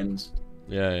he wins.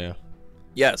 Yeah.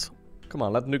 Yes. Come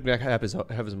on, let Nuke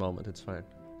have his moment. It's fine.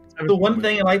 The one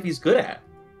thing in life he's good at.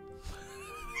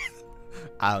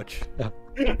 Ouch.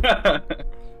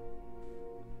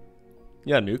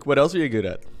 Yeah, Nuke, what else are you good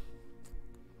at?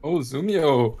 Oh,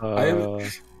 Zumio. I'm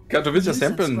Katowice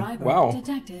champion. Wow.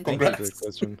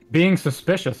 Congrats. Being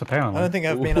suspicious, apparently. I don't think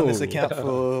I've been on this account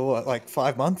for, what, like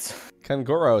 5 months?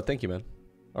 Kangoro, thank you, man.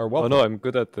 Or welcome. Oh no, I'm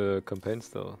good at the campaign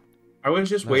still. I was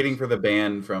just waiting for the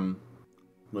ban from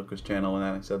Loko's channel when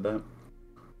I said that.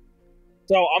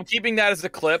 So I'm keeping that as a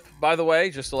clip, by the way,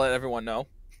 just to let everyone know.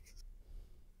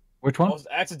 Which one? Most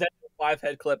accidental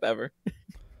 5-head clip ever.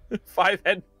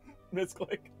 5-head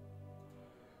misclick.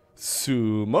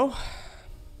 Sumo.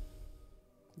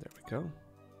 There we go.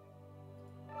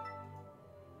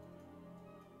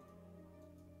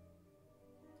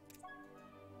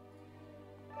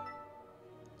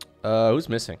 Who's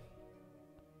missing?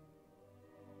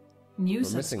 New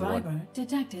We're missing one. subscriber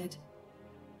detected.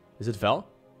 Is it Vel?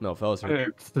 No, Vel is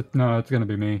here. No, it's gonna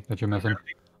be me that you're missing.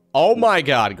 Oh my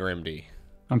God, Grimdy.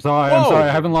 I'm sorry. I'm sorry.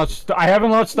 I haven't launched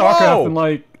StarCraft in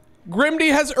like. Grimdy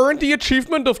has earned the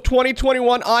achievement of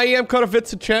 2021 IEM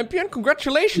Katowice champion.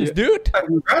 Congratulations, dude.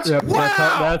 Congrats. Yep,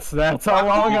 wow. That's how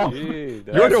long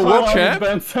ago. You're the world champ.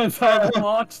 It's been since I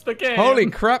launched the game. Holy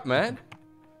crap, man!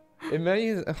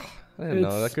 Amazing. I didn't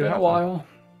know that It's could been happen. a while.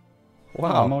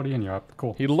 Wow. Oh, Modi in Europe.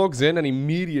 Cool. He logs in and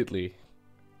immediately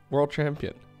world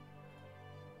champion.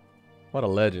 What a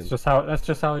legend. That's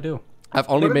just how I do. I've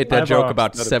only made that joke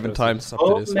about 7 times up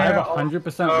to this. I have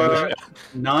 100%.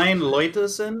 9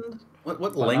 Leutesen?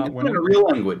 What language? What a real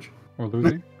language? We're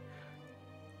losing.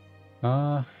 Do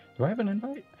I have an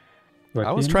invite?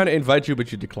 I was trying to invite you,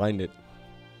 but you declined it.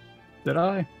 Did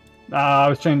I? I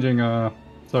was changing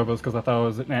servers because I thought it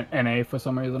was an NA for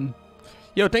some reason.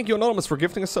 Yo, thank you, Anonymous, for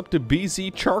gifting us up to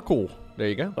BZ Charcoal. There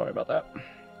you go. Sorry about that.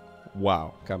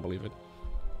 Wow, can't believe it.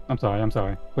 I'm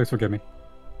sorry. Please forgive me.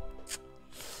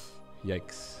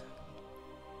 Yikes.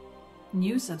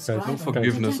 New subscriber. No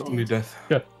forgiveness, only death.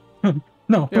 Yeah.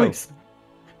 No, please.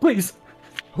 Please.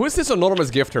 Who is this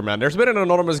anonymous gifter, man? There's been an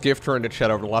anonymous gifter in the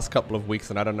chat over the last couple of weeks,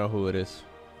 and I don't know who it is.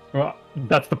 Well,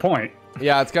 that's the point.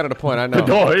 Yeah, it's kind of the point, I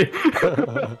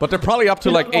know. But they're probably up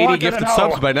to like 80 gifted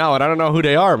subs by now, and I don't know who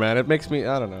they are, man. It makes me,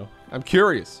 I don't know. I'm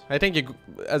curious. I thank you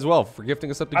as well for gifting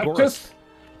us up to Goris.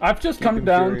 I've just come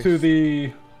down to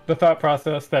the thought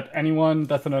process that anyone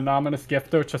that's an anonymous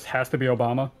gifter just has to be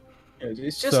Obama.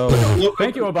 It's just so,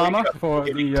 thank you, Obama, for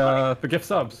the gift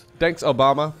subs. Thanks,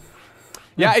 Obama.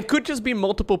 Yeah, it could just be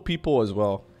multiple people as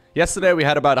well. Yesterday we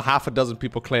had about a half a dozen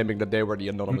people claiming that they were the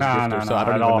anonymous gifter, so I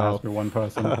don't even know. Has to be one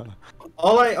person.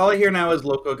 all I hear now is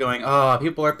Loko going, "Oh,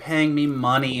 people are paying me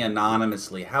money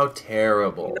anonymously. How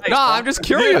terrible." No, I'm just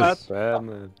curious. Why?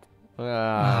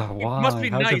 Must be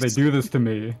How nice. could they do this to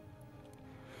me?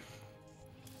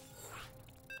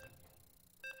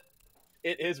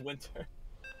 It is winter.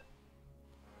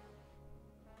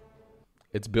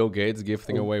 It's Bill Gates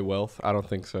gifting away wealth? I don't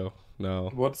think so.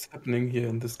 No. What's happening here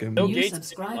in this game? Bill New Gates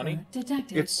subscriber money.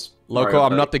 detected. It's Loco,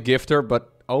 I'm not the gifter,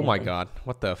 but oh my God,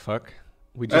 what the fuck?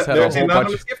 We just had a whole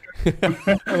bunch. Look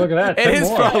at that. It is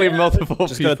probably multiple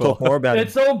Just gonna people. talk more about it.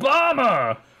 It's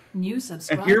Obama. New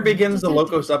subscriber. And here begins the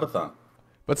detected. Loko subathon.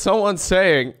 But someone's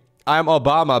saying, I'm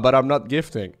Obama, but I'm not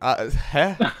gifting. Huh?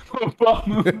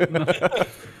 Obama.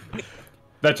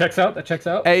 That checks out. That checks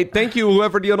out. Hey, thank you,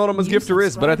 whoever the anonymous gifter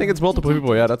is, but I think it's multiple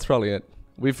people. Yeah, that's probably it.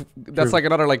 That's like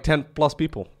another like 10 plus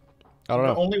people. I don't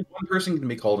know. Only one person can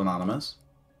be called anonymous.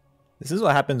 This is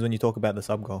what happens when you talk about the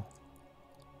sub goal.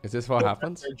 Is this what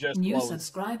happens? New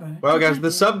subscriber. Well, guys, the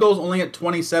detected. sub goal's only at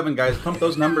 27, guys. Pump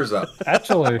those numbers up.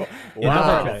 Actually,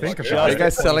 Wow. if you think Are about you it.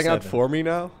 guys selling out 27. for me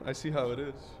now? I see how it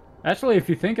is. Actually, if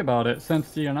you think about it,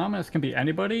 since the anonymous can be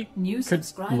anybody, New could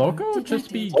subscriber Loco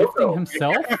just be detected. gifting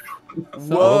himself?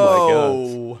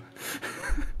 Whoa!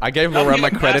 I gave Laura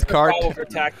my credit card,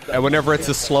 and whenever it's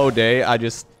a slow day, I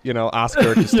just, you know, ask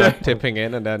her to start tipping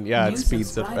in, and then, yeah, it New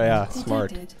speeds up. subscriber Yeah, smart.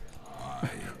 detected.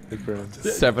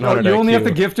 700 You only have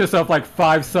to IQ. gift yourself like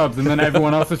 5 subs, and then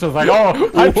everyone else is just like, oh,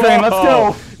 hype train, let's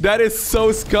go! Whoa, that is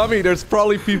so scummy. There's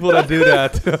probably people that do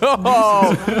that.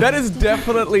 Oh, that is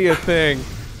definitely a thing.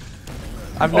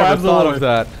 I've never thought of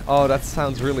that. Oh, that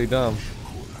sounds really dumb.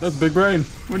 That's big brain.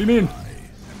 What do you mean?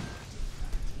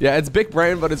 Yeah, it's big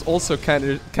brain, but it's also kind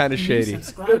of New shady.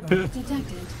 subscriber detected.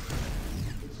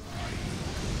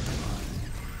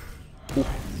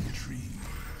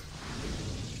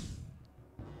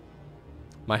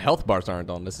 My health bars aren't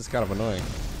on. This is kind of annoying.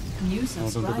 New don't do this to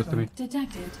subscriber me.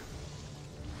 detected.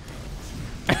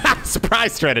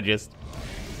 Surprise strategist.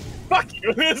 Fuck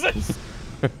you!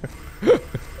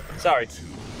 Sorry.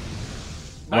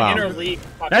 My Wow. inner league.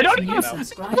 I don't New know.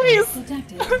 subscriber Please.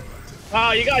 detected.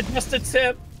 Wow, you got just a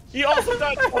tip. You also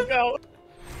got Loco.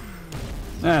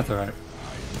 That's alright.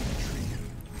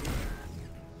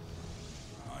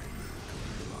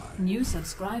 New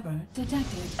subscriber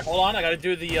detected. Hold on, I gotta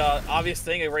do the obvious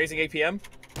thing of raising APM.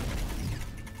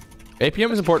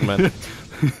 APM is important, man.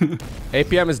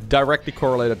 APM is directly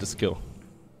correlated to skill.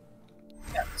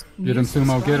 Get him,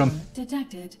 Sumo, get him.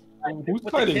 Detected. Who's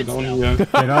fighting on here?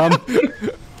 Get on.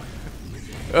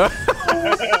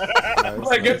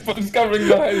 My headphones covering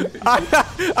behind.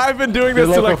 I've been doing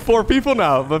this to like 4 people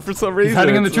now, but for some reason. He's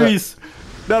hiding in the trees.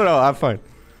 No, I'm fine.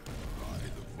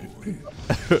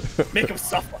 Make him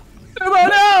suffer. Sumo,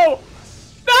 no!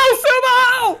 No,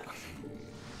 Sumo!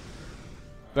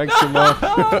 Thanks,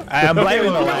 Sumo. I'm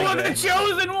blaming the lag. Look, the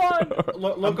chosen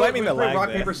one. I'm blaming the lag rock,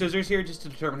 there. paper, scissors here just to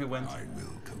determine who wins.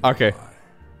 Okay.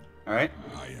 All right.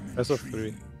 Best of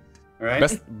 3. All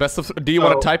right. Best of. Do you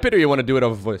want to type it or you want to do it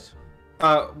over voice?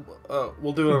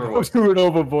 We'll do it over Let's do it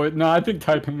over voice. No, I think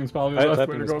typing is probably the best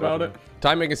way to go about it.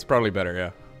 Timing is probably better,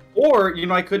 yeah. Or you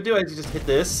know, I could do. I could just hit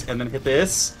this and then hit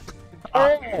this.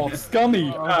 Oh,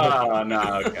 scummy. Oh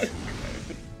no. Okay.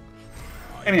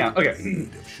 Anyhow, okay.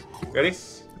 Ready?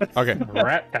 Okay.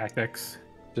 Rat tactics.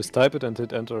 Just type it and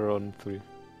hit enter on 3.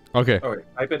 Okay. Oh wait,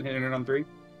 type it, hit it on 3.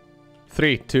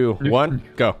 3, 2, 1,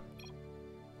 go.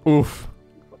 Oof.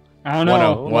 I don't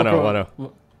know.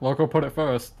 1-0. Lowko put it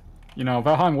first. You know,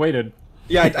 Valheim waited.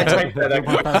 Yeah, I typed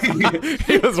that.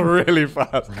 He was really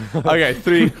fast. Okay,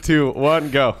 3, 2,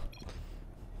 1, go.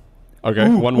 Okay,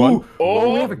 1-1.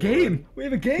 Oh, we have a game. We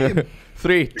have a game.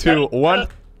 3, 2, 1.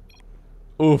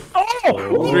 Oof.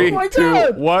 Oh! 3,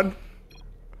 2, 1.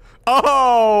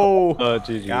 Oh!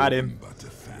 GG. Got him.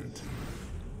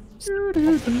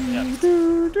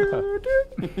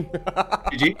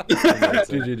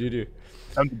 GG.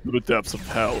 I'm to the depths of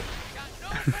hell.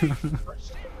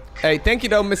 Hey, thank you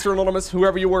though, Mr. Anonymous,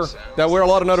 whoever you were. There were a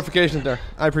lot of notifications there.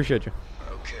 I appreciate you.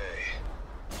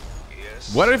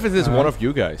 What if it is one of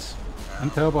you guys?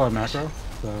 I'm terrible at macro,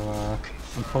 so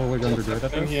I'm totally going to do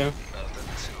it. In here.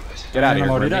 Get out of here,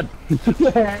 I'm already Bernie.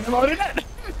 dead. I'm already dead.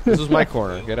 This is my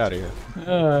corner. Get out of here.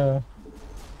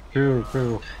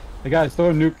 Cool. Hey guys, throw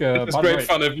a nuke. It's great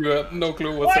fun if you have no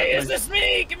clue what's Why happening. is this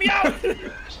me? Get me out!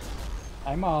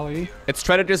 Hi, Molly. It's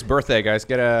Tredit's birthday, guys.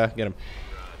 Get him.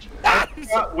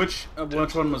 Which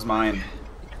one was mine?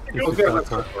 Okay, let's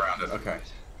go around it. Okay.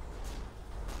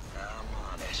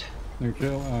 Nuke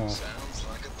kill. Oh. Sounds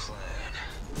like a plan.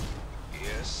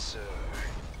 Yes, sir.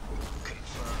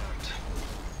 Confirmed.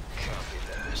 Copy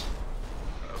that.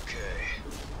 Okay.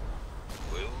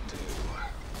 Will do.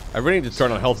 I really need to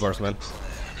turn on health bars, man.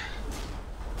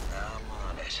 I'm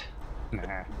on it.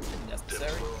 Nah.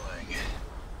 Necessary.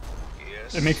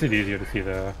 Yes. It makes it easier to see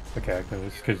the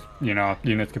characters, because, you know,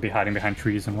 units could be hiding behind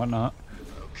trees and whatnot.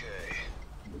 Okay.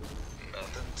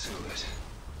 Nothing to it.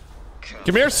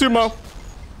 Come here, Sumo.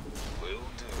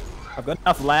 I've got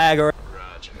enough lag already.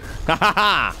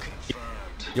 Hahaha.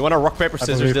 You want to rock, paper,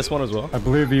 scissors this one as well? I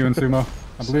believe you in Sumo.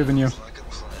 I believe in you.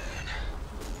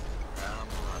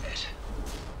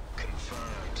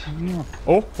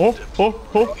 Oh.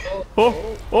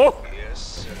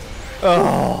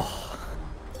 Oh.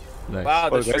 Nice. Wow,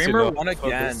 the streamer won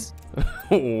again.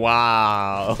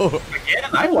 Wow. Again,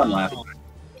 I won last time.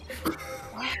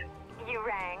 You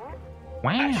rang?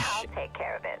 Wow. I'll take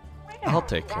care of it. I'll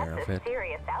take care of it.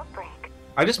 Serious outbreak.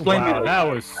 I just blamed Wow, you. that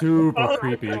was super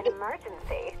creepy. An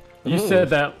emergency. You said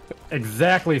that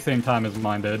exactly same time as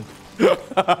mine did.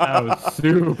 That was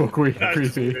super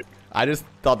creepy. I just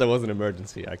thought there was an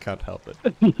emergency. I can't help it.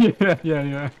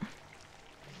 Yeah.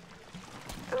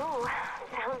 Ooh,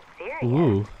 sounds serious.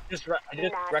 Ooh. I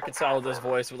just reconciled this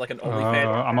voice with like an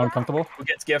OnlyFans. I'm uncomfortable. Who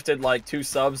gets gifted like 2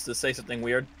 subs to say something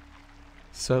weird.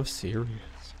 So serious.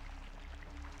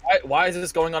 Why is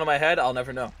this going on in my head? I'll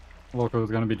never know. Lowko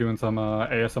is gonna be doing some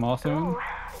ASMR soon.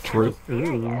 True.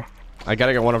 Ooh. I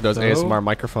gotta get one of those ASMR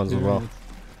microphones as well.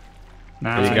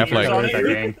 Nah, you got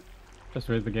like just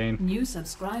raise the gain. New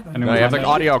subscriber. No, you have like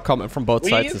audio coming from both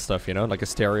sides Weave? and stuff, you know, like a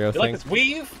stereo You thing. like this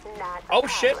weave? Oh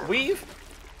shit, weave?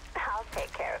 I'll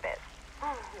take care of it.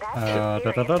 Must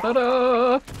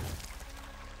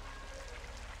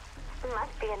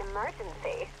be an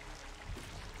emergency.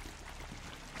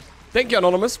 Thank you,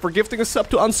 Anonymous, for gifting a sub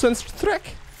to Uncensored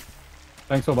Trek.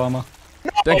 Thanks, Obama.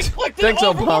 No, Thanks, click the thanks,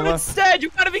 Overlord Obama. instead. You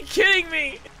gotta be kidding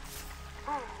me.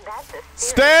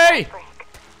 Stay!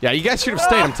 Yeah, you guys should have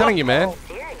stayed. I'm telling you, man.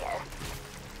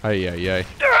 Ay.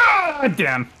 Ah,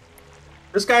 damn.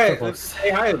 This guy.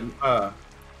 Hey, hi.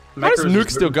 How does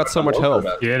Nuke still got so much health?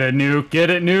 Get it,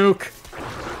 Nuke.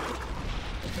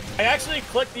 I actually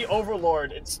clicked the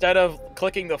Overlord instead of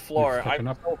clicking the floor. I'm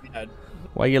so mad.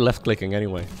 Why are you left clicking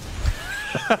anyway?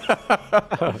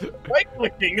 Right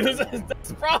clicking. That's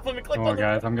the problem. Come on,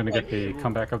 guys. I'm gonna get the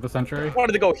comeback of the century. I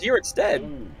wanted to go here instead.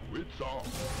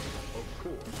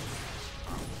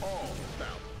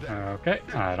 Okay,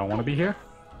 I don't want to be here.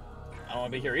 I don't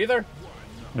want to be here either.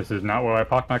 This is not where I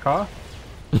parked my car.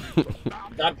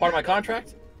 Not part of my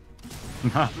contract.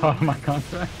 Not part of my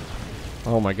contract.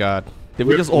 Oh my god. Did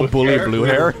we just all bully blue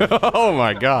hair? Oh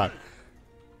my god.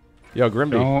 Yo,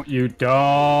 Grimby. Don't you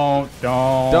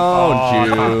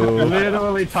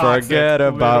literally toxic. Forget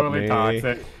about literally me.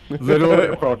 Toxic.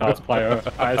 Literally Protoss player,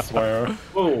 I swear.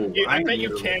 Oh, I bet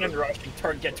you cannon rush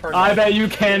and get turned. I bet you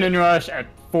cannon rush at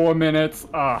 4 minutes.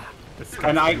 Ah,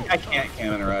 and I can't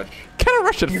cannon rush. Cannon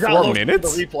rush at 4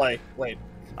 minutes? The replay. Wait.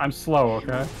 I'm slow,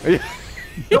 okay? I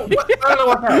don't know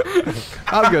what happened.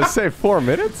 I was gonna say 4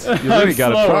 minutes? You really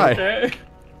gotta slow, try. Okay?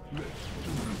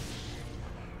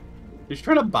 You're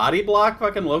trying to body block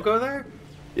fucking Lowko there?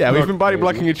 Yeah, we've been body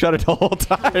blocking each other the whole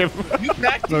time. You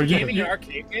back to gaming an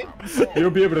arcade game?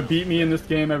 You'll be able to beat me in this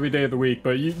game every day of the week,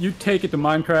 but you take it to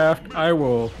Minecraft, I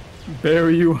will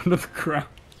bury you under the ground.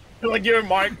 Like you're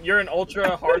an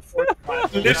ultra hardcore.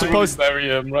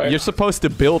 You're supposed to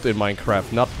build in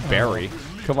Minecraft, not bury.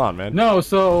 Come on, man. No,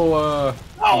 so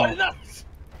Oh, no.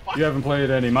 You haven't played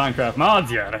any Minecraft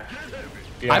mods yet.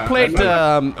 Yeah, I played.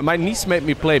 My niece made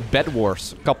me play Bed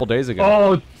Wars a couple days ago.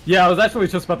 Oh, yeah, I was actually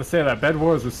just about to say that. Bed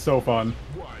Wars is so fun.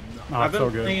 Oh, I've been so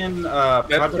good. playing,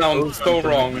 that sounds so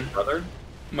wrong. Brother.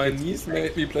 My niece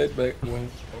made me play Bed Wars.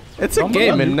 It's a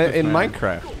game in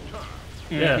Minecraft.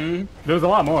 Yeah, there's a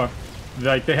lot more.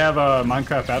 Like they have a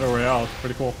Minecraft Battle Royale. It's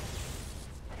pretty cool.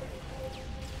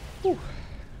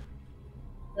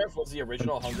 Was the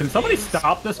original Hunger Can somebody Games?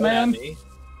 stop this man?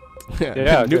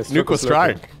 Yeah, Nuke was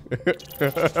trying.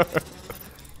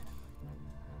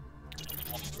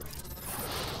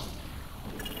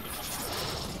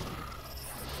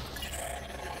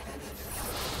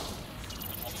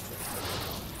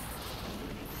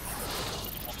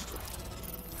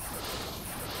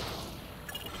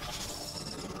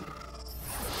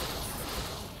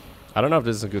 I don't know if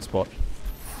this is a good spot.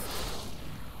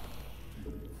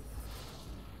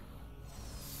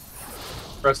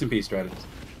 Rest in peace, strategist.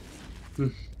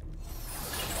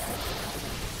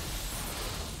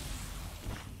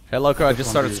 Hey, Lowko, I just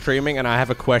started streaming and I have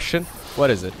a question. What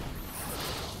is it?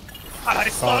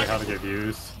 Probably how to get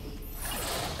views.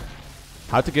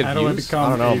 How to get How do I views?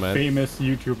 become I don't know, a man. famous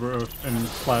YouTuber and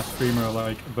slash streamer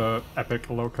like the epic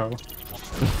Lowko?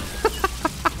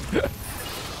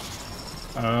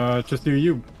 Just do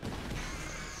you.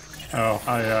 Oh,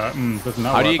 this is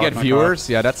not How do where I you get parked my viewers?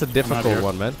 car. Yeah, that's a Not difficult here.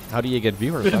 one, man. How do you get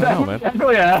viewers? Is I that don't know, what man. you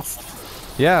actually asked?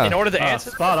 Yeah. In order to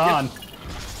answer spot on.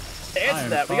 To answer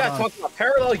that, we gotta talk about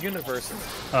parallel universes.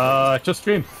 Just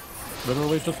stream.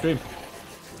 Literally just stream.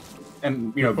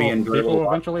 And, you know, People will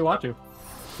eventually watch you.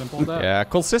 Simple as that. Yeah,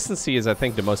 consistency is, I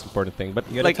think, the most important thing. But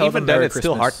gotta like tell even them then, Merry it's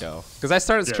still hard Christmas. though. Because I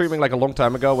started streaming like a long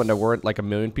time ago when there weren't like 1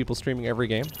 million people streaming every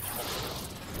game.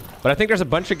 But I think there's a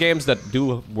bunch of games that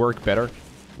do work better,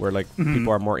 where like people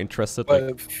are more interested. Like,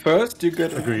 But first, you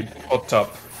get Agreed. hot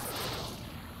top.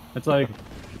 It's like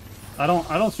I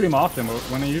don't stream often, but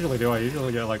when I usually do, I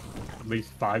usually get like at least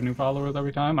 5 new followers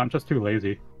every time. I'm just too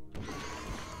lazy.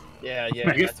 Yeah.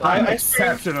 I'm I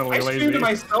exceptionally stream lazy. to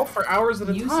myself for hours at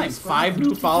a time. 5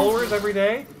 new followers every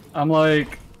day. I'm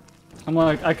like,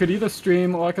 I could either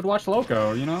stream or I could watch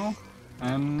Lowko, you know?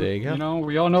 And, There you go. you know,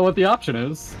 we all know what the option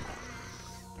is.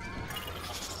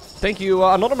 thank you,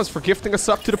 Anonymous, for gifting a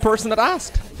sub to the person that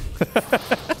asked.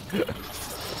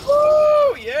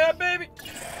 Woo! Yeah, baby.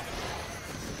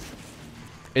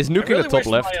 Is Nuke in the top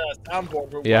left?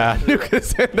 Yeah, Nuke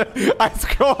is in the... I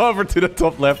scroll over to the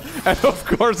top left, and of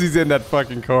course he's in that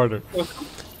fucking corner.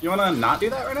 You wanna not do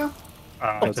that right now?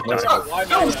 My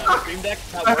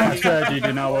strategy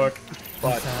did not work.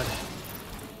 What?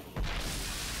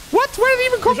 Where did it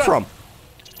even come from?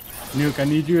 Nuke, I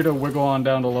need you to wiggle on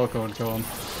down to Lowko and kill him.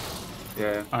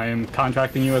 Yeah. I am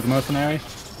contracting you as a mercenary.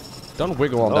 Don't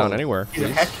wiggle on down anywhere.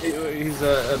 He's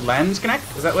a lens connect?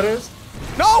 Is that what it is?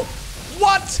 No!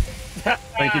 What?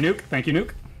 Thank you, Nuke. Thank you,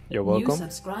 Nuke. You're welcome.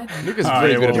 Nuke is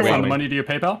very good at send the aiming. money to your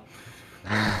PayPal.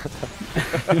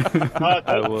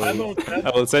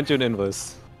 I will send you an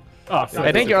invoice. Oh,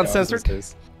 Hey, thank you, Uncensored.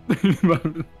 Just,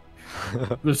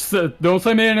 don't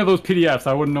send me any of those PDFs.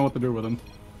 I wouldn't know what to do with them.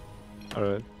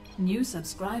 Alright. New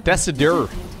subscriber. That's a dir.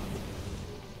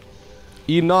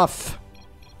 Enough.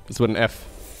 It's with an F.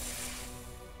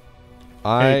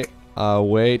 I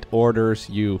await orders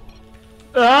you.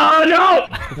 Oh no!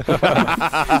 Get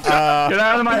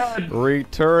out of my head!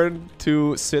 Return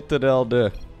to Citadel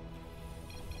de.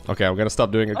 Okay, I'm gonna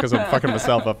stop doing it because I'm fucking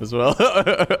myself up as well.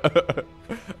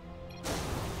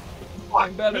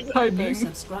 I'm bad at New typing.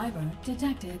 subscriber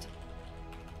detected.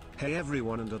 Hey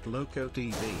everyone, and at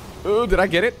LowkoTV. Ooh, did I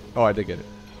get it? Oh, I did get it.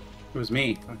 It was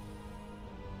me.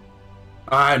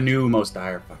 I knew most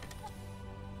dire. Fuck.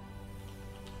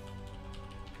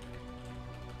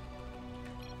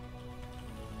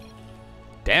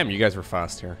 Damn, you guys were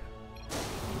fast here.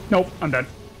 Nope, I'm dead.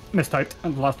 Mistyped.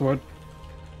 And the last word.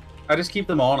 I just keep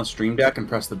them all on a stream deck and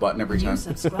press the button every time.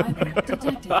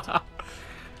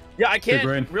 Yeah, I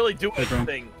can't really do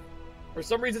anything. For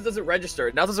some reason, it doesn't register.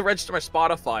 It now doesn't register my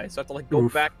Spotify, so I have to like go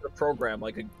back to the program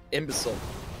like an imbecile.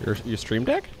 Your stream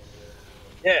deck?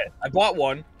 Yeah, I bought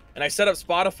one, and I set up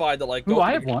Spotify to like go.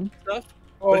 I have one. Stuff,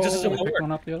 but it just I doesn't picked work.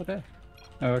 one up the other day.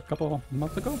 A couple of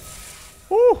months ago.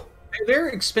 Woo! They're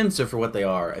expensive for what they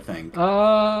are, I think.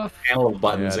 Panel of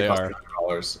buttons, they cost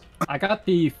 $100. I got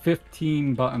the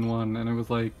 15 button one, and it was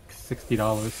like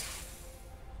 $60.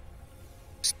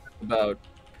 About.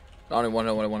 I don't even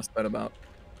know what I want to spend about.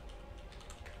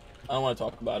 I don't want to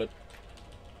talk about it.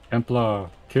 Templar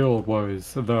kill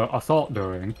was the assault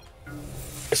during.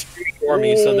 For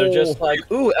me, so they're just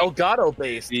like, ooh, Elgato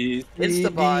based.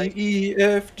 Insta buy.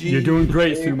 You're doing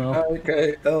great, Sumo.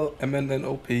 Okay,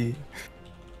 L-M-N-N-O-P.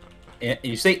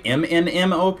 You say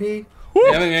M-N-M-O-P?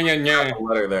 Yeah.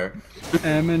 Letter there.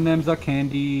 M&M's are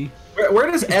candy.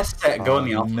 Where does S-Set go in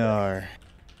the alphabet? No.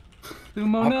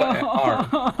 Sumo,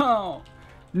 no!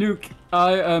 Nuke,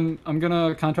 I'm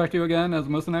gonna contract you again as a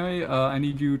mercenary. I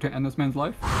need you to end this man's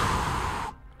life.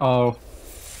 Oh.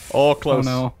 Oh, close. Oh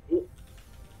no.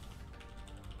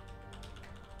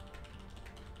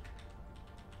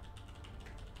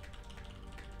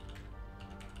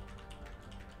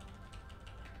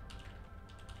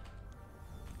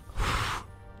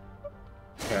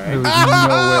 There was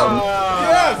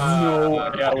no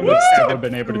way I would have ever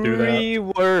been able to do that. 3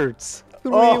 words.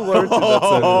 3 words in that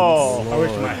sentence. I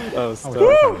wish my... That was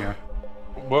tough. Here.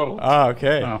 Whoa. Ah,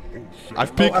 okay. Oh.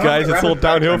 I've peaked, guys. It's all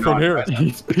downhill from here.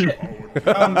 Hotkey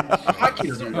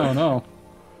doesn't work. Oh no.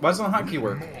 Why doesn't the hotkey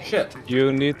work? Shit.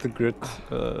 You need the grid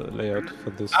layout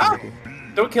for this.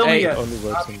 Don't kill me yet. Only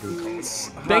works on grid.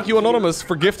 Thank you, Anonymous,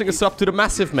 for gifting us up to the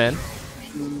massive man.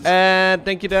 And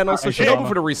thank you, Dan, also Shinobu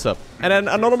for the resub. And then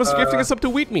Anonymous gifting us up to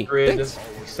Wheat Me. Grid, Thanks.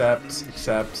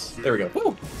 accepts. There we go.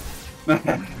 Woo.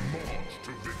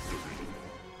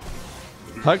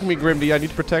 Hug me, Grimdy. I need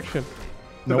protection.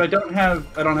 Nope. I don't have.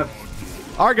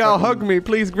 Argyle, hug me,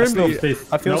 please, Grimdy.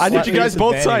 I need you guys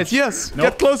both sides. Yes,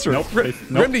 get closer.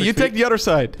 Grimdy, you take the other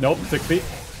side. Nope, 6 feet.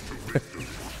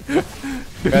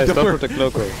 Guys, don't protect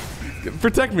Loco.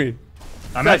 Protect me.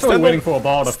 I'm actually waiting for a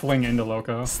ball to fling into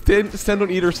Loco. Stand on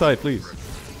either side, please.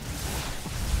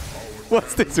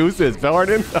 What's this? Who's this?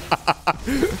 Bellarden?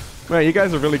 Man, you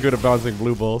guys are really good at bouncing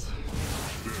blue balls.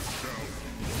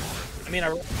 I mean,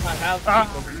 I have.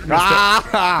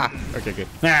 Okay, good.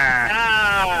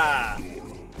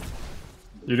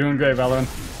 You're doing great, Valorant.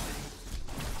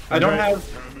 I don't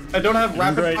have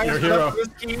rapid fire You're a hero. for this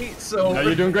key, so. No,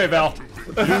 you're doing great, Val.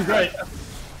 You're doing great.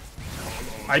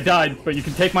 I died, but you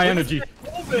can take my energy.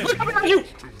 Look at you!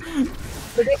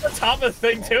 Look at the top of the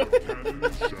thing, too.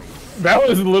 Val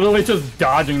is literally just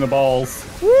dodging the balls.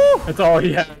 Woo! That's all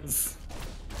he has.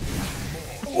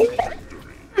 He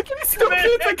still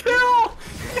gets a kill!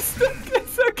 He still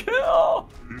gets a kill!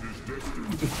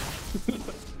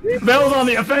 Val's on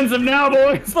the offensive now,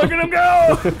 boys! Look at him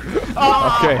go!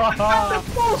 Okay.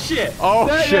 That's bullshit! Oh,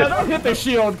 shit. Yeah, don't hit the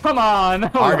shield, come on!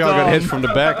 Argyle got hit from the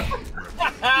back.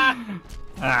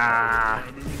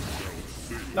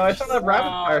 No, I still have rapid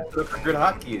fire for good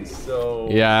hotkeys, so.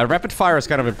 Yeah, rapid fire is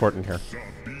kind of important here.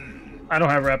 I don't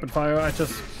have rapid fire, I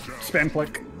just spam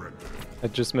click. I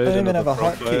just made don't even another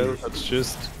have a profile hotkey. that's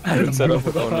just instead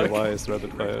of only Y is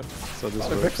rapid fire. So this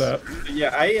works.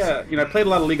 Yeah, I played a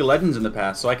lot of League of Legends in the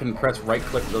past, so I can press right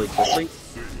click really quickly.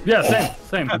 Yeah,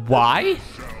 same. Why?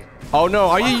 Oh no,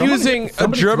 are you using a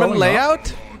German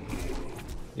layout?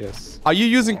 Yes. Are you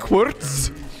using Quartz?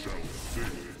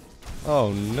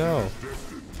 Oh no.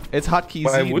 It's hotkey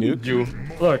Why Z, wouldn't Nuke. you?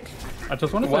 Look, I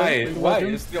just want to say, Why?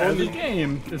 It's the only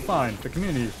game is fine. The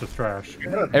community is just trash.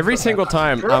 Every single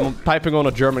time I'm typing on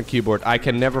a German keyboard, I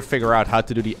can never figure out how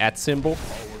to do the @ symbol.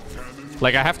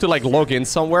 Like, I have to, like, log in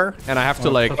somewhere, and I have to,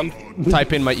 like,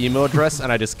 type in my email address,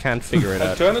 and I just can't figure it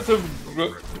out. Alternative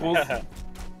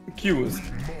Q is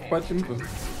quite simple.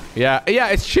 Yeah,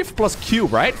 it's Shift plus Q,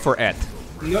 right? For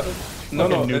 @. No.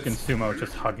 Nuke and Sumo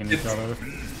just hugging each other.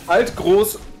 Alt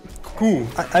groß Q.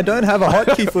 I don't have a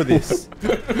hotkey for this.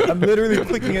 I'm literally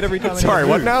clicking it every time. Sorry,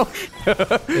 what now?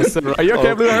 Are you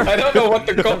okay, Blue? I don't know what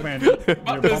the code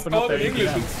You're is called in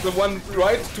English. It's the one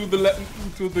right to the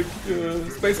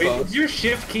space bar. Wait, is your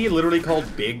shift key literally called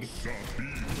big?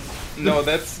 No,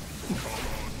 that's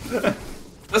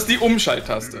Das ist die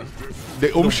Umschalttaste. The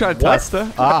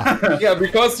Umschalttaste? Ah. Yeah,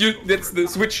 because that's the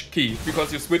switch key.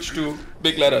 Because you switch to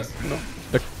big letters. You know?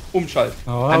 Umschalt.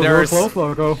 Oh, I was real close,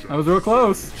 Loco. I was real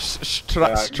close.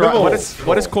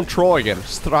 What is control again?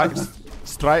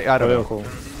 Strike. I don't know.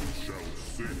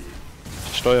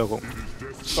 Steuerung.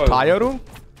 Steuerung?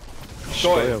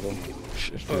 Steuerung.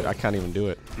 Dude, I can't even do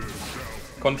it.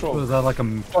 Control. Was that like a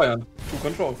Steuern. To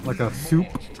control. like a soup?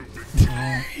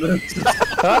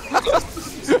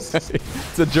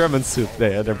 It's a German soup.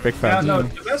 They're big fans. Yeah, no,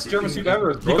 the best German soup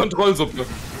ever is Die Kontrollsuppe.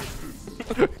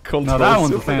 No, that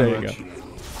one's a sandwich.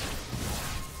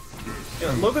 Yeah,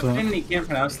 LowkoTV can't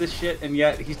pronounce this shit, and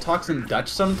yet he talks in Dutch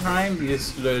sometimes. He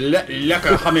just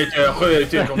lekker hamid.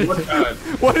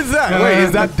 What is that? Wait,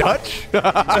 is that Dutch?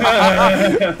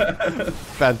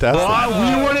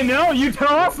 Fantastic. You want to know? You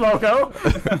tell us, Loco.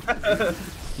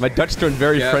 My Dutch turned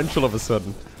very French all of a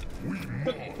sudden.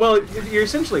 Well, you're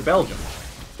essentially Belgian.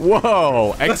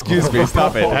 Whoa! Excuse me.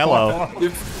 Stop it. Hello.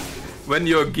 When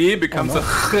your G becomes a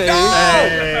Hey,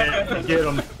 get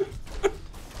him.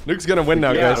 Nuke's gonna win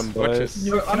now, guys. I'm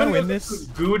gonna win this.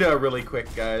 Gouda really quick,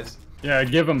 guys. Yeah,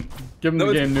 give him the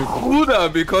game, Nuke. Gouda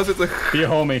because it's a. Be a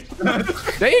homie.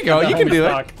 There you go. You can do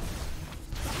it.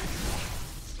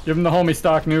 Give him the homie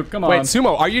stock, Nuke. Come on. Wait,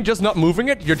 Sumo, are you just not moving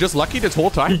it? You're just lucky this whole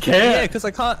time? He can't. Yeah, because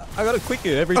I can't. I gotta quick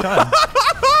it every time.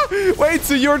 Wait,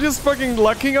 so you're just fucking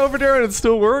lucking over there and it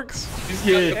still works? He's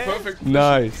got the perfect.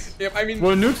 Nice. Yeah, I mean,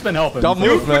 well, Nuke's been helping. Don't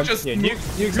move, man.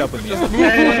 Nuke's helping me.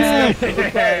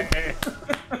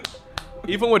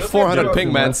 Even with 400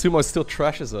 ping, man, Sumo still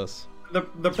trashes us. The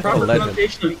proper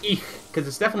pronunciation of ich, because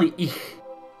it's definitely ich.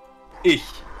 Ich.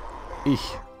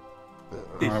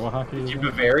 Alright, what hockey is You it?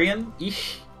 Bavarian?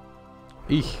 Ich.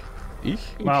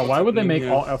 Wow, why would they make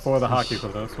Alt F4 the hockey for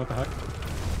this? What the heck?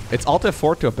 It's Alt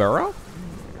F4 to a barrow?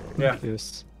 Yeah.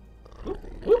 Yes. You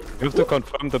have to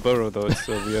confirm the burrow though, it's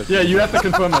so weird. Yeah, you have to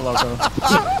confirm the logo.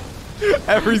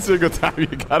 Every single time you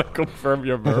gotta confirm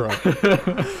your burrow.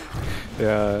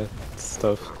 Yeah, it's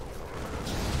tough.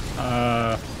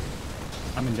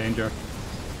 I'm in danger.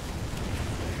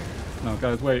 No,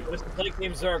 guys, wait. Let's play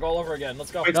Team Zerg all over again.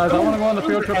 Let's go. Wait, Guys, I want to go on the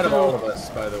field trip out of all of too. us,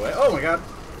 by the way. Oh my god.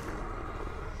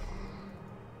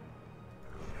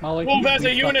 Molly, Move as a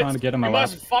stop unit. trying to get in my You lap.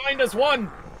 must find us one.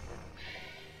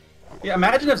 Yeah,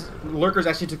 imagine if lurkers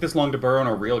actually took this long to burrow in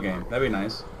a real game. That'd be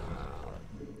nice.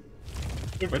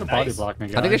 Way to body block me,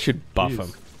 guys. I think they should buff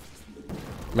him.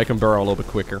 Make him burrow a little bit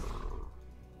quicker.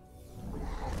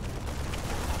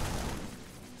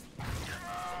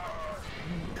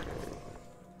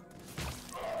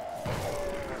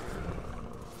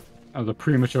 That was a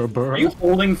premature burrow. Are you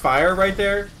holding fire right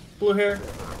there, blue hair?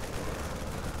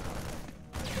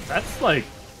 That's like...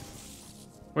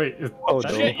 Wait, is Oh,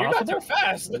 that shit, you got impossible? there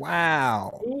fast.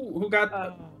 Wow. Who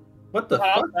got... what the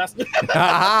Wow, fuck? fast.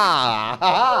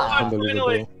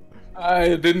 Unbelievable. I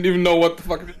didn't even know what the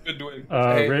fuck we've been doing.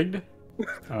 Hey. Rigged?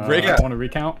 Rigged? I want to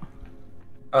recount.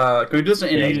 Can we do this in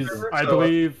Is- I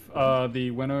believe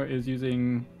the winner is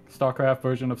using StarCraft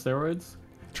version of steroids.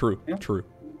 True, true.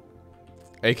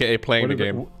 AKA playing the What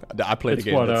is game. it? I played It's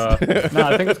the game. what, no,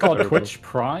 I think it's called Twitch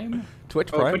Prime.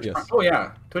 Twitch Prime, Twitch yes. Prime. Oh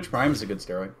yeah, Twitch Prime is a good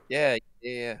steroid.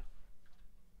 Yeah.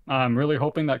 I'm really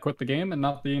hoping that quit the game and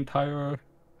not the entire...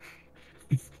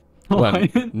 Well, line.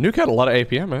 Nuke had a lot of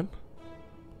APM, man.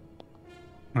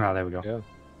 Oh, there we go. Yeah.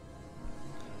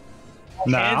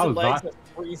 Nah, Hands I and was legs not... are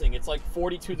freezing. It's like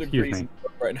 42 degrees me.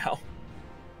 right now.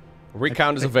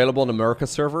 Recount is available on the America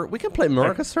server. We can play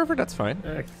America server, that's fine.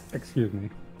 Excuse me.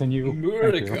 Can you...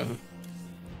 America.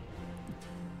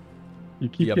 You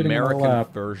keep The getting in my American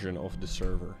lap. version of the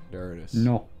server. There it is.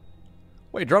 No.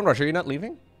 Wait, Drone Rush, are you not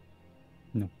leaving?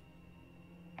 No.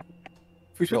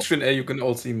 If we switch to an A, you can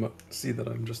all see that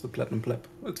I'm just a platinum pleb.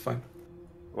 It's fine.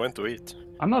 Went to eat.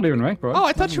 I'm not even ranked, bro. Oh,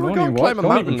 I thought you were Don't going even to climb a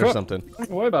don't even mountain or try. something. Don't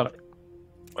worry about it.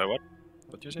 Wait, what?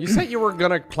 What did you You say? said you were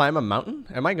going to climb a mountain?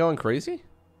 Am I going crazy?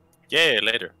 Yeah,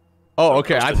 later. Oh,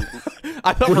 okay. I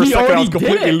thought for a He second I was already did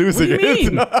completely it. losing What do you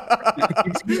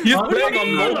it. He's playing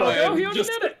on mobile. He already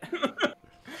did it.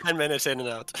 10 minutes in and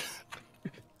out.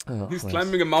 Oh, He's nice.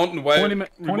 climbing a mountain while 20 remote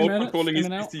minutes controlling his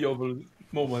in and out. PC over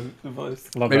mobile device.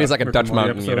 Love Maybe that it's like a Rick Dutch and Morty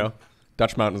mountain, you episode. know?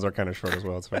 Dutch mountains are kind of short as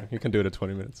well. It's fine. You can do it at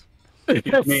 20 minutes.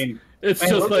 It's, mean, it's man,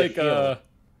 just look at like, the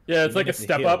yeah, it's like a It's a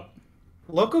step hill. up.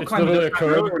 Loco It's climbed literally it a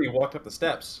curb. when he walked up the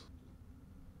steps.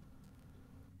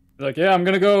 Like, yeah, I'm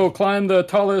gonna go climb the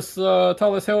tallest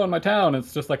hill in my town.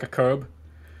 It's just like a curb.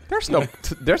 There's no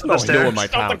hill in my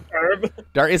town.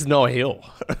 There is no hill.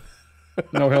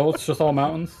 No hill, it's just all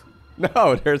mountains.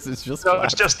 No, it's just No, flat.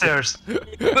 it's just stairs.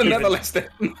 Never like that.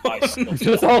 It's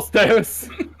just all stairs.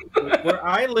 Where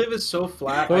I live is so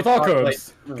flat. So it's I all thought,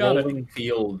 curves. like, Got it. rolling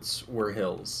fields were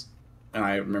hills, and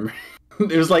I remember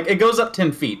it was like it goes up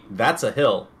 10 feet. That's a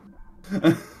hill.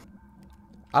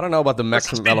 I don't know what the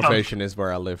maximum elevation is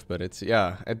where I live, but it's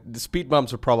the speed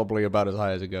bumps are probably about as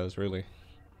high as it goes, really.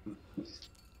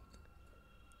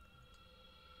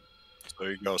 So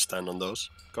you go stand on those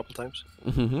a couple times.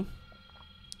 Mm-hmm.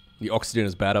 The oxygen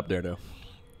is bad up there, though.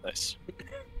 Nice.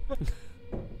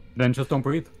 Then just don't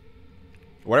breathe.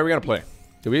 What are we gonna play?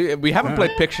 We haven't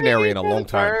played Pictionary in a long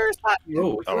time.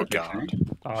 Oh god.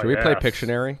 Should we play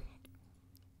Pictionary?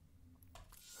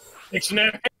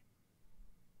 Dictionary.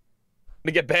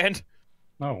 To get banned?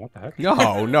 No, what the heck?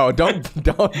 No, don't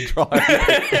draw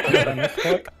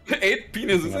it. 8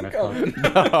 penises incoming.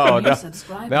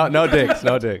 No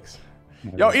dicks.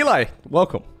 Yo, Eli,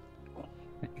 welcome.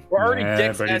 We're already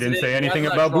dicks. But he didn't say anything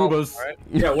about boobas. Right?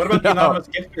 Yeah, what about the anonymous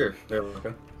gifter? There we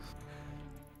go.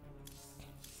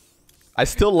 I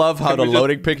still love how the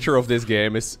loading picture of this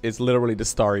game is literally the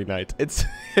Starry Night. It's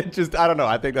just, I don't know,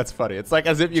 I think that's funny. It's like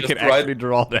as if you can actually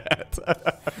draw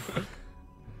that.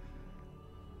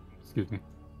 Excuse me.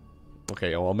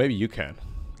 Okay, well maybe you can,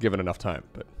 given enough time,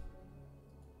 but...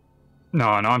 No,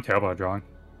 I'm terrible at drawing.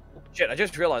 Shit, I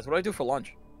just realized, what do I do for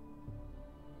lunch?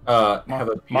 My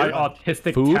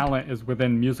autistic talent is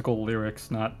within musical lyrics,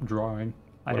 not drawing.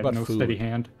 I have no steady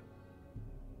hand.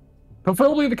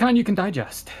 Preferably the kind you can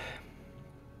digest.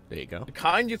 There you go. The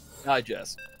kind you can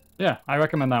digest. Yeah, I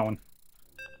recommend that one.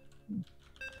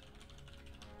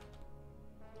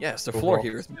 Yes, the floor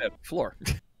here is mad. Floor.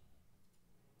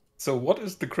 So what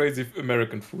is the crazy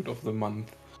American food of the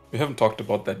month? We haven't talked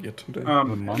about that yet today.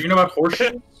 Do you know about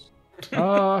horseshoes?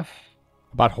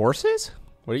 About horses?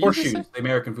 What are you Horseshoes, the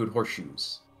American food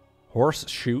horseshoes.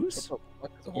 Horseshoes?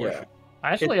 Yeah.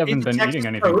 I actually haven't been eating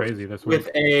anything crazy this week. With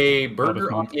a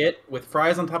burger on it, with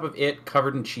fries on top of it,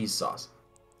 covered in cheese sauce.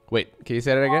 Wait, can you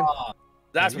say that again?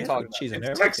 That's what I'm talking about.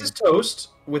 It's Texas toast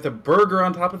with a burger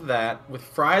on top of that, with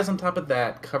fries on top of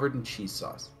that, covered in cheese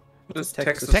sauce. What is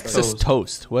Texas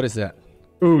toast? What is that?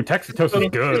 Ooh, Texas toast is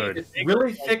good. It's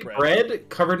really thick bread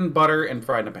covered in butter and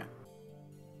fried in a pan.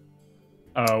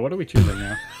 What are we choosing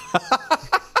now?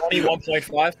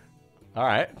 21.5. All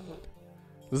right.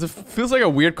 This feels like a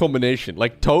weird combination,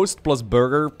 like toast plus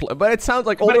burger, but it sounds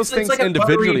like all those things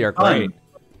individually are great.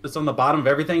 It's on the bottom of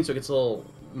everything, so it gets a little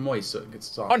moist, so it gets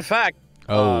soft. Fun fact.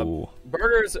 Oh.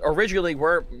 Burgers originally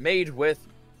were made with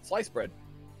sliced bread,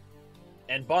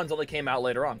 and buns only came out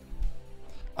later on.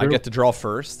 I get to draw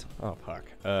first. Oh fuck.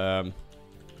 Let's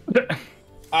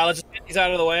just get these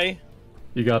out of the way.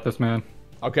 You got this, man.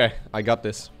 Okay, I got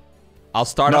this. I'll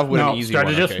start off with an easy one.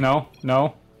 Strategist, okay.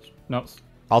 No.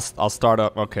 I'll start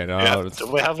up. Okay, no. Yeah,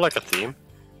 do we have like a theme?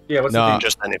 Yeah, what's the theme?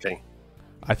 Just anything.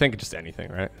 I think just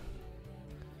anything, right?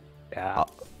 Yeah.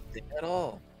 At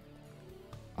all.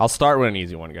 I'll start with an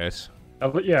easy one, guys.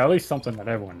 Yeah, at least something that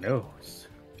everyone knows.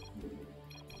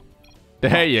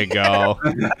 There you go.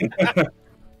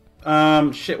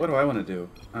 Shit, what do I want to do?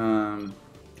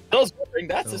 Bill's wondering,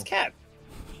 that's his cat.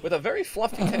 With a very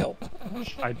fluffy tail.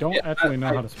 I don't actually know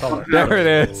how to spell it. There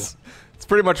it is. It's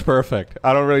pretty much perfect.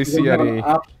 I don't really see any...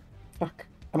 Fuck. I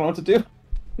don't know what to do.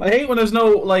 I hate when there's no,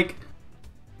 like...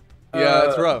 Yeah,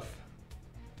 it's rough.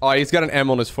 Oh, he's got an M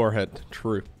on his forehead.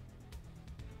 True.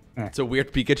 It's a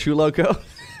weird Pikachu logo.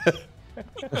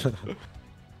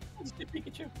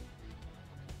 Pikachu.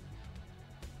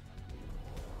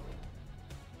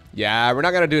 Yeah, we're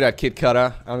not gonna do that, Kid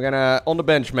Cutter. I'm gonna... On the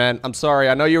bench, man. I'm sorry.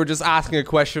 I know you were just asking a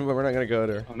question, but we're not gonna go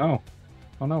there. Oh, no.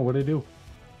 Oh, no. What'd I do?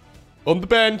 On the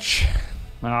bench.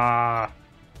 Ah.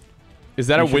 Is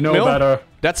that a windmill? Know better.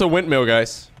 That's a windmill,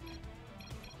 guys.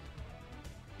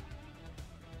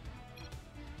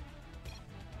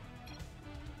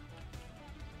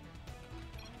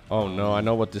 Oh no, I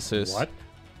know what this is. What?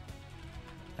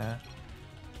 I'm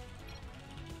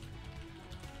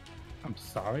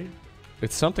sorry?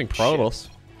 It's something Protoss.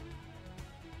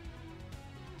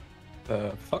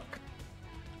 Fuck.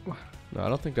 No, I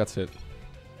don't think that's it.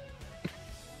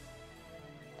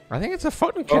 I think it's a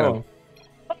photon cannon.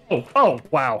 Oh,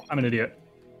 wow. I'm an idiot.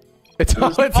 It's a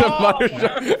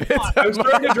mothership. I was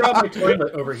trying to draw my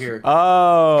toilet over here.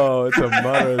 Oh, it's a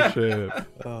mothership.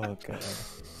 Oh, God.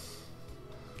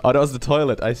 Oh, that was the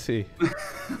toilet. I see.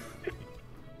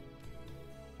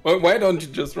 Well, why don't you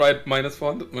just write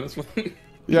 -400, -1?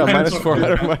 Yeah,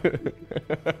 -400.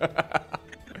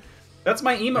 That's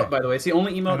my emote, by the way. It's the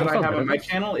only emote that I have on my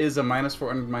channel is a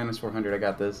 -400, -400. I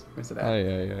got this. Where's it at?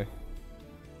 Aye.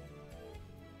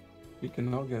 You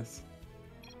can now guess.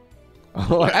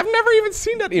 Oh, I've never even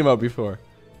seen that emote before.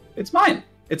 It's mine.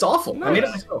 It's awful. Nice. I made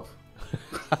it myself.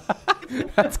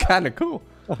 That's kind of cool.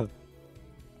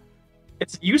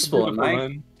 It's useful in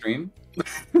my stream.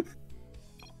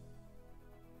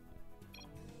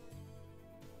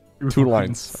 2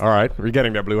 lines. All right, we're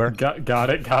getting there, Blue Hair. Got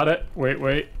it.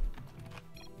 Wait.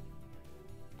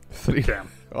 3. Damn.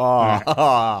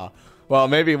 Oh, well,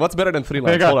 maybe. What's better than 3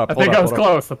 lines? Hold up. I think I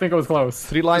was close.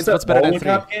 3 lines. What's better than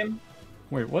 3? Game?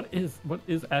 Wait, what is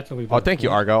actually? Oh, thank you,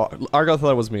 Argo. Argo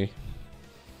thought it was me.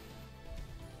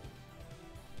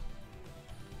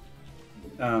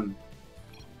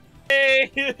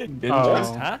 Hey!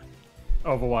 Huh?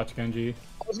 Overwatch Genji.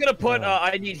 I was gonna put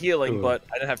I need healing, but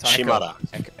I didn't have time. Shimada.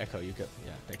 Echo, you could.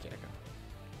 Yeah, thank you, Echo.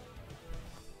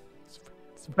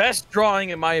 Best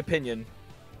drawing in my opinion.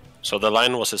 So the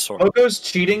line was his sword. Loko's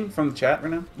cheating from the chat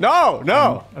right now?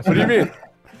 No! What do you mean?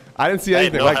 I didn't see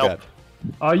anything like that.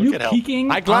 Are you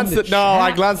peeking? I glanced at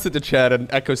I glanced at the chat and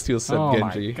Echo Steel said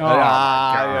Genji. My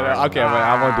God. Yeah, okay, wait,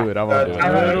 I won't do it.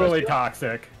 Literally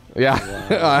toxic. Yeah,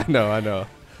 I know.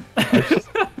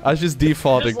 I was just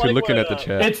defaulting to looking at the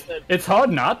chat. It's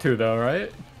hard not to though,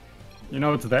 right? You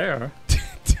know it's there.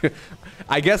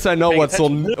 I guess I know what's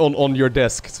on your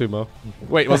desk, Sumo.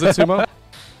 Wait, was it Sumo?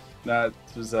 No, it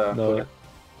was no.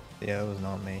 Yeah, it was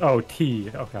not me. Oh,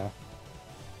 T. Okay.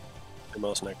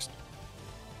 Sumo's next.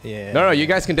 Yeah. No, you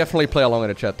guys can definitely play along in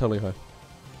the chat. Totally fine.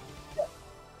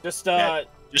 Just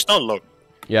just don't look.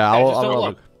 Yeah, I'll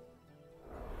look.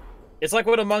 It's like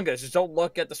with Among Us. Just don't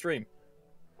look at the stream.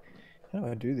 How do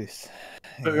I do this?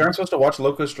 But we aren't supposed to watch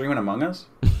Loko stream in Among Us?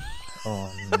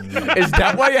 Oh, no. Is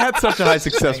that why you had such a high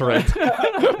success rate?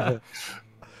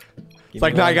 It's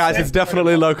like, nah, guys, it's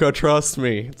definitely Loko. Trust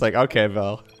me. It's like, okay,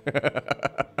 Val.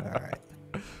 Alright.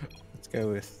 Let's go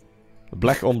with...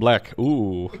 Black on black.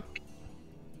 Ooh.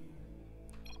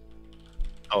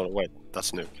 Oh, wait.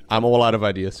 That's new. I'm all out of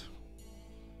ideas.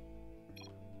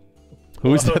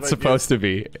 Who's that supposed to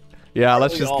be? Yeah,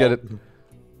 let's just get it.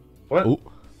 What? Ooh.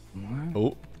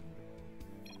 Ooh.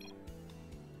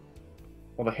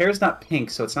 Well, the hair's not pink,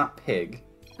 so it's not pig.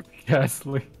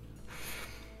 Ghastly.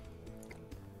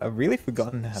 I've really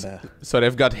forgotten how to... So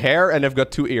they've got hair and they've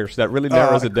got 2 ears. That really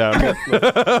narrows it down. I'm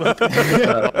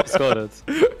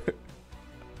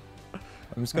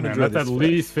just gonna draw that's at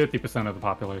least 50% of the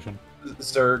population.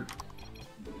 Zerg.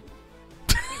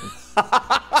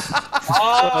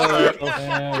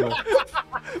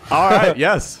 Alright,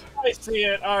 yes. I see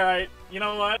it. Alright. You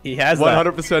know what? He has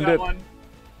 100% it.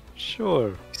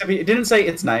 Sure. Except it didn't say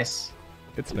it's nice.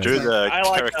 It's nice. Do the I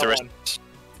like that characteristics.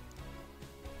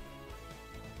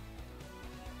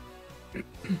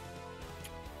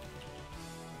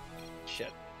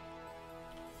 Shit.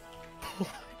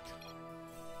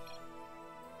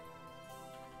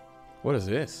 What is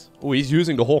this? Oh, he's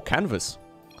using the whole canvas.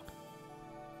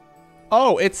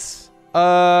 Oh, it's...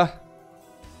 Fuck.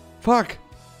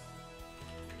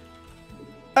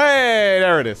 Hey,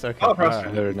 there it is. Okay. Oh,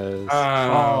 There it is.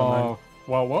 Oh,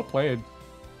 well played.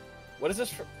 What is this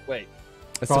for? Wait.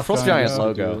 It's the Frost Giant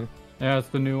logo. Yeah, it's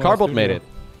the new one. Cardboard made it.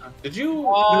 Did you...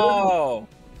 Oh.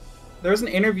 There was an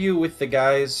interview with the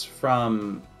guys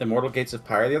from Immortal Gates of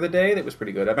Pyre the other day that was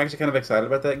pretty good. I'm actually kind of excited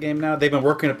about that game now. They've been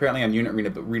working apparently on unit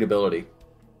readability.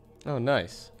 Oh,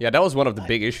 nice. Yeah, that was one of the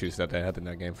big issues that they had in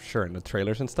that game, for sure. In the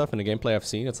trailers and stuff, and the gameplay I've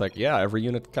seen, it's like, yeah, every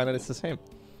unit kind of is the same.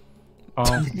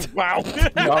 Wow.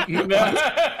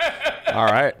 All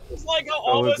right. It's like how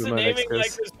all of us are naming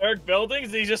like historic buildings,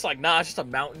 and he's just like, nah, it's just a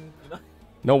mountain.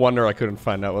 No wonder I couldn't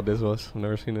find out what this was. I've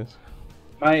never seen this.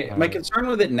 My concern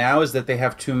with it now is that they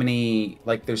have too many,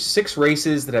 like there's 6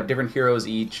 races that have different heroes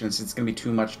each, and it's going to be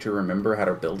too much to remember how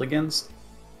to build against.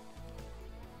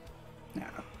 Yeah.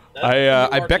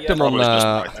 I backed them on,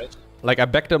 I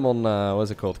backed them on,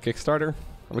 what's it called, Kickstarter.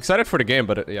 I'm excited for the game,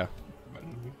 but yeah.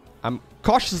 I'm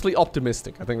cautiously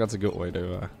optimistic. I think that's a good way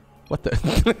to, what the?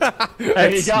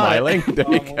 Hey, you got smiling. it.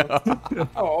 There you go.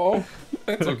 Oh,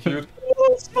 that's so cute.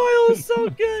 Oh, smile is so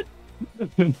good.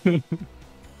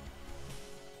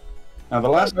 Now, the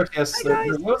last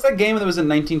RTS, what was that game that was in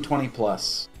 1920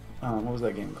 plus? What was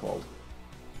that game called?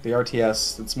 The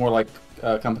RTS. It's more like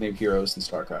Company of Heroes than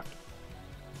StarCraft.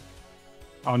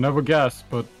 I'll never guess,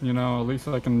 but you know, at least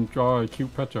I can draw a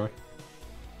cute picture.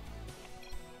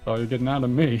 So you're getting out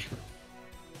of me.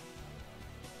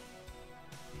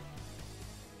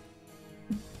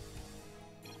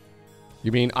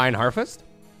 You mean Iron Harvest?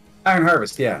 Iron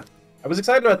Harvest, yeah. I was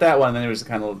excited about that one, and then it was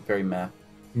kind of very meh.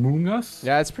 Moongus?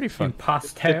 Yeah, it's pretty fun. In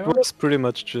pastel? It was pretty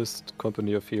much just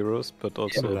Company of Heroes, but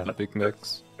also the big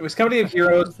mix. It was Company of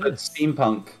Heroes, but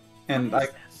steampunk, and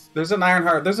like there's an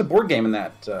There's a board game in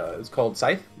that. It's called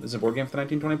Scythe. There's a board game for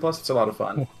 1920 plus. It's a lot of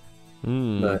fun.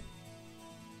 Mm. But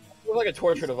It was like a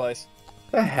torture device.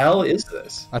 The hell is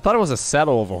this? I thought it was a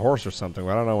saddle of a horse or something,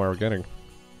 but I don't know where we're getting.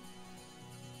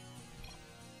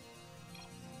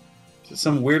 Is it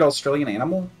some weird Australian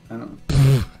animal? I don't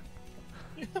know.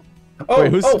 I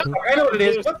know what it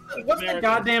is. What's the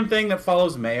goddamn thing that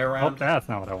follows May around? Oh, that's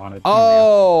not what I wanted.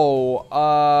 Oh,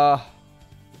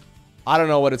 I don't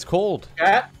know what it's called.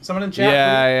 Chat? Someone in chat?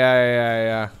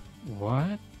 Yeah.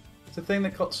 What? It's a thing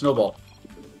that called Snowball.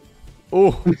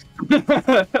 Ooh.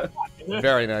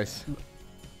 Very nice.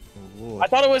 I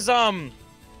thought it was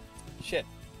shit.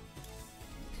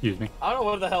 Excuse me. I don't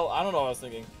know what the hell. I don't know what I was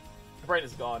thinking. My brain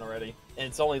is gone already, and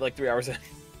it's only like 3 hours in.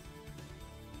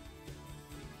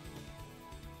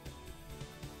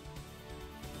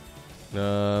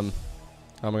 How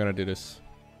am I gonna do this?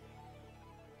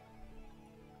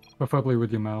 Preferably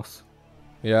with your mouse.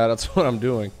 Yeah, that's what I'm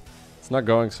doing. It's not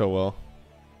going so well.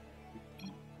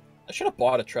 I should have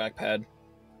bought a trackpad.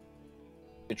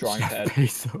 A drawing pad.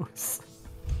 Bezos.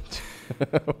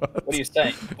 What are you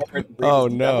saying? Oh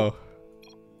no.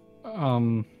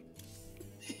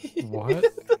 What?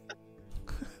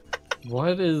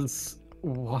 What is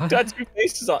what? Got two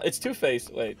faces on. It's Two-Face.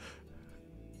 Wait.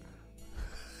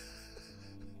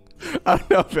 I don't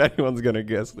know if anyone's gonna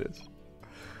guess this.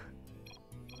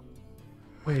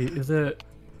 Wait, is it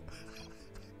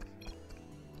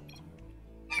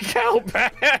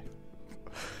Cowbat?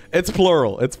 It's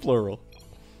plural. It's plural.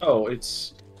 Oh,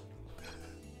 it's.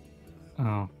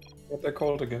 Oh. What they're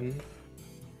called again?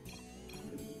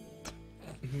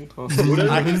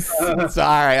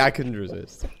 Sorry, I couldn't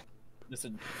resist.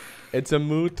 Listen. It's a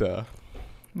muta.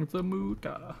 It's a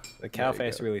muta. The cow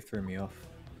face really threw me off.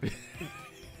 Get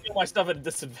my stuff at a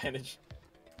disadvantage.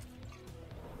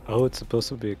 Oh, it's supposed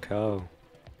to be a cow.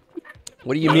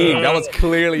 What do you mean? That was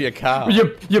clearly a cow.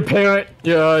 Your parent,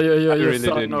 your really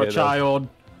son didn't or get child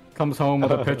comes home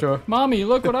with a picture. Mommy,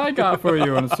 look what I got for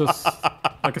you, and it's just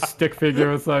like a stick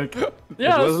figure. It's like,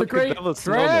 yeah, it's a great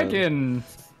dragon.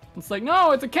 It's like,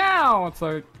 no, it's a cow. It's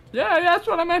like, yeah, that's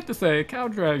what I meant to say, cow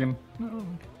dragon. No.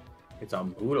 It's a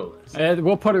moodle. And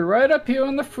we'll put it right up here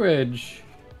in the fridge.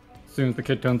 As soon as the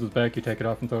kid turns his back, you take it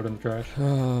off and throw it in the trash.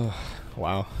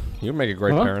 Wow, you make a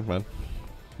great parent,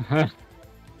 man.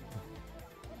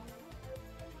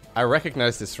 I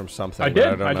recognize this from something. I but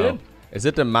did. I don't know. Is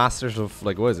it the Masters of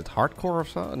like what is it? Hardcore or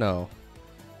something? No.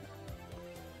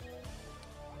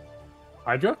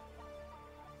 Hydra?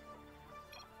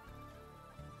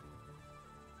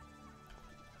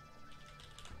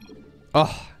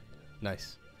 Oh,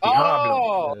 nice.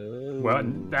 Oh! Well,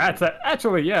 that's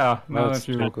actually, yeah. Now That's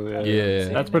that you, cool, Yeah.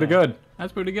 that's pretty good.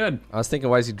 That's pretty good. I was thinking,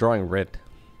 why is he drawing red?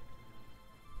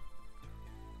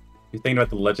 You thinking about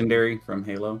the legendary from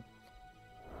Halo?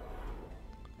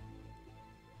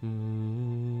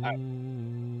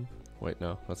 Wait,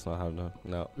 no, that's not how. No,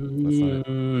 that's not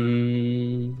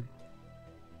it.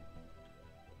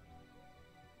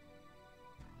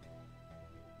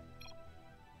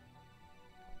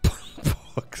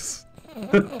 Books.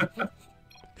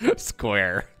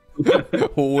 Square.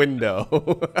 Window.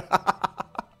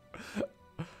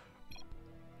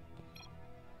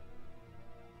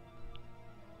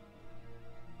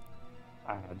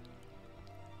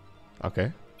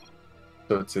 Okay.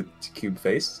 So it's a cube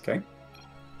face, okay.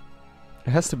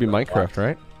 It has to be Minecraft,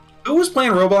 right? Who was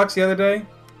playing Roblox the other day?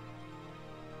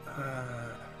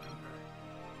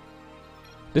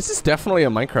 This is definitely a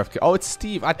Minecraft. Oh, it's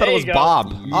Steve. I thought it was go.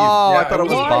 Bob. Oh, I thought it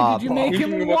was Why Bob. did you make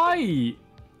him white?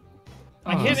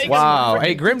 I can't make Wow. him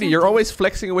Hey, Grimdy, you're always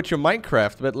flexing with your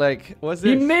Minecraft, but like, what's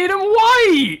He this? made him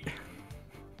white!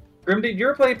 Grim, did you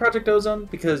ever play Project Ozone?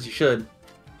 Because you should.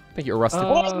 I think you're rusty.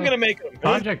 What else are we gonna make him?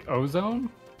 Project Ozone?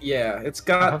 Yeah, it's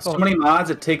got so many mods,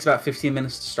 it takes about 15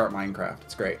 minutes to start Minecraft.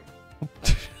 It's great.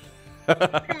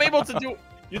 I'm able to do.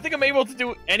 You think I'm able to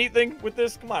do anything with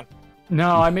this? Come on.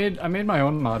 No, I made my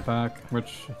own mod pack,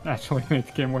 which actually made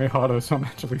the game way harder, so I'm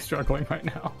actually struggling right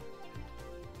now.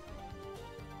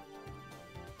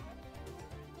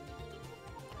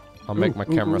 I'll make my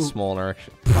camera smaller,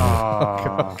 actually.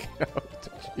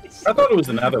 I thought it was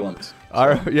the Netherlands.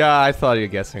 Yeah, I thought you were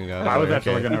guessing that. I was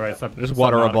actually gonna write something. There's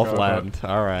water above land.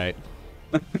 All right.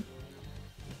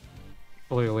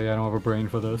 Clearly, I don't have a brain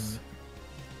for this.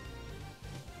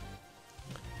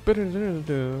 Is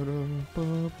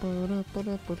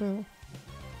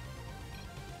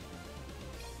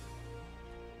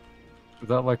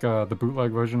that like the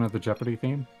bootleg version of the Jeopardy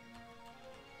theme?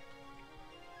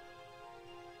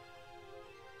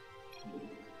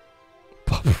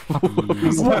 What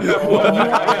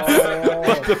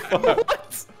the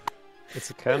fuck? It's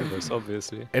a canvas,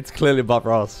 obviously. It's clearly Bob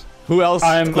Ross. Who else?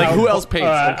 Who else paints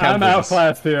on canvases? I'm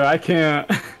outclassed here. I can't.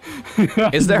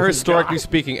 Is there, historically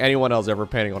speaking, anyone else ever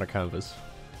painting on a canvas?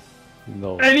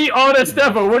 No. Any artist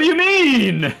ever? What do you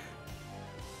mean?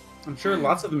 I'm sure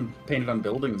lots of them painted on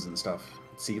buildings and stuff.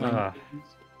 Ceiling.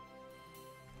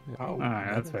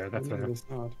 Alright, that's fair. That's fair.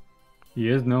 He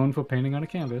is known for painting on a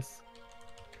canvas.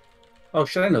 Oh,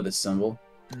 should I know this symbol?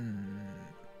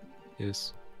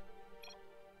 Yes.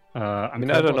 I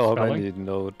mean, I don't know how many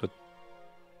know, but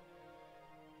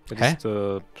it's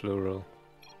the plural.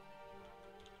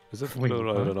 Is it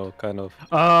plural? I don't know, kind of.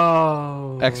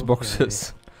 Oh.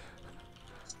 Xboxes.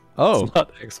 Oh. It's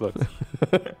not Xbox.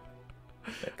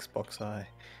 Xbox Eye.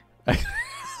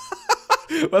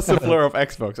 What's the plural of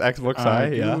Xbox? Xbox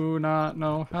Eye, yeah. I do not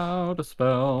know how to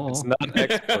spell. It's not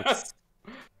Xbox.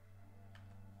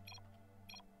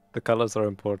 The colors are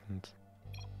important.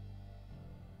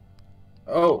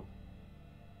 Oh.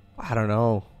 I don't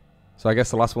know. So I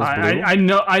guess the last one's blue. I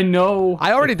know.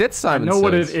 I already did Simon I know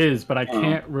what it Says. is, but I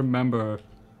can't remember.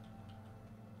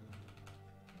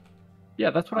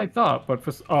 Yeah, that's what I thought, but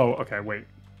for... Oh, okay, wait.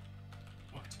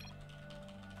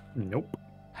 Nope.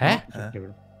 Huh?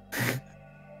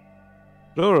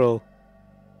 Plural.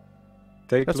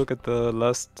 Take a look at the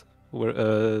last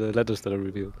letters that I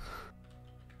revealed.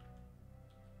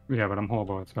 Yeah, but I'm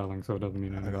horrible at spelling, so it doesn't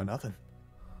mean anything. I got nothing.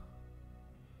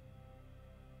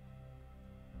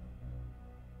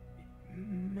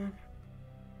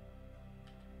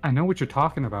 I know what you're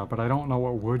talking about, but I don't know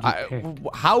what word you picked.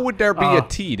 How would there be a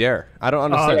T there? I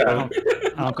don't understand.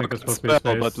 I don't think there's supposed to be a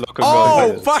space.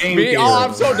 Oh, fuck me! Oh,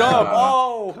 I'm so dumb.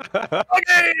 Oh,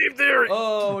 Game theory.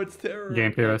 Oh, it's terrible.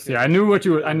 Game theorist. Yeah, I knew what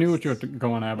you were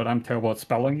going at, but I'm terrible at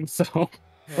spelling, so.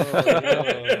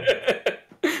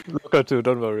 LowkoTV,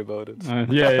 don't worry about it.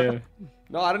 Yeah.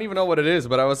 No, I don't even know what it is,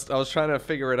 but I was trying to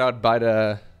figure it out by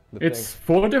the It's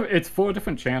thing. it's 4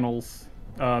 different channels,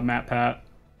 Matt Pat.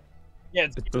 Yeah,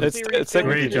 it's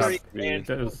great job. and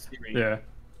Yeah.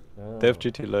 They have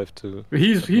GT Live too.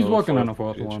 He's working on a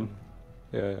 4th one.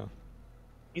 Yeah.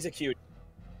 He's a cute.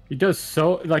 He does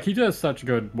such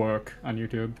good work on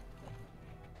YouTube.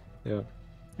 Yeah.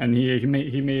 And he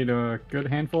made a good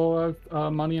handful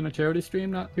of money in a charity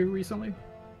stream not too recently.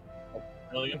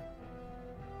 Million?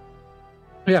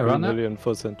 Yeah, around 3 that. million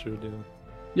for Century,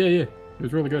 Yeah. It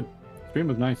was really good. Stream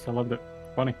was nice. I loved it.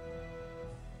 Funny.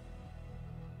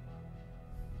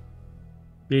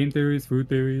 Game theories, food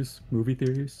theories, movie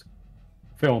theories,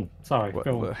 film. Sorry,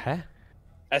 film. Huh?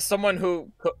 As someone who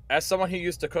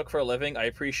used to cook for a living, I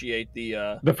appreciate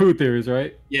the food theories,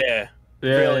 right? Yeah.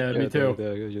 Yeah, me too.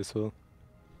 They're useful.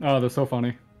 Oh, they're so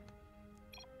funny.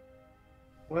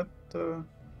 What?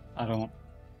 I don't.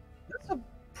 That's a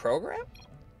program?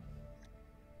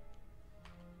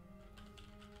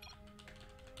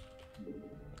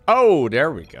 Oh,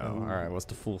 there we go. All right, what's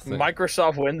the full thing?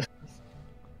 Microsoft Windows.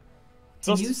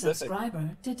 So New specific.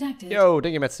 subscriber detected. Yo,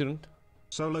 thank you, Met Student.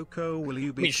 So Loco, will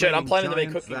you be? I mean, shit, I'm planning to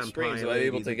make Giant cooking streams, Vampire so I'll be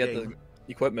able Lady to get game?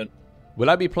 the equipment. Will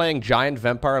I be playing Giant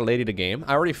Vampire Lady the game?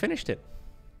 I already finished it.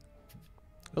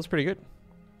 That was pretty good.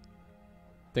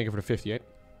 Thank you for the 58.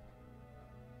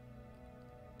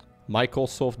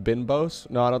 Microsoft Binbos?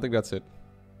 No, I don't think that's it.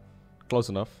 Close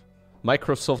enough.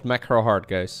 Microsoft Macro Hard,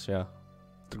 guys. Yeah.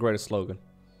 The greatest slogan.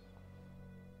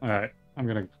 Alright, I'm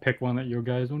gonna pick one that you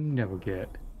guys will never get.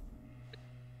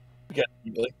 Get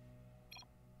easily.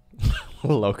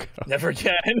 Loco. Never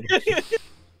again.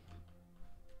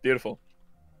 Beautiful.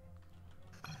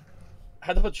 I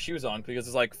had to put shoes on because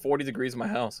it's like 40 degrees in my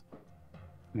house.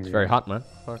 It's very hot, man.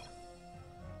 Fuck.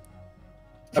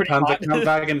 Pretty hot.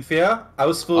 Wagen 4,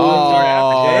 Ausfuhr.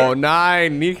 Oh,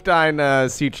 nein, nicht ein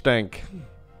Siege Tank.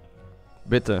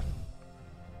 Bitte.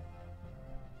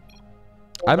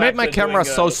 I made my camera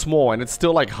so small and it's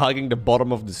still like hugging the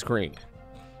bottom of the screen.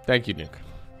 Thank you, Nick.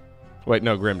 Wait,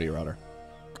 no, Grimdy, rather.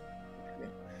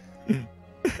 I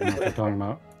don't know what you're talking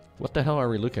about. What the hell are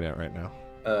we looking at right now?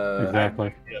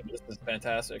 Exactly. Yeah, this is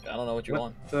fantastic. I don't know what you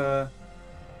want.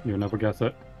 You'll never guess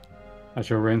it. I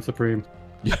shall reign supreme.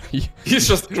 He's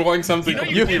just drawing something.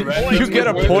 You get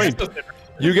a point.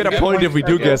 You get a point if we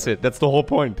do guess it. That's the whole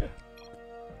point.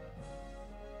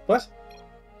 What?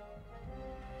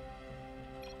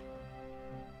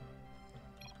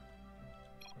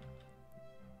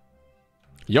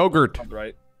 Yogurt.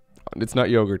 Right. It's not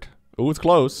yogurt. Oh, it's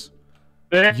close.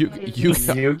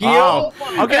 Yu-Gi-Oh?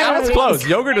 Oh, okay, I was close.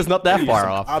 Yogurt is not that far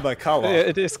off. Other color. Yeah,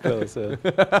 it is close. Yeah.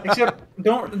 Except,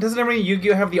 doesn't every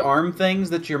Yu-Gi-Oh have the arm things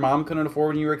that your mom couldn't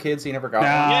afford when you were a kid, so you never got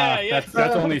one? Yeah.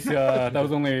 That's only that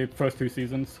was only first 2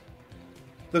 seasons.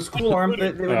 Those cool arm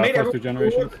they made first 2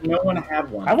 generations. No one had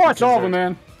one. I watched all of them,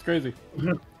 man. It's crazy.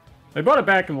 They brought it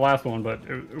back in the last one, but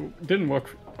it didn't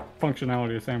work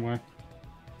functionality the same way.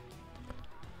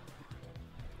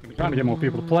 I'm trying to get more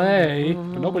people to play,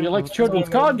 but nobody likes children's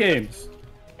card games.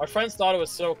 My friends thought it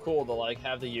was so cool to like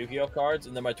have the Yu-Gi-Oh cards,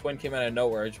 and then my twin came out of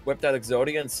nowhere, just whipped out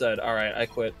Exodia and said, "All right, I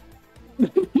quit."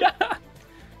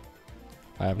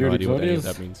 I have no idea what any of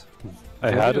that means.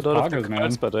 I had a lot of the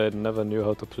cards, but I never knew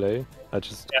how to play. I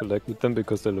just collected them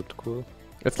because they looked cool.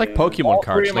 It's like Pokemon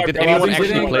cards. Like, did anyone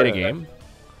actually play the game?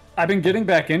 I've been getting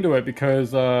back into it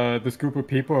because this group of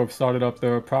people have started up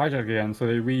their project again, so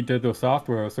they redid their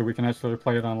software so we can actually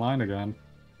play it online again.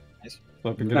 So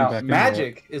I've been getting back into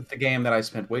Magic is the game that I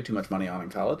spent way too much money on in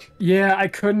college. Yeah, I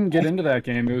couldn't get into that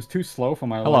game. It was too slow for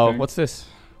my Hello, liking. what's this?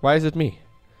 Why is it me?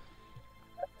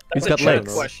 That's He's got a trick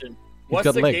legs. question. He's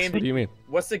got legs. What do you mean?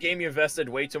 What's the game you invested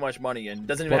way too much money in?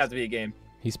 Doesn't even have to be a game.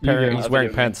 He's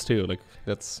wearing pants too. Like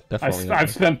that's definitely. I've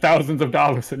spent thousands of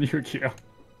dollars in Yu-Gi-Oh!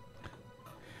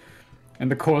 In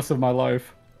the course of my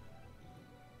life.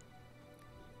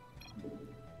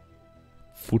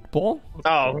 Football?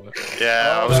 Oh.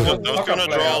 Yeah, I was gonna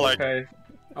draw like. Okay.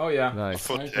 Oh yeah. Nice.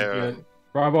 Foot area.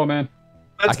 Bravo, man.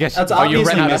 I guess that's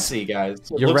obviously Messi, guys.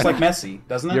 It looks like Messi,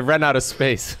 doesn't it? You ran out of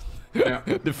space. Yeah.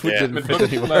 The foot Yeah. didn't fit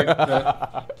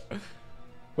anymore.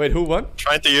 Wait, who won?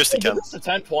 Trying to use the Give cans. us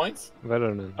 10 points.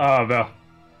 Valonen. Oh, well.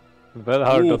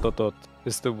 Valhar dot dot dot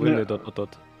is the winner dot dot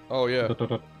dot. Oh yeah.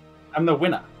 I'm the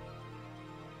winner.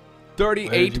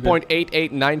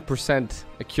 38.889%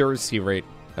 accuracy rate.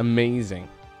 Amazing.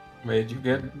 Wait, you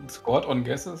get scored on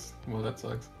guesses? Well, that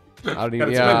sucks. I don't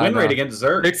That's my win rate against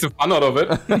Zerg. Takes the fun out of it.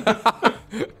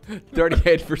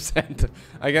 38%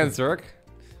 against Zerg. Are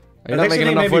you I not actually making think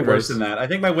enough maybe win worse rates? than that. I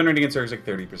think my win rate against Zerg is like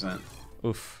 30%.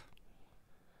 Oof.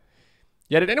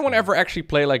 Yeah, did anyone ever actually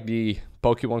play like the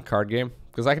Pokemon card game?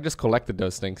 Because I just collected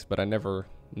those things, but I never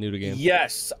knew the game.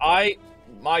 Yes,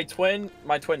 my twin.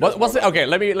 What was it? Okay,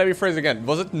 let me phrase again.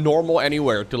 Was it normal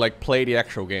anywhere to like play the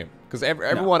actual game? Because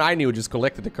everyone I knew just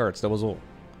collected the cards. That was all.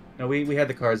 No, we had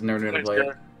the cards and never knew how to play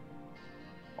it.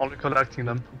 Only collecting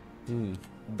them.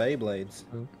 Beyblades.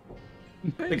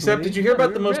 Except, did you hear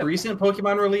about the most recent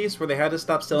Pokemon release where they had to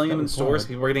stop selling them in stores?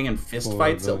 People were getting in fist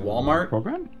fights at Walmart.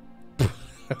 Program?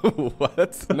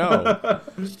 What? No.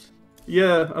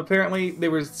 Yeah, apparently they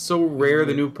were so rare,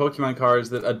 the new Pokemon cards,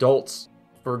 that adults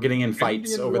were getting in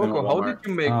fights over them at How Walmart. did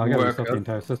you make I gotta work? reset the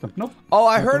entire system. Nope. Oh,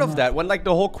 I heard of that when like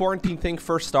the whole quarantine thing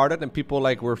first started and people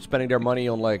like were spending their money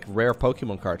on like rare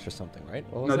Pokemon cards or something, right?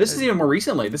 No, this is even more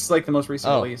recently. This is like the most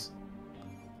recent release.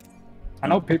 I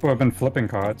know people have been flipping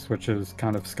cards, which is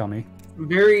kind of scummy.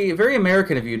 Very, very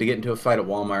American of you to get into a fight at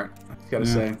Walmart, I gotta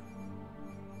say.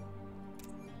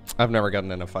 I've never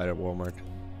gotten in a fight at Walmart.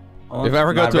 Well, If I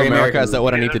ever go not to very America, American. is that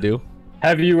what I need to do?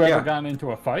 Have you ever Yeah. gotten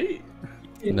into a fight?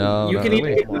 No, You not can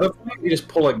really. either you just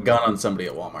pull a gun on somebody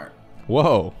at Walmart.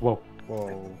 Whoa. Whoa.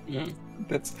 Whoa. Yeah.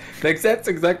 That's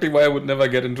exactly why I would never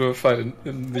get into a fight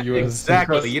in the US.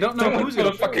 Exactly. Because You don't know someone's who's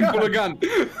gonna fucking pull a gun.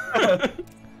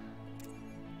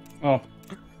 Oh.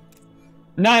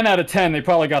 9 out of 10, they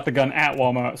probably got the gun at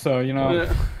Walmart, so, you know.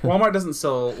 Yeah. Walmart doesn't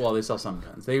sell, well, they sell some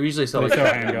guns. They usually sell, They like,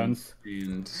 sell handguns.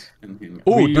 And handguns.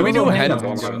 Ooh, do we do also End have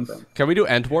Wars? handguns. Can we do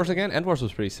End Wars again? End Wars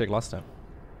was pretty sick last time.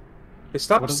 They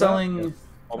stopped What is selling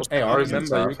ARs and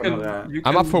stuff. You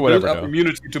I'm can up for whatever, build up though.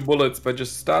 immunity to bullets by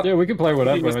just start. Yeah, we can play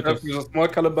whatever. shooting I stuff just- with a small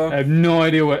caliber. I have no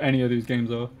idea what any of these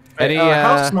games are. Any,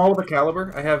 how small of a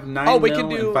caliber? I have 9 Oh, we mil can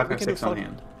do- and 5 we can do 6 on fun.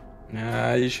 hand.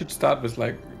 Nah, you should start with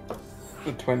like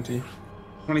a 20.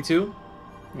 22?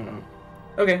 Yeah.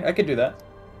 Okay, I could do that.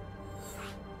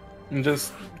 And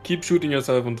just keep shooting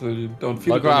yourself until you don't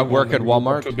feel Like it I anymore, work then at you go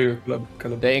Walmart. to a bigger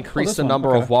caliber. They increased the one,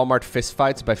 number of okay. Walmart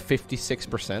fistfights by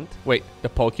 56%. Wait, the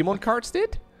Pokemon cards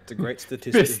did? It's a great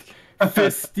statistic.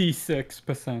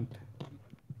 56%.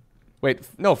 Wait,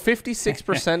 no,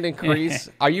 56% increase.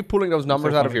 Are you pulling those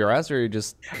numbers out of your ass, or are you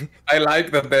just? I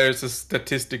like that there's a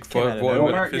statistic for Came out of nowhere.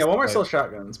 Walmart. Walmart, yeah, Walmart sells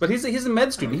shotguns, but he's a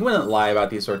med student. He wouldn't lie about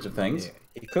these sorts of things. Yeah.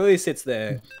 He clearly sits there.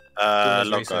 doing his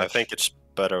Loco, I research. think it's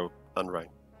better unranked.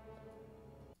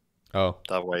 Oh,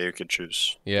 That way you can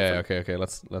choose. yeah. Okay.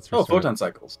 Let's Oh, restart. photon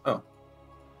cycles. Oh,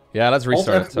 Yeah, let's Alt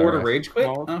restart. it, F4 to sorry. rage quit.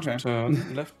 Out, Okay.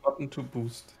 turn, left button to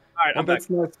boost. Alright, Oh, I'm back. that's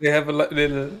nice. They have a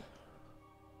little. I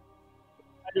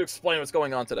had to explain what's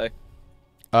going on today.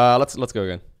 Let's go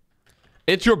again.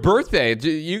 It's your birthday.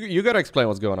 You gotta explain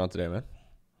what's going on today, man.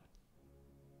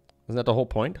 Isn't that the whole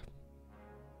point?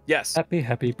 Yes.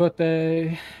 Happy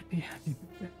birthday.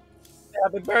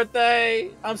 Happy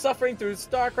birthday! I'm suffering through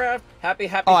StarCraft. Happy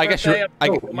Oh, I guess birthday. you're.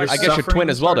 I'm- I guess your twin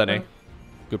as well, then, eh?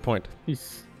 Good point.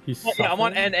 He's Yeah, I'm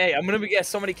on NA. I'm gonna get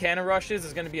so many cannon rushes.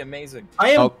 It's gonna be amazing.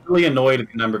 I am Oh. really annoyed at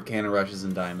the number of cannon rushes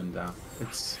in Diamond now.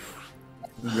 It's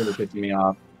really pissing me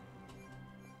off.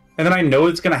 And then I know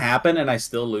it's gonna happen, and I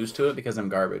still lose to it because I'm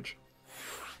garbage.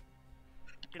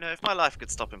 You know, if my life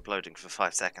could stop imploding for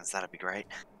 5 seconds, that'd be great.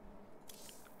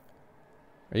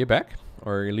 Are you back?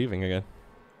 Or are you leaving again?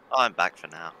 Oh, I'm back for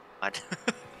now.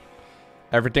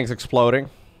 Everything's exploding.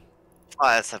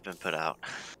 Fires have been put out.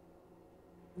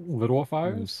 Literal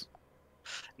fires?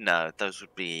 No, those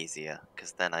would be easier,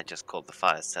 because then I just call the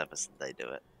fire service and they do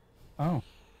it. Oh.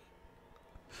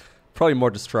 Probably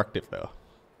more destructive, though.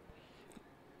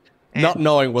 Not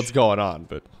knowing what's going on,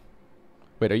 but...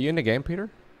 Wait, are you in the game, Peter?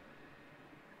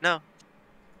 No.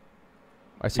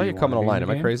 I saw you coming online.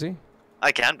 Am I crazy?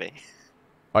 I can be.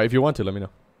 If you want to, let me know.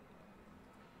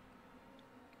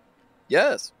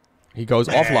 Yes. He goes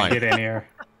offline. Get in here.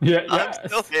 Yeah, I'm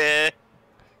still here.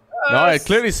 No, it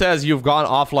clearly says you've gone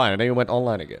offline and then you went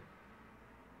online again.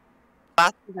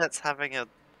 That's having a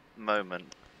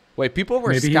moment. Wait, people were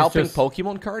Maybe scalping just...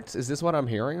 Pokemon cards? Is this what I'm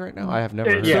hearing right now? I have never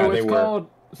heard So of it's it. called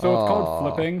it's called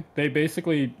flipping. They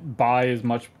basically buy as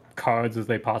much cards as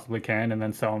they possibly can and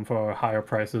then sell them for higher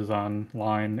prices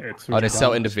online. It's really they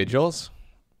sell dumb. individuals?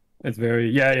 It's very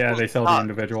yeah, they sell the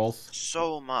individuals.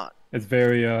 So much. It's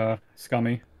very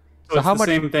scummy. So it's the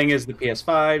same thing as the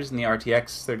PS5s and the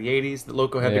RTX 3080s that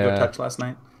Loco had to go touch last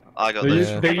night? I got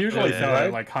They usually sell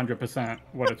at like 100%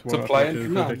 what it's worth, which is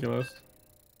ridiculous.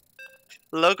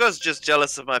 Logo's just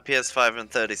jealous of my PS5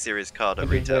 and 30 series card at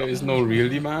retail. There is no real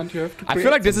demand. You have to. I feel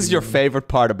like this is your favorite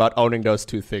part about owning those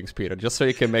two things, Peter, just so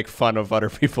you can make fun of other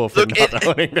people for not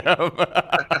owning them.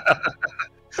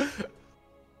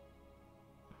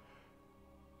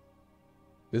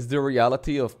 This is the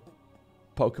reality of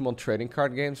Pokemon trading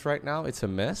card games right now. It's a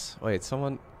mess. Wait,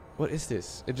 someone... What is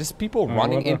this? It's just people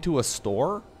running into a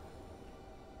store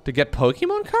to get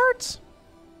Pokemon cards?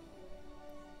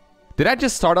 Did I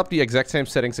just start up the exact same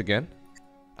settings again?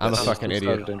 I'm a fucking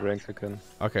idiot.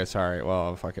 Okay, sorry.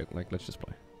 Well, fuck it. Like, let's just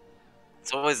play.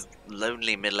 It's always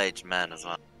lonely middle-aged men as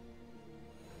well.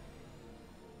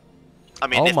 I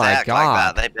mean, if they act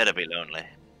like that, they better be lonely.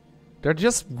 They're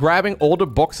just grabbing older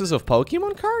boxes of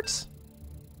Pokemon cards?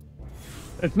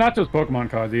 It's not just Pokemon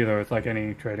cards either. It's like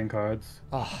any trading cards.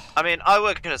 I mean, I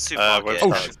work in a supermarket.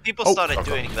 If people started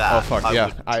doing that. Oh fuck yeah!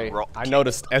 I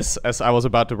noticed as I was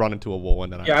about to run into a wall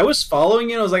and then I was following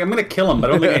you. And I was like, I'm gonna kill him,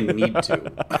 but I don't think I need to.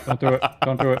 Don't do it!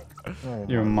 Don't do it!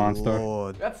 You're a monster.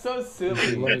 Lord. That's so silly.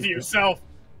 You did it to yourself.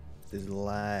 This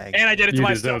lag. And I did it to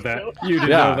myself. That. You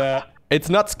deserve that. It's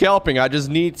not scalping. I just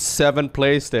need 7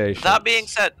 PlayStations. That being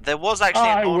said, there was actually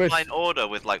an online order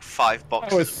with like 5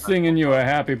 boxes. I was singing you a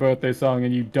happy birthday song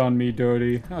and you done me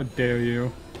dirty. How dare you?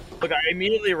 Look, I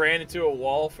immediately ran into a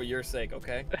wall for your sake,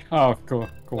 okay? Oh, cool.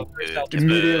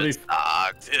 Immediately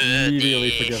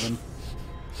forgiven.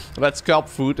 Let's scalp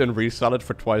food and resell it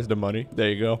for twice the money. There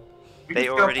you go. They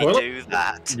already do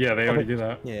that. Yeah, they already do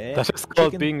that. Yeah. That is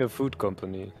called being a food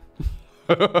company.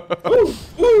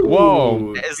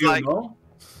 Whoa! It's like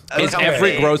is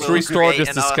every grocery store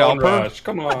just a scalper?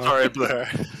 Come on. Sorry, Blair.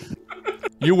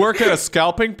 You work at a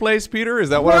scalping place, Peter? Is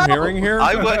that what I'm hearing here?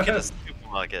 I work in a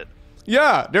supermarket.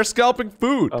 Yeah, they're scalping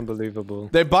food. Unbelievable.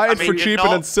 They buy it for cheap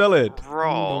and then sell it.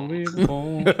 Wrong.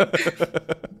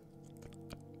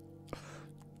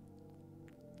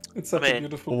 It's such a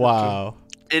beautiful wow.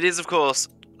 It is, of course,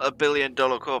 $1 billion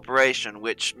corporation,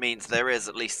 which means there is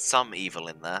at least some evil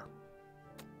in there.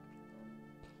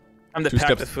 I'm the pack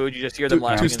of food. You just hear them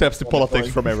laughing. 2 steps to politics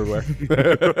from everywhere.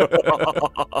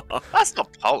 That's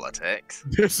not politics.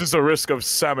 This is a risk of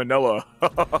salmonella.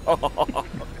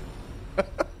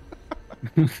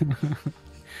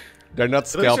 They're not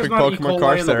scalping Pokemon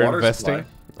cards. They're investing.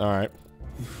 All right.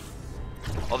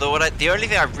 Although the only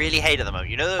thing I really hate at the moment,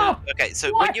 you know, okay,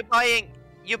 so when you're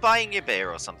buying your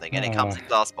beer or something and it comes in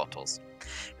glass bottles,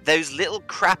 those little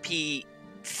crappy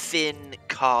thin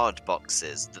card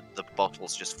boxes that the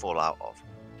bottles just fall out of.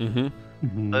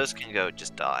 Those can go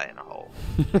just die in a hole.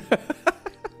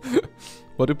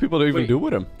 What do people even do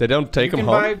with them? They don't take them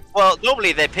home? Well,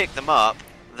 normally they pick them up,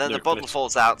 then the bottle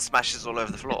falls out, smashes all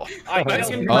over the floor. I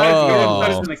can buy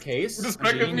in the case. It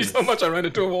distracted me so much I ran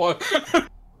into a wall. I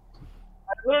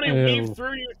literally weaved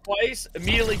through you twice,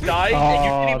 immediately died, and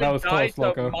you didn't even die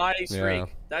to my streak. Yeah.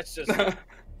 That's just...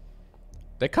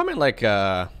 They come in like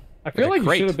I feel like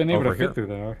you should have been able to fit through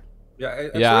there. Yeah,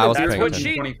 I was that's paying what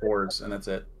attention. 24s, and that's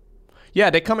it.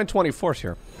 Yeah, they come in 24s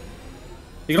here.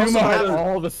 You can also have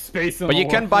all the space in but the you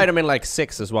can world. buy them in like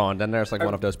 6 as well, and then there's like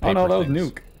one of those paper Oh no, that was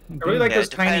things. Nuke. I really like those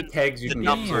tiny kegs you the can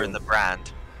number get. and the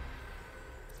brand.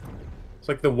 It's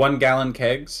like the 1 gallon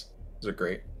kegs. Those are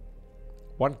great.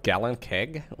 1 gallon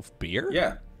keg of beer?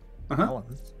 Yeah.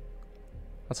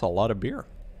 That's a lot of beer.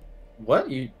 What?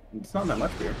 It's not that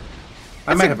much beer.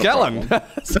 I might have a gallon.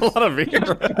 That's a lot of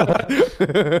beer.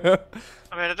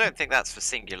 I mean, I don't think that's for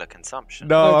singular consumption.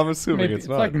 No, I'm assuming maybe, it's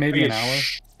not. like maybe an hour.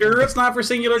 Sure, it's not for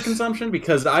singular consumption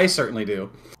because I certainly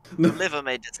do. The liver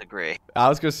may disagree. I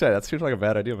was gonna say that seems like a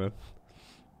bad idea, man.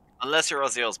 Unless you're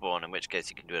Ozzy Osbourne, in which case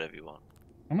you can do whatever you want.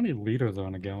 How many liters are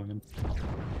in a gallon?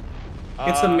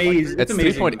 It's amazing. It's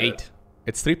 3.8.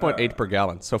 It's 3.8 per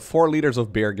gallon. So 4 liters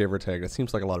of beer, give or take. That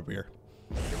seems like a lot of beer.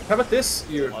 How about this,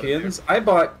 Europeans? I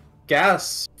bought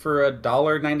gas for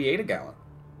 $1.98 a gallon.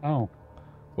 Oh.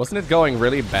 Wasn't it going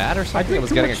really bad or something? It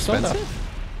was getting expensive.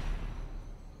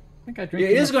 I think I drink.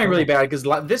 Yeah, it is going really bad because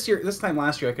this time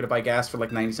last year I could have buy gas for like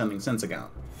 90-something cents a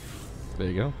gallon. There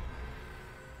you go.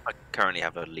 I currently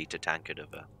have a liter tankard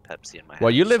of a Pepsi in my house.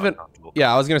 Well, you live so in...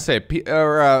 Yeah, I was going to say,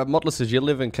 Motley says you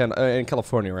live in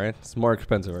California, right? It's more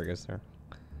expensive, I guess, there.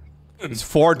 It's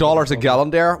 $4 a gallon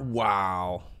there?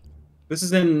 Wow. This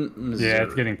is in Missouri. Yeah,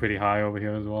 it's getting pretty high over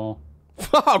here as well.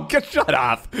 Oh, shut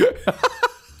up!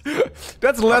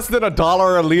 That's less than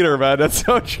 $1 a liter, man. That's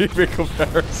so cheap in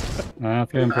comparison. Nah,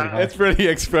 it's getting pretty high. It's pretty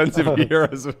expensive here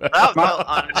as well.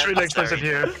 It's really expensive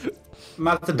here. It's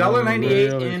 $1.98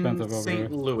 Really in expensive over St. here.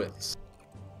 Louis.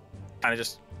 I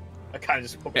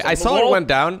I saw it went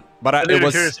down, but it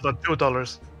was... Here it's about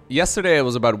 $2. Yesterday it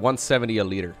was about $1.70 a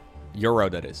liter. Euro,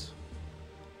 that is.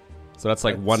 So that's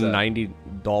like $1.90,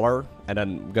 and then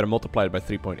I'm gonna multiply it by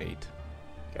 3.8.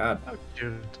 God. Oh,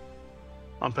 dude.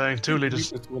 I'm paying 2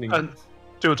 liters and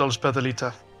 $2 per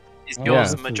liter. Is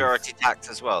yours a majority tax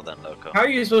as well, then, Loco? How are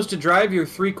you supposed to drive your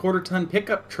 3/4 ton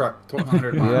pickup truck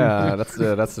 100 miles? Yeah,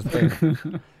 that's the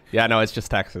thing. Yeah, no, it's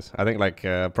just taxes. I think like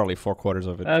probably 4/4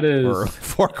 of it. That is... Or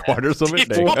 4/4 of it?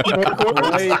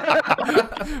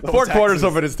 4/4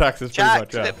 of it is taxes, pretty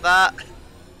much, yeah. Flip that.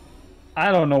 I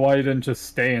don't know why you didn't just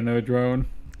stay in there, drone.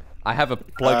 I have a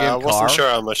plug-in car. I wasn't sure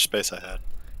how much space I had.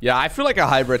 Yeah, I feel like a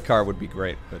hybrid car would be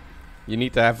great, but you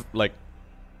need to have like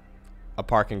a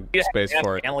parking space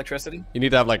for it. And electricity. You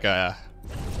need to have like a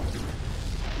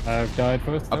I've died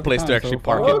first. a place to actually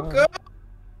park Oh, it.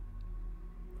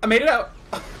 I made it out.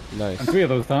 Nice. And 3 of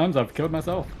those times I've killed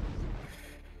myself.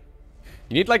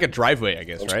 You need like a driveway, I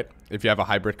guess, right? If you have a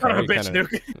hybrid car, you kind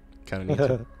of need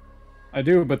to. I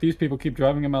do, but these people keep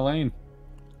driving in my lane.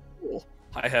 Cool.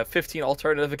 I have 15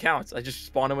 alternative accounts. I just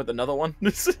spawned in with another one.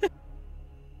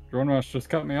 Drone Rush just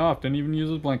cut me off. Didn't even use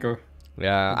his blinker.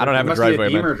 Yeah, I don't have a driveway,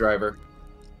 Must be a Beamer man. driver.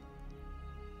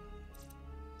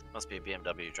 Must be a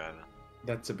BMW driver.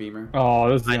 That's a Beamer. Oh,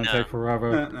 this is gonna take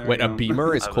forever. Wait, a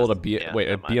Beamer is called a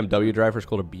BMW driver is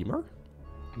called a Beamer?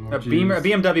 Oh, A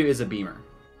BMW is a Beamer.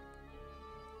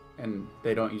 And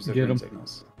they don't use their Get green 'em.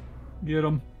 signals. Get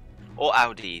him. Or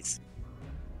Audis.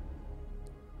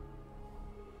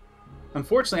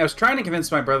 Unfortunately, I was trying to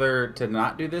convince my brother to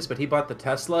not do this, but he bought the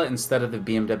Tesla instead of the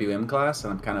BMW M-Class,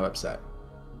 and I'm kind of upset.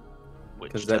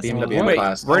 Because that BMW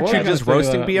M-Class... Weren't you just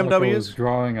roasting BMWs?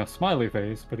 Drawing a smiley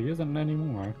face, but he isn't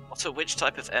anymore. Also, which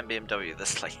type of BMW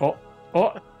this like? Oh.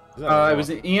 It was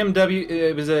an EMW.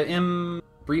 It was a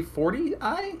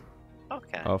M340i.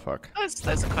 Okay. Oh fuck.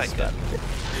 That's quite good.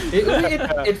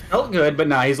 It felt good, but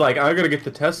nah, he's like, I gotta get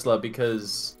the Tesla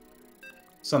because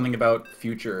something about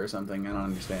future or something. I don't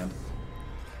understand.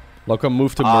 Loco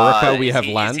moved to America. We have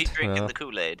Is land. he drinking the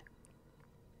Kool-Aid?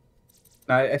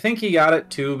 I think he got it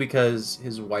too because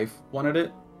his wife wanted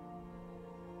it.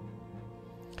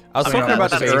 I was talking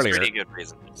about this earlier. Pretty good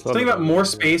reason. Something about more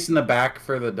space in the back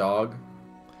for the dog.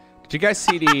 Did you guys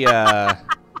see the?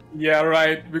 Yeah,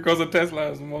 right. Because the Tesla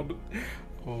has more.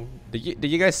 Oh. Did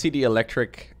you guys see the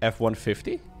electric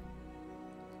F-150?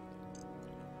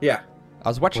 Yeah. I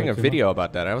was watching a video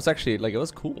about that. I was actually like, it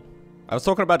was cool. I was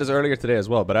talking about this earlier today as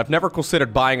well, but I've never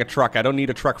considered buying a truck. I don't need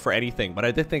a truck for anything, but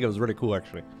I did think it was really cool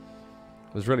actually.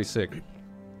 It was really sick.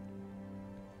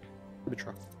 The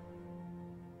truck.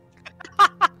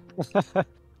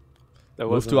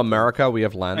 Move to America, we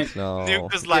have land. No.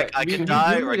 Nuke was like, I can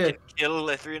die or I can kill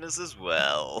Lithuanians as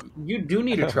well. You do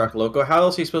need a truck, Loco. How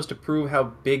else are you supposed to prove how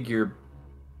big your,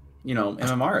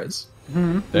 MMR is?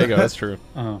 There you go, that's true.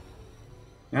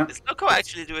 Yeah. Is Loco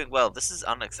actually doing well? This is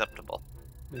unacceptable.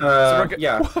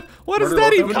 Yeah. What does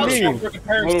that even mean?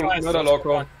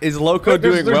 Is Loco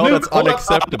doing well? That's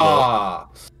unacceptable.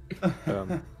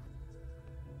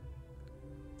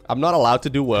 I'm not allowed to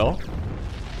do well.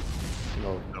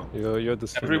 No, you're the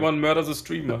streamer. Everyone murders a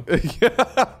streamer.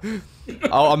 Yeah.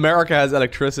 Oh, America has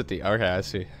electricity. Okay, I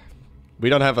see. We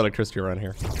don't have electricity around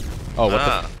here. Oh, what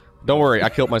the? Don't worry, I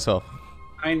killed myself.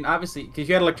 I mean, obviously, if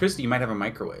you had electricity, you might have a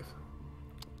microwave.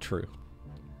 True.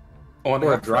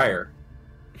 Or a dryer.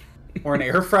 Or an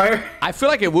air fryer. I feel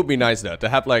like it would be nice though to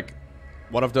have like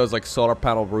one of those like solar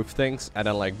panel roof things, and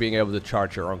then like being able to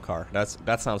charge your own car.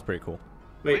 That sounds pretty cool.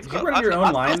 Wait, did you run your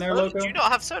own line there, Loco? Do you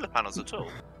not have solar panels at all?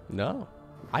 No,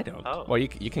 I don't. Oh. Well, you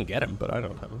can get them, but I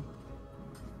don't have them.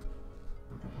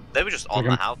 They were just on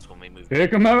the house when we moved.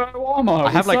 Pick them out at Walmart.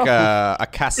 I have like a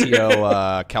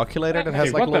Casio calculator that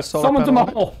has like a little solar Someone's in my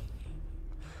panel. hole.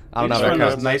 I don't know. One of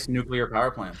That those nice nuclear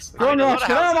power plants. Run, Rush,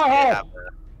 get out of my hole!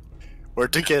 We're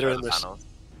together in this.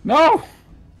 No!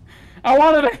 I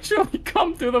wanted to actually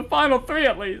come through the final 3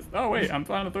 at least. Oh wait, I'm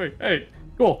final 3. Hey,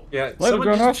 cool. Yeah, Later,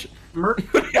 Run, Rush. What?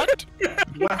 How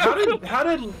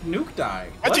did Nuke die?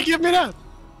 Why'd you give me that?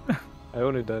 I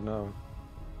only died now.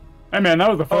 Hey man, that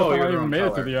was the first time you're I even wrong made it to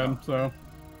color. the end, so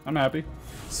I'm happy.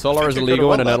 Solar is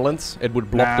illegal in the Netherlands. It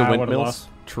would block the Nah, I would've windmills. lost.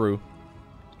 True.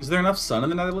 Is there enough sun in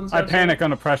the Netherlands? I panic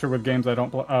under pressure with games I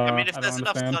don't. I mean, if I there's don't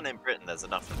enough understand. sun in Britain, there's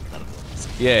enough in the Netherlands.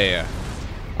 Yeah.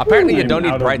 Apparently, you I'm don't out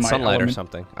need of bright my sunlight or element.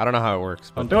 something. I don't know how it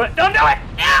works. But Don't do it! Don't do it!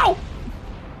 Ow!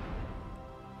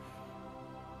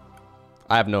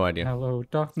 I have no idea. Hello,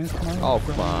 darkness. My Oh,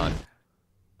 friend. come on.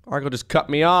 Argo just cut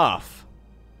me off.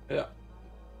 Yeah.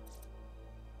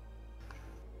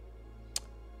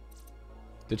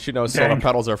 Did you know solar Dang.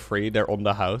 panels are free? They're on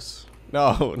the house.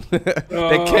 No,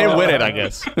 they came with it, I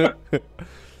guess.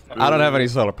 I don't have any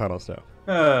solar panels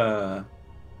though.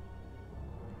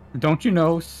 Don't you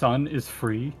know sun is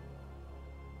free?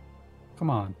 Come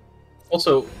on.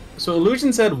 Also, so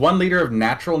Illusion said 1 liter of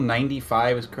natural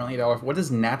 95 is currently $1. What is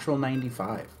natural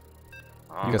 95?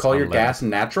 You guess call your unleaded. gas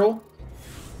natural?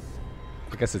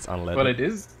 I guess it's unleaded. But it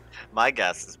is. My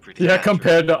gas is pretty. Yeah, natural.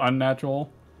 compared to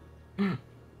unnatural.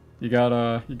 You got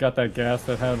that gas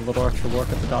that had a little extra work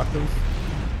at the doctor's.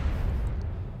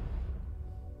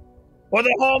 For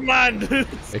the homeland!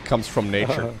 It comes from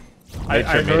nature. I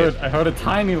Nature made heard a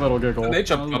tiny little giggle.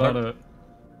 Nature That was about product.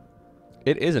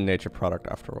 it. It is a nature product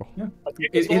after all. Yeah.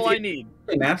 It's all I need.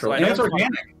 Natural. So I And know it's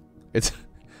it's organic.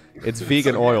 It's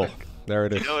vegan oil. There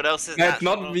it is. You know what else is That's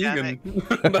natural not and organic?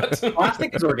 vegan. But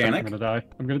Plastic is I'm organic. gonna die.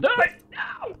 I'm gonna die!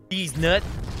 No! These nut.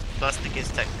 Plastic is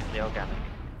technically organic.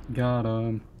 Got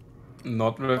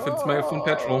not if it's made from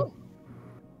petrol.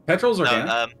 Petrol's No,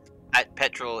 organic.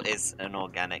 petrol is an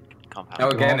organic compound.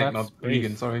 Organic, that's not space.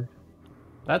 vegan. Sorry.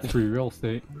 That's free real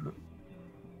estate.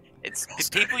 It's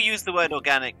people use the word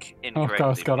organic Oh, incorrectly.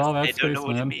 God, it's got all that they don't know space,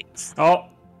 what it man. means. Oh!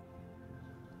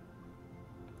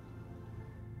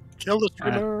 Kill the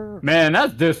streamer. Man,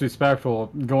 that's disrespectful,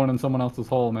 going in someone else's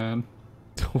hole, man.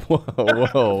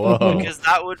 Whoa. Because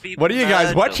that would be. What are you guys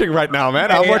murder. watching right now,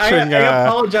 man? I'm Hey, watching. I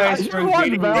apologize I for just watched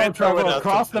invading Val your travel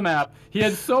across the map. He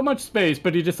had so much space,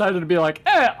 but he decided to be like,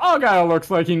 Argyle looks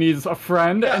like he needs a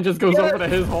friend, and just goes over to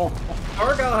his hole.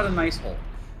 Argyle had a nice hole.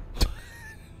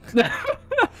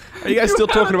 Are you guys still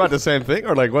talking about the same thing,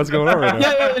 or like what's going on right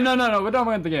now? Yeah, no, we're done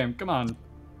with the game. Come on.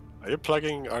 Are you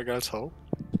plugging Argyle's hole?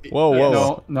 Whoa.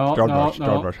 No, Don't no, rush. no.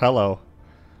 Don't rush. Hello.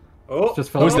 Oh,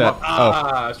 Just Who's that?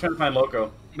 I was trying to find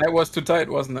Loco. That was too tight,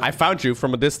 wasn't it? I found you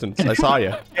from a distance. I saw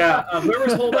you. Yeah,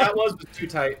 whoever's hole that was too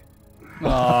tight. All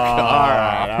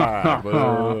right.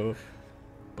 Boo.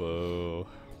 Boo.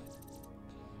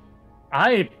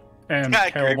 I am Yeah,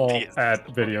 terrible Greenpeace. at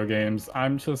video games.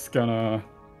 I'm just gonna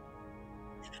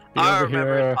be I over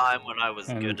remember here a time when I was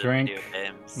and good at drink video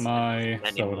games. my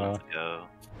many soda. moons ago.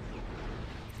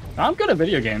 I'm good at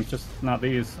video games, just not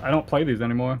these. I don't play these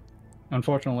anymore,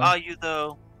 unfortunately. Are you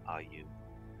though? Are you?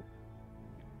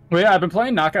 Well, yeah, I've been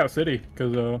playing Knockout City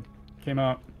because came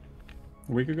out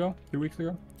a week ago, 2 weeks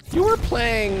ago. You were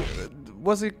playing.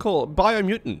 What's it called?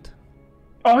 Biomutant.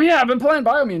 Oh yeah, I've been playing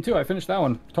Biomune too. I finished that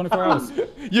one, 24 hours.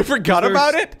 You forgot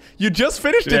about it? You just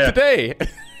finished Yeah. it today.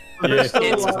 It's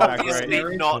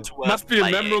obviously not worth Must be a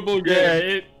playing. memorable Yeah,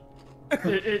 game.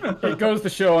 it goes to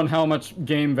show on how much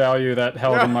game value that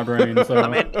held in my brain. So I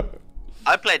mean,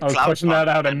 I played I was Cloud pushing that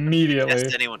out and immediately.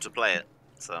 asked anyone to play it.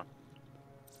 So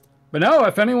But no,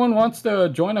 if anyone wants to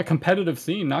join a competitive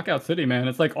scene, Knockout City, man,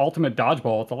 it's like ultimate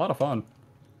dodgeball. It's a lot of fun.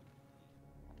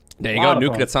 There you Lot go, of Nuke.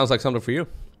 fun. That sounds like something for you.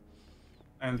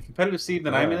 And the competitive scene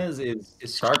that I'm in is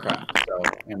StarCraft. So,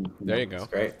 and There you go. It's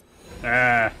great.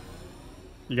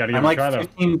 You gotta give I'm it a like try though.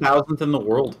 15,000th in the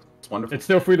world. It's wonderful. It's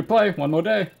still free to play. One more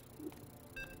day.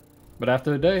 But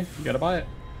after the day, you gotta buy it.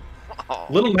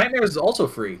 Little Nightmares is also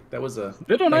free. That was a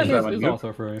Little thank you, Nightmares Evan. is Yep.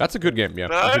 also free. That's a good game. Yeah,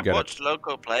 but I I should get it. watched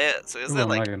Loco play it. So is Ooh, there I'm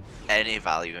like lagging. any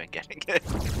value in getting it?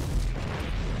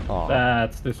 Aw.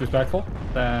 That's disrespectful.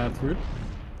 That's rude.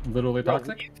 Literally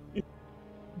toxic.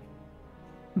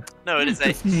 No, it is a.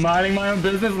 Just minding my own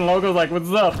business and Logo's like,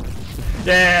 what's up?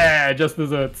 Yeah, just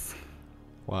desserts.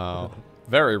 Wow.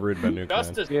 Very rude by Nuke.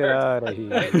 Justice Get out of here.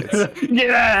 Get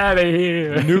out of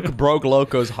here. Nuke broke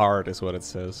Loco's heart is what it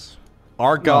says.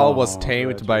 Argyle was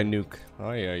tamed by Nuke.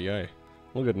 Oh yeah.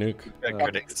 Look at Nuke.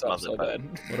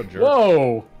 What a jerk.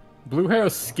 Whoa! Blue hair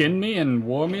skinned me and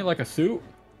wore me like a suit.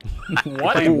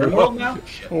 What?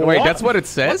 Wait, that's what it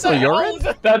says on your end?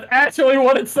 That's actually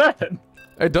what it said.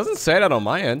 It doesn't say that on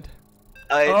my end.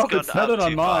 Oh, it said it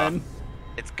on mine.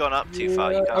 It's gone up too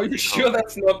far. You can't Are you sure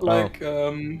that's not like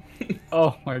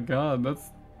Oh my god, that's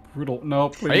brutal. No,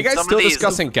 please. Are you guys still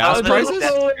discussing gas prices?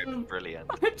 Brilliant.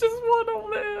 I just want to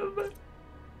live.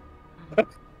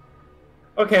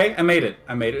 Okay, I made it.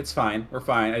 It's fine. We're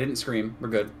fine. I didn't scream. We're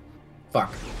good.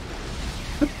 Fuck.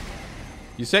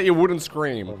 You said you wouldn't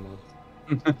scream.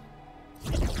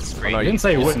 Scream. I didn't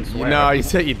say you wouldn't swear. No, you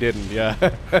said you didn't, yeah.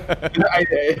 I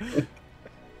did.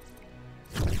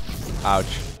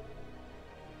 Ouch.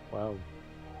 Wow.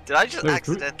 Did I just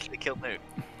accidentally kill Nuke?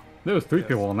 There was 3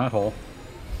 people in that hole.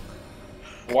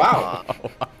 Wow.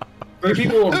 3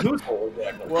 people in whose hole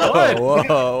exactly?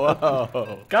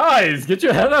 Whoa. Guys, get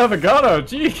your head out of the gutter,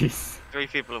 jeez. 3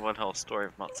 people in one whole story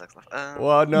of Mont Sex Life.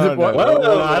 Well, no.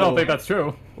 I don't think that's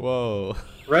true. Whoa.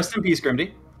 Rest in peace,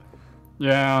 Grimdy.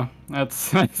 Yeah,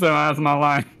 that's my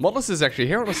line. Modus is actually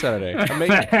here on a Saturday. I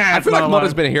feel like Modus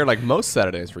has been here like most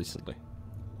Saturdays recently.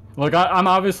 Look, I'm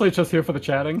obviously just here for the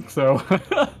chatting, so.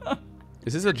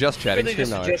 Is this a just chatting stream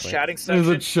now? Just chatting section? Is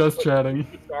it just chatting?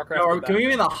 No, can we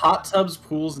be in the hot tubs,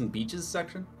 pools, and beaches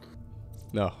section?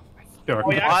 No.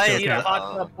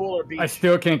 I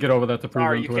still can't get over that to prove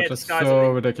on Twitch. That's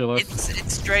so ridiculous.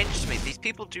 It's strange to me. These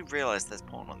people do realize there's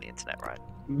porn on the internet, right?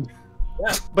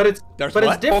 Yeah, but it's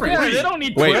different. Yeah, they don't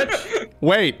need Twitch.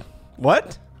 Wait,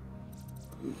 what?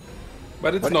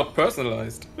 But it's not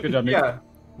personalized. Good job, Nuke. Yeah.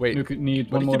 Wait, Nuke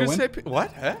need what one did more you to just win. say?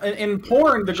 What? Huh? In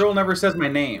porn, the girl never says my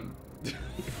name.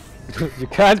 You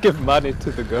can't give money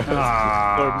to the girls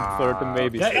for the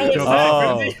maybe. What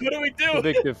do we do?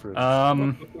 Big difference.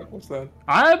 What's that?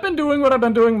 I've been doing what I've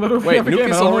been doing literally Wait, every Nuke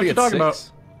game. is I don't know what already you're at talking 6.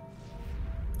 about.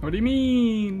 What do you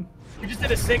mean? We just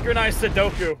did a synchronized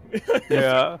Sudoku.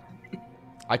 Yeah.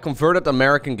 I converted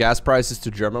American gas prices to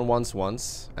German ones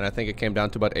once, and I think it came down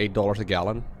to about $8 a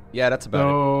gallon. Yeah, that's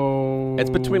about it. It's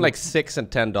between like $6 and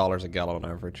 $10 a gallon on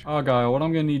average. Oh, guy, what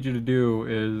I'm gonna need you to do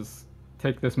is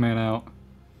take this man out.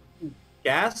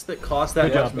 Gas that costs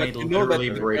that much made literally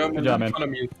break. Good job, man.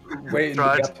 Way in the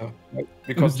gutter, right?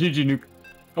 Because GG Nuke.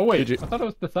 Oh wait, I thought it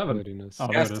was the 7. Oh,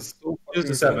 there it is. It was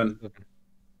the 7.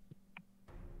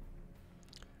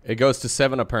 It goes to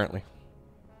 7 apparently.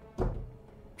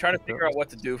 Trying to figure out what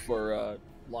to do for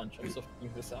lunch. I'm still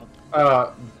figuring this out.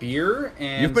 Beer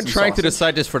and You've been trying to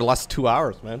decide this for the last 2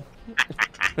 hours, man.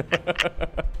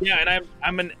 Yeah,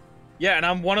 and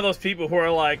I'm one of those people who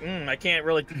are like, I can't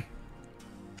really.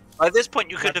 By this point,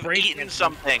 you could have eaten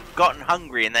something, gotten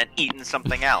hungry, and then eaten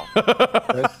something else.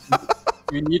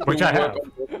 we need Which to I work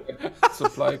on the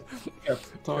supply.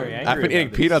 I've been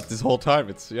eating peanuts this whole time.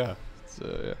 It's yeah.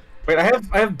 Wait, I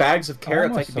have bags of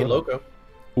carrots. I could be loco.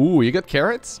 Ooh, you got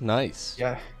carrots? Nice.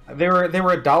 Yeah, they were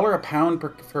 $1 a pound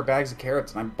for bags of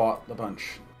carrots, and I bought a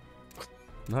bunch.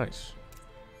 Nice.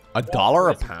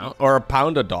 $1 a pound or a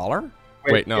pound $1?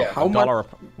 Wait, no. Yeah, how $1 much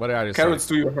what did I just carrots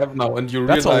say? do you have now? And you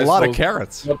That's realize a lot of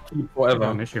carrots. Not keep forever.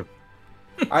 An issue.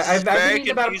 I've Very been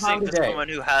eating about a confusing pound a for day. someone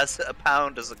who has a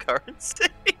pound as a currency.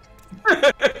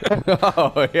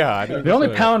 Oh yeah. The only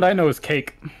pound I know is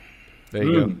cake. There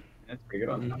you go. That's pretty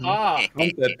good.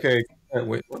 That cake.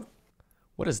 Wait, what?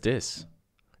 What is this?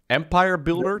 Empire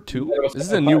Builder 2? This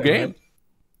is a new game.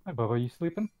 Hi, Bubba, you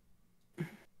sleeping?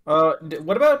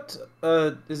 What about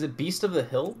is it Beast of the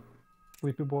Hill?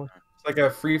 Sleepy boy. It's like a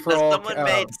free for all.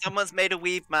 Someone's made a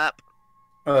weave map.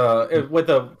 With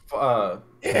a Fire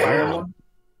Emblem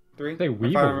 3. Say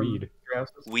weeb or weed?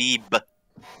 Weeb.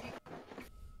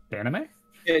 Anime?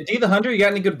 Yeah, D the Hunter, you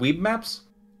got any good weeb maps?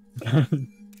 There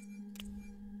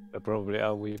probably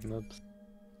are weeb maps.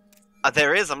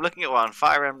 There is. I'm looking at one.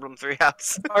 Fire Emblem 3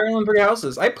 Houses. Fire Emblem 3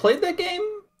 Houses. I played that game.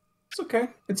 It's okay.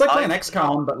 It's like playing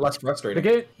XCOM, but less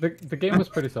frustrating. The game was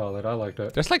pretty solid. I liked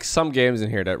it. There's like some games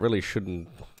in here that really shouldn't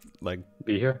like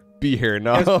be here. Be here,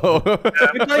 no.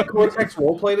 Have we played Cortex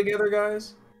Roleplay together,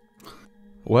 guys?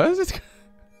 What is it?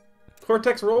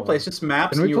 Cortex Roleplay. It's just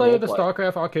maps. Can we play the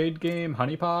StarCraft arcade game,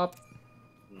 Honey Pop?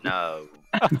 No.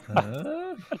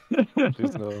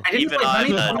 Please no. I didn't play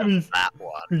Honey Pop. That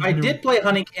one. I did play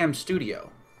Honeycam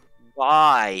Studio.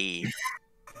 Why?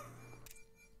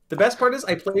 The best part is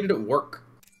I played it at work.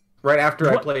 Right after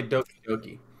I played Doki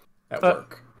Doki at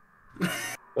work.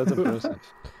 That's impressive.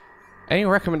 Any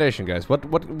recommendation, guys?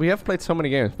 What we have played so many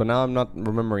games, but now I'm not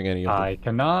remembering any of them. I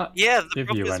cannot. Yeah, the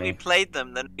problem is we played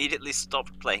them, then immediately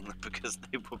stopped playing them because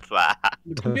they were bad.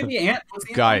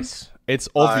 Guys, it's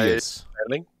obvious.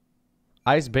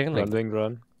 Ice Baneling.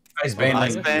 Run. Ice Baneling.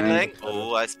 Ice Baneling.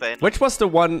 Oh, Ice Baneling. Which was the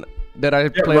one that I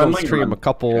played on stream a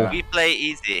couple... We play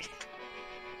easy.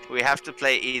 We have to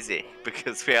play easy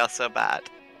because we are so bad.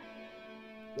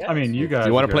 I mean, you guys. Do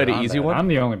you want to play the I'm easy bad. one? I'm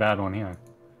the only bad one here.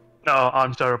 No,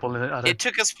 I'm terrible in it. It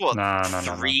took us what,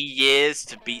 3 years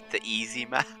to beat the easy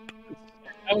map.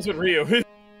 That was with Ryu.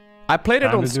 I played it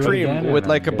Time on to do it stream again with in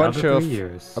like a bunch another of 3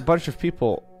 years.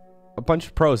 people, a bunch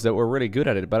of pros that were really good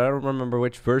at it, but I don't remember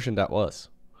which version that was.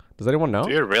 Does anyone know?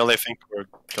 Do you really think we're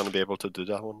gonna be able to do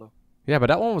that one though? Yeah, but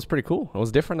that one was pretty cool. It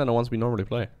was different than the ones we normally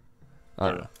play. I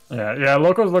don't know. Yeah.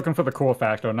 Loco's looking for the cool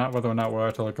factor, not whether or not we're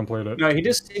actually complete it. No, he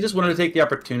just wanted to take the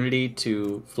opportunity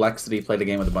to flex that he played a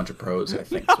game with a bunch of pros. I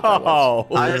think. Oh,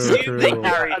 I assume they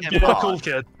carried him a on. cool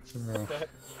kid.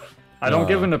 I don't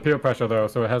give in to peer pressure though,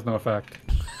 so it has no effect.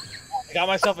 I got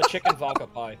myself a chicken vodka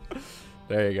pie.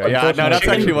 There you go. Yeah, no, that's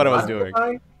actually what I was doing.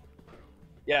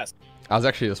 Yes. I was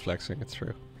actually just flexing. It's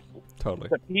true. Totally.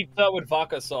 The pizza with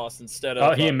vodka sauce instead of.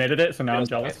 Oh, he admitted it, so now I'm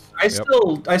jealous. I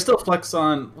still flex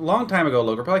on. A long time ago,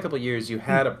 Logan, probably a couple of years, you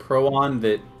had a pro on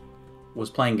that was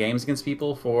playing games against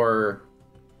people for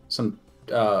some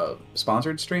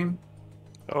sponsored stream.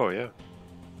 Oh yeah.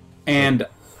 And I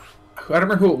don't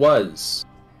remember who it was.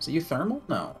 Was it you, Thermal?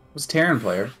 No, it was a Terran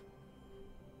player.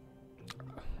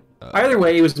 Either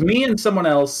way, it was me and someone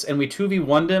else, and we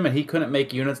 2v1'd him, and he couldn't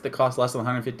make units that cost less than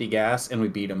 150 gas, and we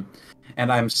beat him. And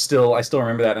I still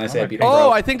remember that, and I say I beat him.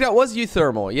 Oh, I think that was you,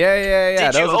 Thermal.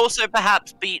 Yeah. Did you also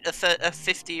perhaps beat a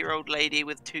 50-year-old lady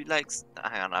with 2 legs?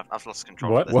 Hang on, I've lost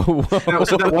control of this. Whoa.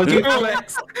 That was you.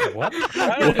 What?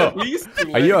 At least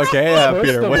 2 Are you okay,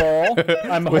 Peter? First of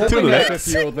all, I'm with 2 hoping that legs?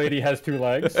 50-year-old lady has 2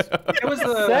 legs. It was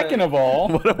Second of all,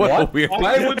 What a weird.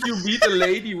 Why would you beat a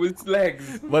lady with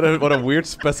legs? What a weird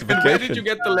specification. Where did you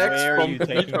get the legs Where are from you to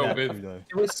taking beat her that with? to, though?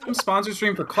 It was some sponsored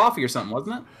stream for coffee or something,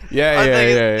 wasn't it?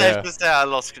 Yeah. Safe to say I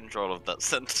lost control of that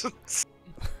sentence.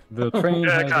 the train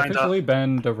Yeah, has kinda. officially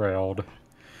been derailed.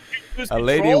 A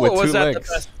lady with 2 was that legs.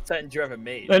 the best sentence you ever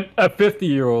made? And a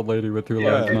 50-year-old lady with 2 legs.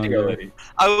 Yeah, not 50 a lady. already.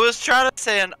 I was trying to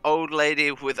say an old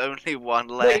lady with only 1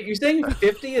 leg. Wait, you're saying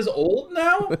 50 is old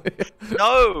now?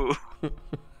 No!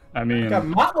 I mean, God,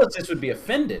 Motless would be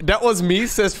offended. That was me,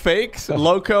 says Fakes.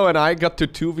 Loco and I got to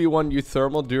 2v1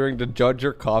 Euthermal during the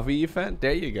Judger Coffee event.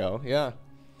 There you go, yeah.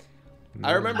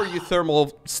 I remember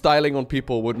Euthermal styling on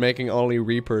people with making only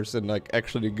Reapers and like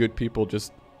actually good people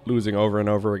just losing over and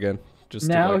over again. Just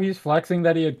now to, like... he's flexing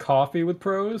that he had coffee with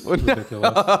pros.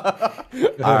 Ridiculous.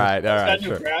 Alright, Got new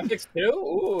sure. graphics too?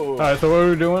 Ooh. Alright, so what are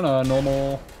we doing?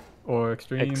 Normal or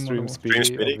extreme? Extreme What- speed,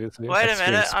 speedy. obviously. Wait a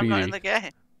Extreme minute, I'm not in speedy. the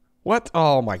game. What?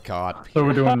 Oh my god. So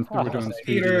we're doing speedy.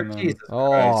 Peter, And then... Jesus Oh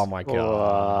Christ. my god.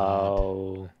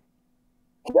 Wow.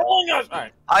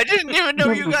 Alright. I didn't even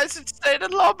know you guys had stayed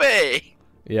in lobby!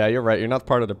 Yeah, you're right. You're not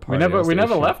part of the party. We that's the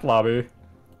never issue. left lobby.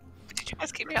 Did you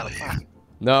guys kick me out of the class?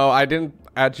 No, I didn't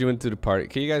add you into the party.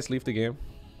 Can you guys leave the game?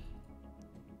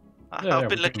 Yeah, I've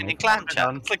been we looking can in clan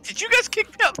chat. It's like, did you guys kick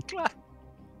me out of the class?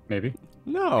 Maybe.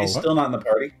 No. He's still not in the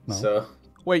party, No. so...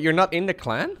 Wait, you're not in the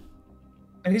clan?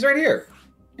 And he's right here.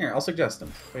 Here, I'll suggest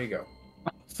him. There you go.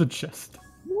 Suggest.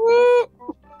 Woo!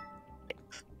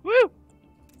 Woo!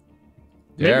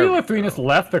 Maybe Latrinus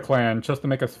left the clan just to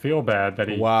make us feel bad that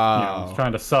he was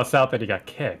trying to suss out that he got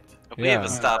kicked. We have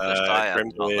established I am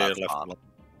not Grimly that left. smart.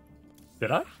 Did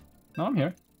I? No, I'm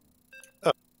here.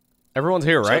 Everyone's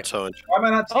here, right? So, Why am I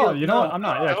not Oh, still- you know what? No. I'm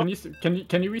not. Yeah,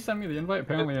 can you resend me the invite?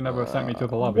 Apparently, you never sent me to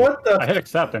the lobby. What the I hit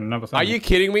accept and never sent Are me. you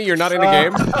kidding me? You're not in the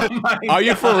game? Are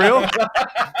you for real?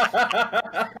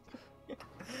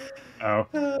 Oh,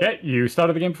 yeah, you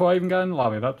started the game before I even got in the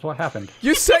lobby. That's what happened.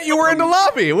 You said you were in the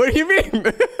lobby. What do you mean?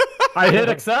 I hit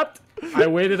accept. I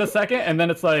waited a second, and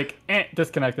then it's like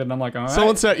disconnected, and I'm like, all right.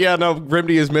 Someone said, "Yeah, no,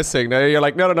 Grimdy is missing." Now you're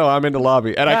like, "No, I'm in the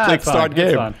lobby," and I clicked it's fine, start it's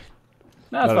game. fine.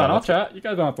 No, it's No, fine. I'll it's- chat. You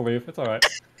guys don't have to leave. It's all right.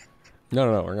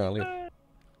 No, we're gonna leave.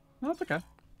 No, it's okay.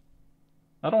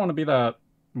 I don't want to be that.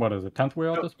 What is it? 10th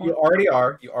wheel at this point? You already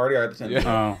are. You already are the 10th wheel.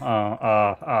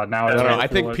 Now No, I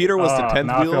think like, Peter was the 10th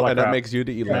now I feel wheel, like and that crap. makes you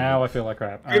the 11th. Now I feel like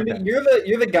crap. You're, Okay.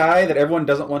 you're the guy that everyone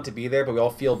doesn't want to be there, but we all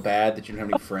feel bad that you don't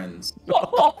have any friends.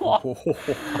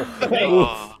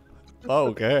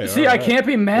 Okay. See, I can't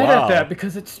be mad at that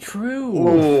because it's true.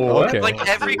 Okay. Like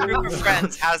every group of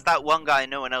friends has that one guy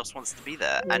no one else wants to be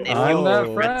there, and if I'm your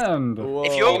that friends, friend.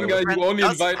 if your One guy friend you only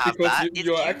doesn't invite have because that,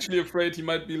 you're actually afraid he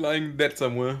might be lying dead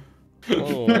somewhere.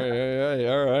 Oh, yeah,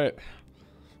 all right.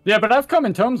 Yeah, but I've come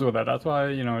in terms with it. That's why,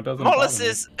 it doesn't. Hollis bother me.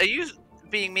 is, are you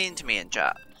being mean to me in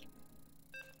chat?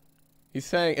 He's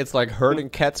saying it's like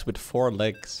herding cats with 4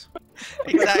 legs.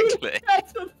 Exactly.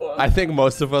 I think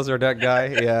most of us are that guy.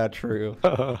 Yeah, true.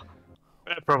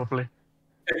 Probably.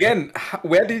 Again,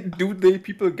 where do they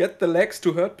people get the legs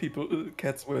to hurt people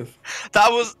cats with?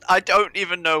 That was. I don't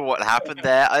even know what happened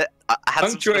there. I had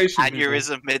some sort of Punctuation,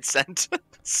 aneurysm mid-sentence.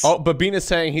 Oh, but Bean is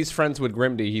saying he's friends with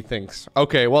Grimdy, he thinks.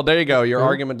 Okay, well, there you go. Your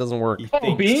argument doesn't work.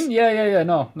 Oh, Bean? Yeah.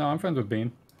 No, I'm friends with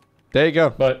Bean. There you go.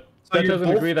 But that doesn't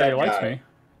agree that he likes me.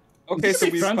 Okay, so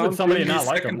we friends found with somebody and not Grimdy's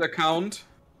like second him. account.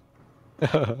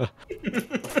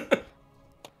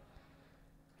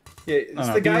 Yeah, it's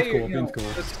the guy.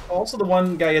 It's also the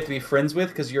one guy you have to be friends with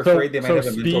because you're afraid they might have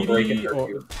a mental break and hurt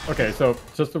you. Okay, so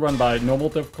just to run by normal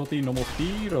difficulty, normal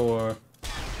speed, or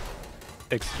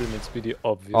extreme and speedy,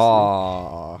 obviously.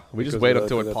 Aww, we just wait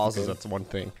until it pauses. That's one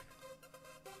thing.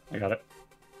 I got it.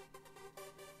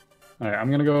 Alright, I'm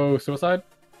gonna go suicide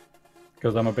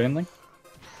because I'm a banling.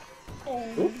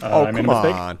 I made a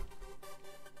mistake. On.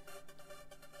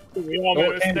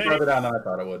 It came further down than I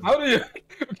thought it would. How do you?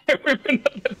 We've been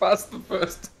not that fast the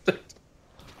first.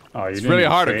 Oh, It's really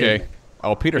hard, okay?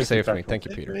 Oh, Peter saved me. Thank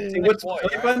you, Peter. See, what's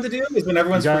really fun to do is when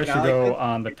everyone's You guys freaking should out go like this,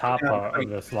 on the top part of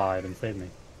the slide and save me.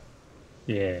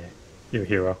 Yeah, you're a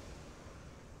hero.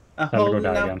 Time to go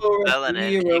die again.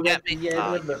 Melanin, you get me?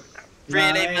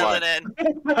 Really,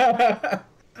 Melanin?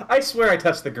 I swear I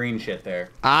touched the green shit there.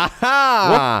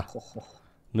 Aha!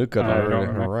 Luca,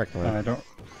 correct, man. I don't.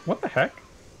 What the heck?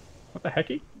 What the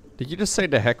hecky? Did you just say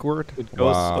the heck word? It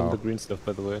goes on the green stuff,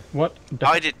 by the way. What?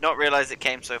 I did not realize it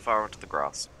came so far onto the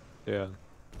grass. Yeah.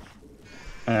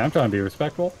 I'm trying to be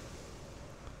respectful.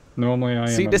 Normally I am.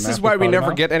 See, this is why we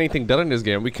never get anything done in this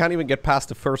game. We can't even get past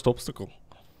the first obstacle.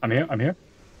 I'm here.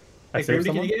 Hey,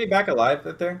 Grimdy, can you get me back alive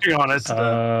right there? Be honest.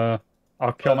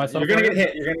 I'll kill myself. You're gonna get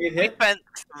hit. You're gonna get hit. We spent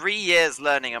 3 years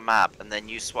learning a map, and then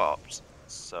you swapped.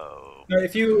 So. No,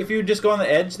 if you just go on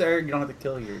the edge there, you don't have to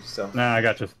kill yourself. Nah, I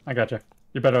got you.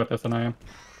 You're better at this than I am.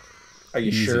 Are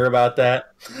you sure about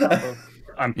that?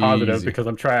 I'm positive because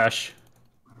I'm trash.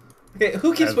 Okay,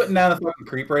 who keeps putting down the fucking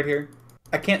creep right here?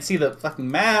 I can't see the fucking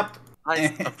map.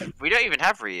 We don't even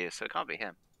have Ryu, so it can't be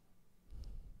him.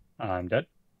 I'm dead.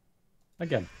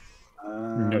 Again.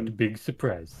 Not big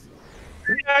surprise.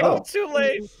 Yeah, it's too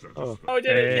late. Oh,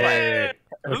 did it? Yeah.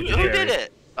 Who did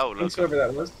it? Oh, look. Whoever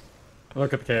that was.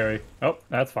 Look at the carry. Oh,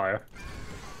 that's fire.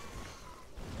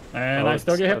 And I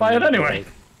still get hit by it anyway.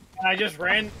 I just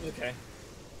ran. Okay.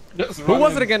 Who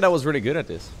was it again that was really good at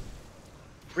this?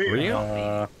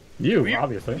 Ryu. You,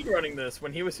 obviously. You running this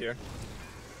when he was here.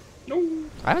 No.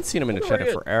 I haven't seen him in the chat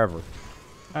in forever.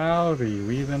 How do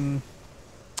you even?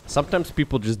 Sometimes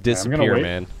people just disappear,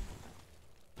 man.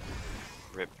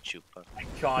 Rip Chupa.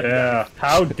 God. Yeah.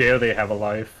 How dare they have a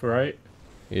life, right?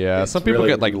 Yeah. Some people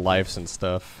get like lives and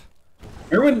stuff.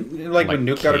 Remember when, like when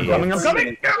Nuke got a I'm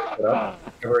coming.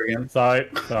 Ever again? Sorry.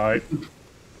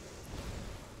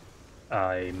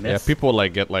 I missed. Yeah, people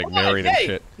like get like married and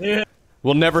shit. Yeah.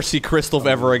 We'll never see Crystal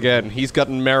ever again. He's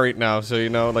gotten married now, so you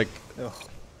know, like.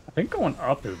 I think going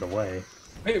up is the way.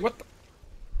 Hey, what the?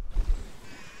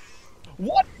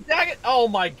 What? Dang it! Oh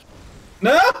my.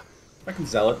 No! Fucking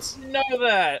zealots. Know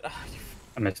that.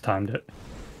 I mistimed it.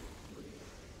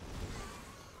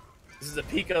 This is the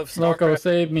peak of StarCraft. Loco,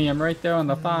 save me! I'm right there on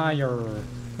the fire.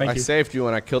 Thank I you. saved you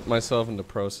and I killed myself in the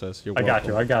process. You're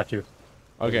welcome. I got you.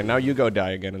 Okay, now you go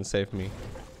die again and save me.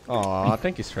 Aw,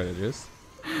 thank you, strategist.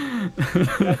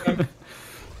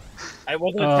 I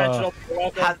wasn't intentional.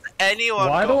 Has anyone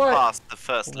got past the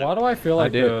first loop? Why do I feel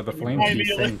like the flames keep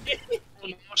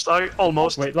sinking?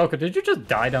 Almost. Wait, Loco, did you just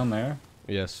die down there?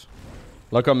 Yes.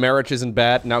 Loco, marriage isn't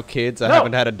bad. Now kids, I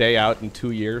haven't had a day out in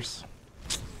 2 years.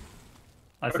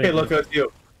 Okay, Loco, it's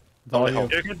you. It's all you.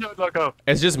 You can do it, Loco.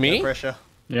 It's just me? Pressure.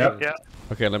 Yep. Yeah.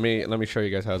 Okay, let me show you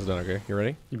guys how it's done, okay? You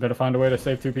ready? You better find a way to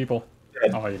save 2 people.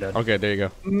 Oh, you did. Okay, there you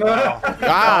go. No.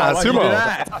 Ah, Sumo!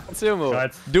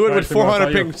 Sumo! Do it with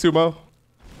 400 ping, Sumo.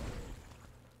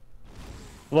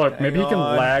 Look, maybe he can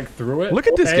lag through it. Look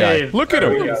at this guy. Look at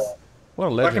him. What a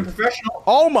legend. Fucking professional.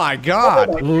 Oh my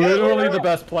god. Literally the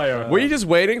best player. Were you just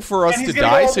waiting for us to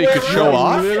die so you could show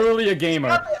off? Literally a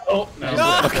gamer. Oh,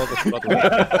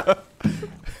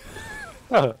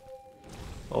 no.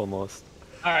 Almost.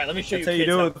 Alright, let me show That's you. how you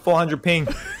do it with 400 ping.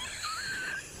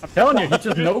 I'm telling you, he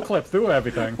just no-clipped through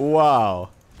everything. Wow.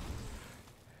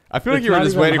 I feel like you were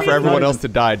just waiting for everyone else to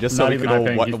die just so we could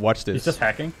all watch this. He's just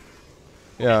hacking.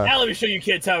 Yeah. Now let me show you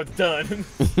kids how it's done.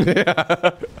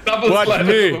 Yeah. Watch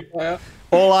me.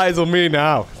 All eyes on me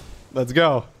now. Let's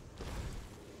go.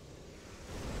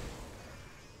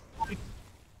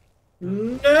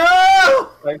 No!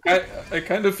 I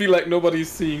kind of feel like nobody's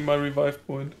seeing my revive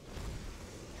point.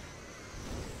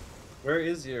 Where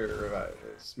is your revive?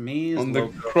 It's me. On the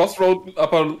crossroad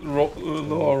upper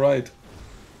lower right.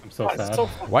 I'm so sad.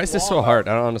 Why is this so hard?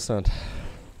 I don't understand.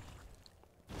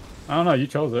 I don't know. You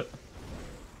chose it.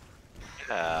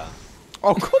 Yeah.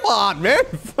 Oh, come on, man!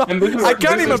 I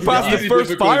can't even pass the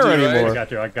first fire anymore. I got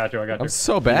you. I got you. I'm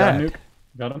so bad. You got,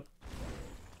 got him.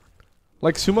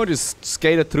 Like Sumo just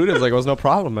skated through this like it was no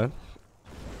problem, man.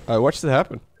 I watched it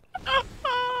happen.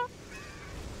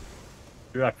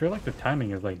 Dude, I feel like the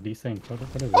timing is like desync. What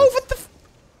is it? Oh, what the?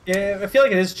 Yeah, I feel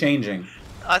like it is changing.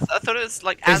 I thought it was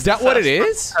like. Is that what it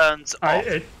is? Turns off.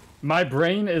 My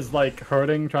brain is like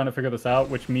hurting trying to figure this out,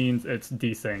 which means it's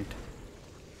desynced.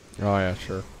 Oh yeah,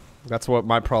 sure. That's what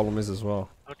my problem is as well.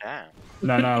 Oh damn.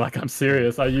 No, like I'm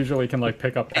serious. I usually can like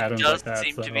pick up patterns like that.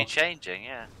 It does seem to be changing,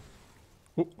 yeah.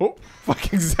 Oh,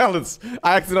 fucking zealots!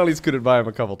 I accidentally scooted by him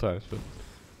a couple times. But...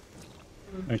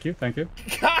 Thank you.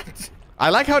 God! I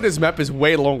like how this map is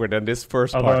way longer than this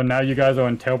first part. Although now you guys are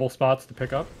in terrible spots to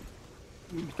pick up.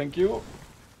 Thank you.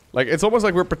 Like, it's almost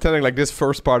like we're pretending like this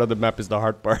first part of the map is the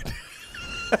hard part.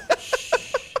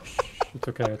 It's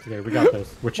okay, we got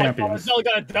this. We're champions. Still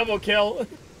got a double kill.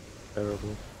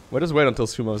 Terrible. We'll just wait until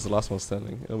Sumo is the last one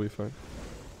standing. It'll be fine.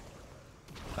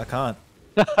 I can't.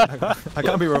 I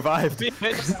can't be revived.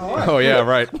 Oh yeah,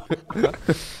 right.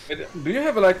 Do you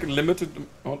have like a limited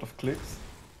amount of clicks?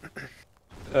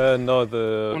 No,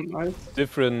 the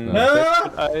different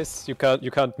textured eyes you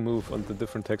can't move on the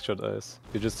different textured eyes.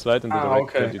 You just slide in the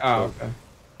direction that you go.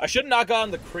 I should not got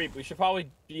on the creep. We should probably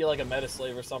be like a meta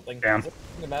slave or something. Damn.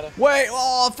 The meta? Wait,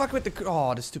 oh fuck with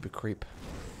the stupid creep.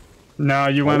 No,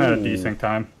 you went at a desync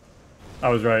time. I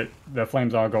was right. The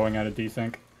flames are going at a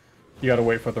desync. You gotta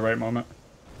wait for the right moment.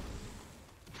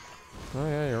 Oh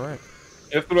yeah, you're right.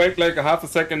 You have to wait like a half a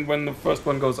second when the first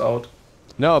one goes out.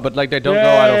 No, but like they don't go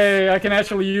out of... Yay! I can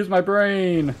actually use my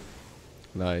brain!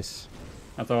 Nice.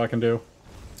 That's all I can do.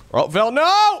 Oh, Vel,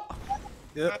 no!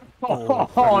 Yeah.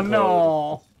 Oh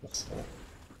no!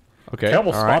 Okay,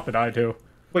 terrible all spot right. that I do.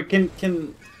 Wait, can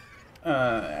I'm not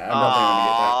gonna get that.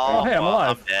 Oh, hey, I'm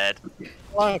alive. I'm dead.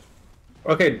 Alive.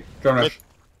 Okay, Drone Rush.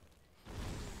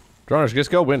 Drone Rush,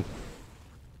 just go win.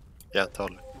 Yeah,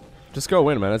 totally. Just go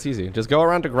win, man. It's easy. Just go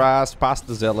around the grass, past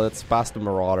the zealots, past the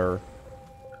marauder.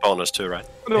 Bonus too, right?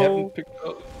 I haven't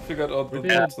figured out the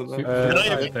bonus.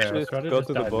 Go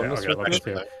to the bonus.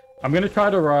 I'm gonna try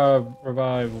to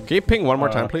revive. Can you ping one more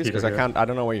time, please? Peter Because I here. can't. I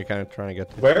don't know where you're kind of trying to get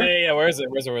to. Where? Yeah, where is it?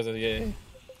 Where is it? Yeah.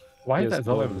 Why is Yes, that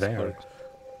Zola bonus there?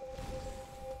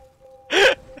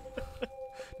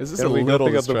 This is Can a we little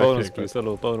pick up the bonus, distracting. please?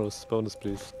 Hello, bonus,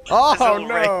 please. Oh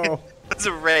no! There's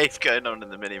a rave going on in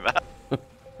the minimap.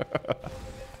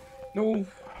 No.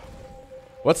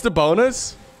 What's the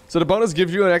bonus? So the bonus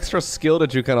gives you an extra skill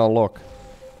that you can unlock.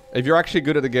 If you're actually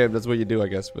good at the game, that's what you do, I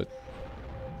guess. But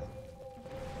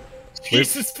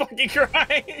Jesus fucking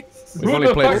Christ! we've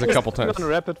only played this a couple times. On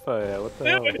rapid fire, what the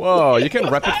hell? Whoa, you can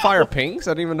rapid fire pings?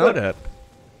 I didn't even know that.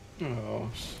 Oh.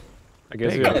 I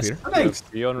guess There you you go, have Peter. Thanks.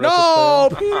 be on No,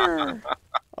 rapid fire. Peter!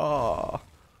 Oh.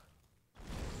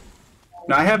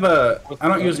 No, I have a. I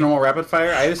don't use normal rapid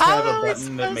fire. I just have a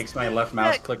button that makes my left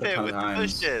mouse click a ton of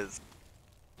times. Bushes.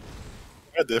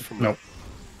 Yeah, different. Nope.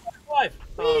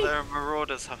 Oh, there are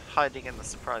marauders hiding in the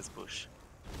surprise bush.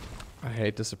 I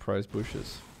hate the surprise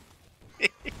bushes.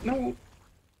 No.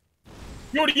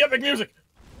 Yo, the epic music!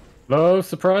 Love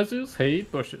surprises, hate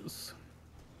bushes.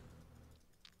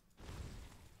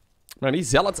 Man, these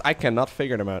zealots, I cannot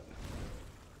figure them out.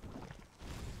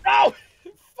 No!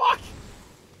 Fuck!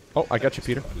 Oh, I got you,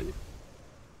 Peter.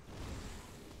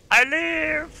 I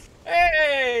live!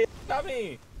 Hey! Not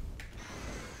me!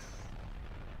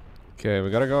 Okay,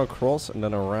 we gotta go across and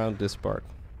then around this part.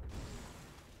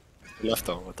 Left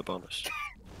on with the bonus.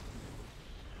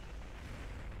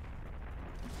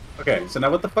 Okay, so now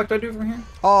what the fuck do I do from here?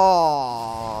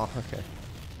 Oh, okay.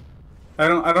 I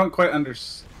don't quite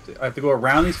understand. I have to go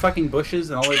around these fucking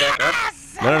bushes and all the way back up.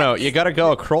 No. You gotta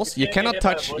go across. You can't cannot hit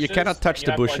by touch. the You bushes, cannot touch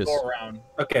and the you have to, like, bushes. go around.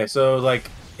 Okay, so like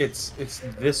it's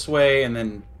this way and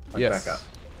then like, Yes. back up.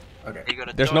 Okay. You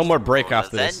gotta There's dodge no more the break marauder,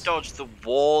 after then this. dodge the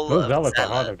wall Those of zealots are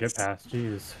hard to get zealots, past,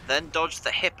 jeez. then dodge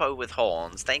the hippo with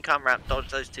horns, then come around, dodge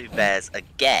those two bears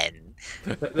again.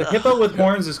 The hippo with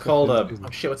horns is called oh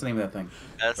shit, what's the name of that thing?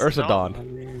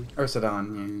 Ursadon.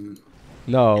 Ursadon. Yeah.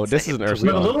 No, this is an No, the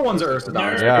Ursadon. little ones are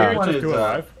Ursadons. Yeah. The big one Just is, two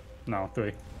alive? No,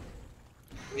 3.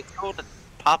 It's called a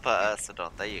Papa Ursadon,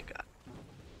 there you go.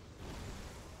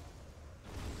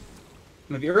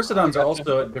 no, the Ursadons are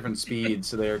also at different speeds,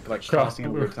 so they're like crossing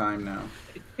over time now.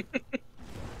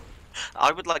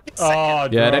 I would like to Oh,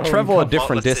 second Yeah, they drone, travel a come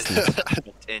different Wallace's distance.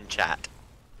 in chat.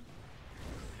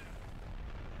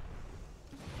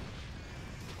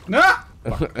 No!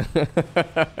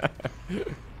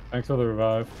 Thanks for the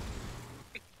revive.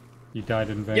 You died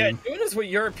in vain. Yeah, doing this with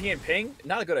European ping,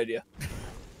 not a good idea.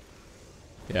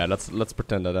 Yeah, let's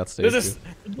pretend that that's stage This is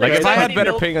 2. Like if I had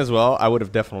better mil- ping as well, I would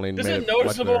have definitely There's made a it much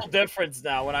noticeable better. difference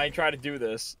now when I try to do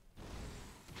this.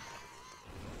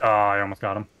 Oh, I almost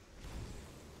got him.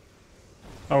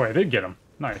 Oh, wait, I did get him.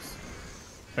 Nice.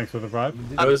 Thanks for the bribe.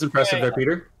 That was impressive there,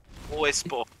 Peter. Always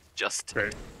sport. Just.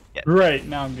 Great. Yeah. Great,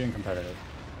 now I'm getting competitive.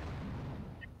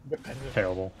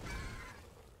 Terrible.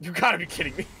 You gotta be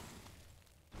kidding me.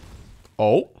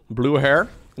 Oh, blue hair,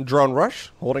 drone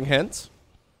rush, holding hands.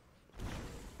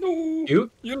 No,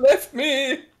 you left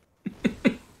me.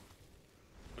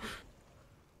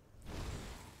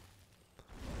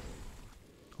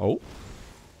 Oh,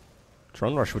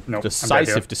 drone rush with Nope,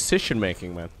 decisive decision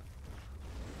making, man.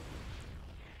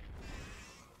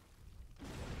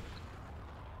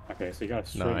 Okay, so you got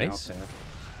straight Nice. out there.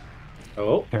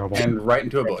 Oh, Terrible. and right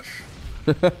into a bush.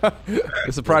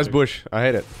 The surprise bush. I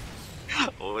hate it.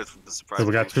 Always the surprise. So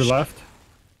we got 2 left.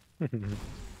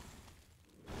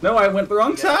 No, I went the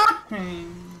wrong time.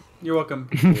 You're welcome.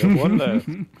 We have 1 left.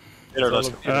 Peter, let's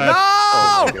go. No!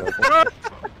 Oh,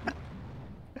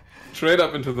 Straight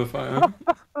up into the fire.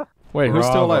 Wait, who's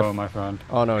still Bravo, alive? my friend.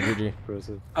 Oh no, GG.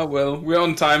 Oh well, we're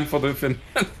on time for the fin.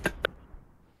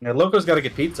 Yeah, Loco's got to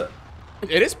get pizza.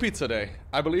 It is pizza day.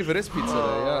 I believe it is pizza day.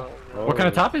 Yeah. What kind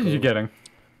of toppings are you getting?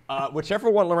 Whichever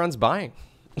one Laurent's buying.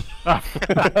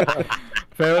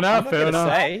 Fair enough. Fair enough.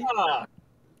 Say.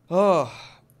 Oh.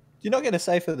 You're not gonna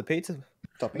say for the pizza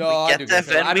topping. No, I do.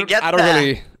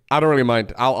 I don't really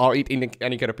mind. I'll eat any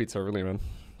kind of pizza, really, man.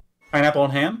 Pineapple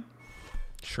and ham.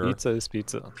 Sure. Pizza is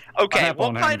pizza. Okay, Pineapple what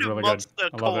and ham kind is of really good. monster I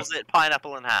love calls it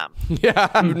pineapple and ham? Yeah,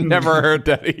 I've never heard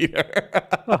that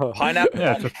either. Pineapple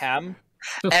Yeah, and just- ham.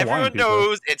 Just Hawaiian Everyone pizza.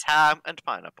 knows it's ham and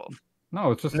pineapple.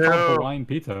 No, it's just called Hawaiian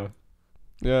pizza.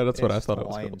 Yeah, that's what I It's thought it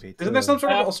was Hawaiian called. pizza. Isn't there some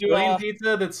sort of Have to, Australian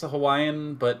pizza that's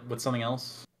Hawaiian but with something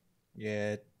else?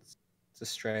 Yeah, it's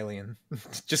Australian.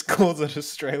 Just calls it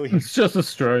Australian. It's just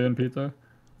Australian pizza.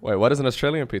 Wait, what is an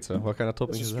Australian pizza? What kind of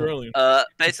toppings is that?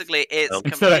 Basically, it's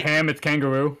Instead of ham, it's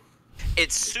kangaroo.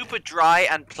 It's super dry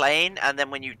and plain, and then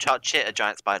when you touch it, a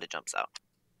giant spider jumps out.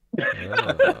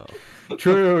 Oh.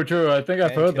 True. I think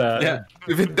I've heard that. Yeah,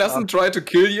 if it doesn't try to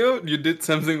kill you, you did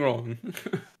something wrong.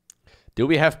 Do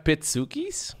we have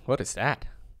pizzukis? What is that?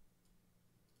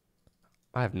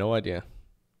 I have no idea.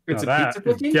 It's Now a that pizza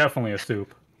cookie? is definitely a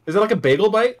soup. Is it like a bagel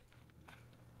bite?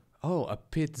 Oh, a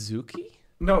pizzuki?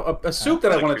 No, a soup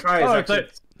that I want to try is Oh, actually...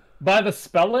 by the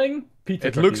spelling, pizza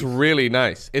It cookies. looks really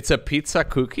nice. It's a pizza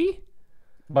cookie?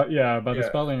 But yeah, by the Yeah.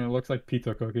 spelling, it looks like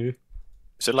pizza cookie.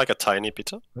 Is it like a tiny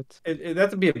pizza? It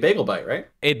has to be a bagel bite, right?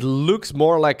 It looks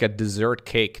more like a dessert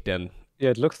cake than...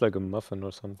 Yeah, it looks like a muffin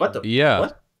or something. What the? Yeah.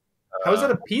 What? How is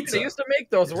that a pizza? They used to make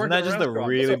those. Isn't that just a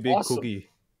really big cookie?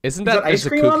 Isn't Is that ice is a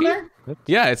cream cookie? on there?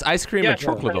 Yeah, it's ice cream Yeah, and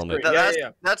chocolate ice on it. cream. Yeah.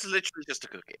 That's literally just a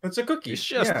cookie. It's a cookie. It's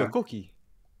just yeah. a cookie.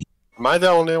 Am I the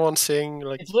only one seeing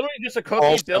like It's literally just a cookie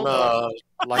balls built and up.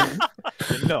 like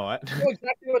You're not. I know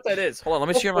exactly what that is. Hold on,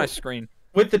 let me share my screen.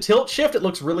 With the tilt shift, it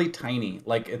looks really tiny,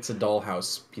 like it's a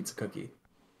dollhouse pizza cookie.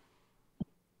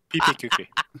 pee cookie?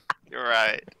 You're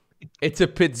right. It's a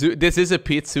pizzu... This is a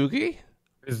pizzuki?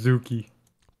 Pizzuki.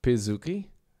 Pizzuki?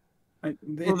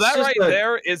 Well, that right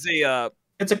there is a.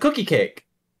 It's a cookie cake.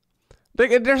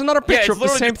 There's another Yeah, picture it's of the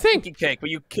literally same just a thing. cookie cake, but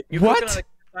you What? cook it on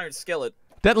a iron skillet.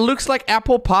 That looks like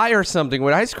apple pie or something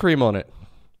with ice cream on it.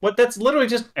 What? That's literally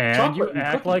just And chocolate you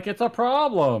act cookie. like it's a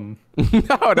problem.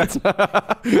 No, that's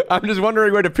not. I'm just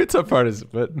wondering where the pizza part is,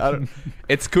 but I don't...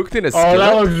 It's cooked in a Oh, skillet.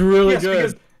 that looks really Yes, good.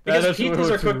 because That pizzas are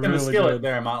looks cooked in a really skillet. good.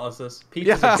 There, Montlesus. Pizzas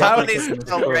Yeah, are how definitely Please cooked in a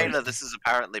tell skillet. Rayner this is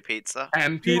apparently pizza.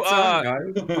 And pizza,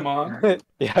 guys, come on.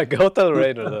 Yeah, go tell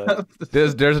Raider that.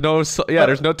 There's no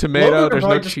there's no tomato, Logan there's no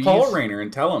probably just cheese. call Rayner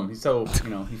and tell him. He's so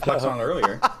he flexed on it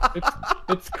earlier.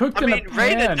 It's cooked I in mean, a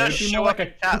Raider pan. does It'd be show more like up a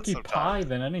in chat cookie sometimes. pie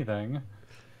than anything.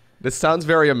 This sounds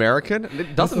very American.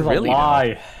 It doesn't This is really. a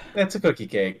lie. That's a cookie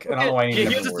cake. I don't know why you need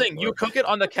Here's the another thing: word you for it. cook it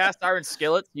on the cast iron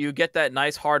skillet, you get that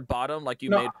nice hard bottom like you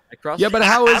No. made pie crust. Yeah, but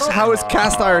how is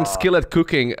cast iron skillet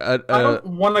cooking I don't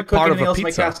want to cook part of anything a else in my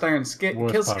pizza? cast iron Worst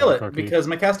part of skillet the cookie. because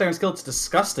my cast iron skillet's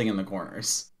disgusting in the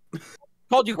corners.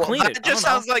 Called you clean That it. just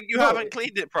sounds like you haven't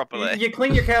cleaned it properly. You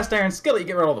clean your cast iron skillet, you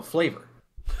get rid of all the flavor.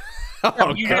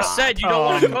 Oh, You God. just said you don't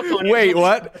want to cook on it. Wait,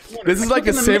 what? This is like the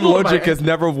in the same middle of logic my- as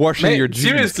never washing your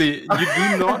jeans. Seriously,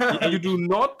 you do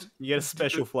not You get a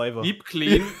special flavor. deep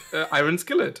clean iron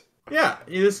skillet. Yeah,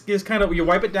 you just kind of you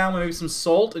wipe it down with maybe some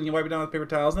salt and you wipe it down with paper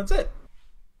towels and that's it.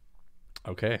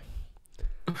 Okay.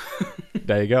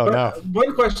 There you go. But, Now,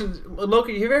 one question,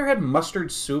 Loki, have you ever had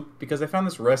mustard soup? Because I found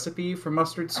this recipe for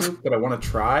mustard soup that I want to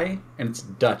try, and it's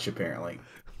Dutch apparently.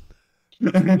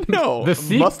 no.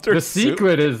 The mustard the soup?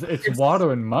 secret is it's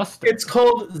water and mustard. It's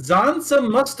called Zanse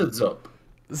mustard soup.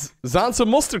 Zaanse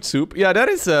mustard soup. Yeah, that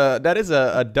is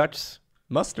a Dutch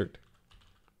mustard.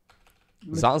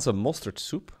 Zaanse mustard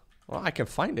soup. Well, I can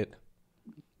find it.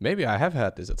 Maybe I have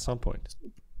had this at some point.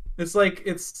 It's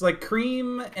like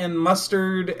cream and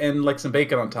mustard and like some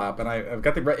bacon on top, and I've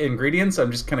got the ingredients. So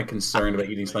I'm just kind of concerned about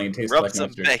eating something tastes Rub like some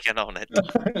mustard. bacon on it.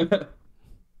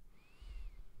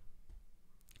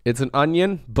 It's an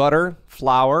onion, butter,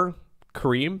 flour,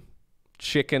 cream,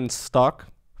 chicken stock,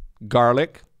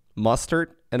 garlic,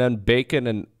 mustard, and then bacon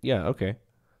and yeah, okay,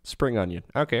 spring onion.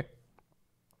 Okay.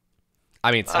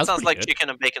 I mean, That sounds like good.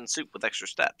 chicken and bacon soup with extra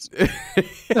steps.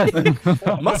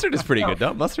 Mustard is pretty good,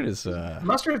 though. Mustard is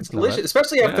delicious,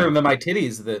 especially after the My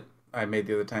Titties that I made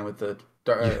the other time with the.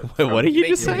 What did you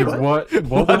just say? What? The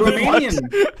Romanian.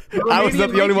 I was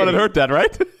not the only one that heard that,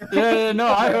 right? Yeah, no,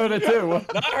 I heard it too. No,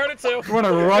 I heard it too. You want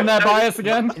to run that by us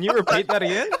again? Can you repeat that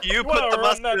again? You put the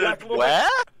mustard where?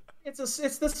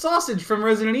 It's the sausage from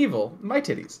Resident Evil. My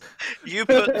Titties. You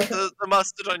put the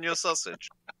mustard on your sausage.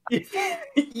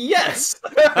 Yes.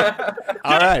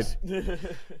 All right.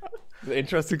 The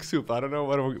interesting soup. I don't know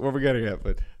what we're getting at,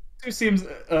 but. Who seems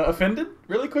offended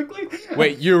really quickly?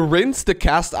 Wait, you rinse the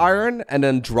cast iron and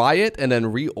then dry it and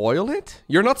then re-oil it?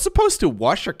 You're not supposed to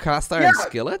wash your cast iron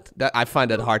skillet? That I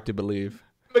find that hard to believe.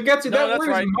 But Getsu, that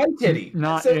word is My Titty.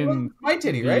 Not It in My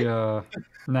Titty, right?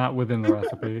 Not within the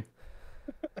recipe.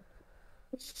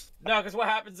 No, because what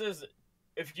happens is,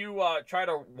 if you try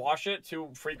to wash it too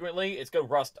frequently, it's gonna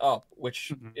rust up,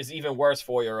 which is even worse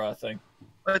for your thing.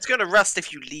 Well, it's gonna rust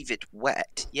if you leave it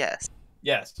wet. Yes.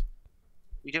 Yes.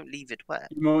 You don't leave it wet.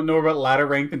 You know about ladder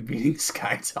rank and beating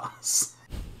Sky Toss.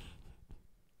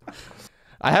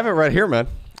 I have it right here, man.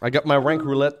 I got my rank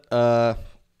roulette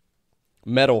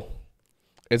medal.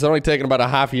 It's only taken about a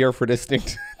half year for this thing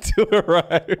to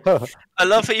arrive. I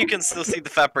love how you can still see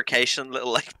the fabrication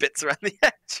little like bits around the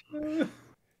edge.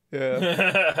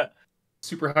 Yeah.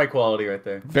 Super high quality right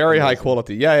there. Very high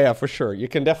quality. Yeah, for sure. You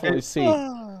can definitely see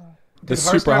the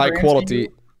super high quality.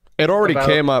 It already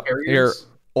came up here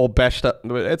all bashed up.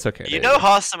 It's okay. You know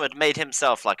Harsum had made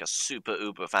himself like a super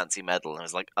uber fancy medal and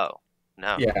was like, oh,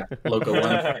 no. Yeah, Loco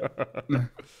one.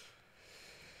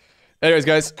 Anyways,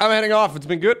 guys, I'm heading off. It's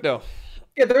been good, though.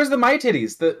 Yeah, there's the My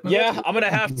Titties. Yeah, I'm gonna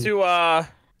have to, I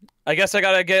guess I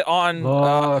gotta get on...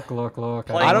 Look.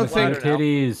 I don't think...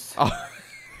 Titties.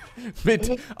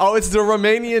 Oh, it's the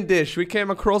Romanian dish. We came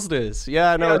across this.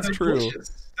 Yeah, no, it's true.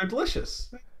 Delicious. They're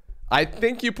delicious. I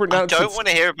think you pronounce it... I don't want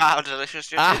to hear about how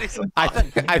delicious your titties are.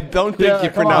 I don't think you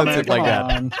pronounce it like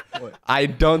that. I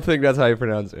don't think that's how you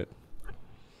pronounce it.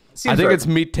 I think it's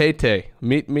mitete.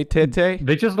 Mitete?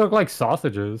 They just look like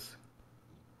sausages.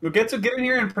 We'll get in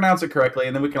here and pronounce it correctly,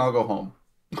 and then we can all go home.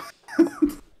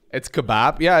 It's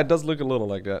kebab? Yeah, it does look a little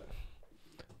like that.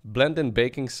 Blend in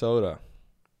baking soda.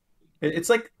 It's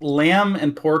like lamb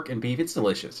and pork and beef. It's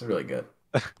delicious. It's really good.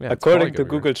 Yeah, according to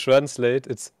Google Translate,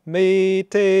 it's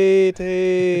mitete.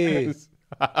 It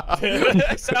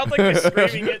sounds like you're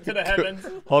screaming it to the heavens.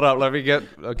 Hold up, let me try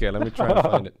to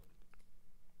find it.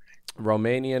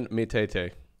 Romanian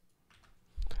mitete.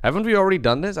 Haven't we already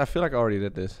done this? I feel like I already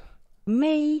did this.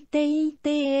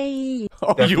 Mitete.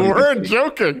 Oh, you weren't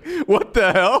joking. What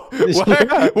the hell?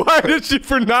 Why did she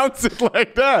pronounce it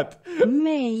like that?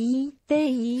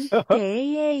 Mitete.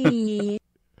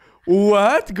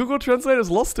 What? Google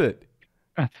Translator's lost it.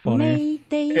 That's funny.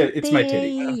 It's My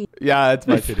Titty. Yeah, it's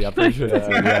My Titty. I'm pretty sure that's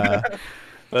it. Yeah.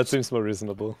 That seems more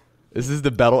reasonable. Is this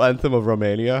the battle anthem of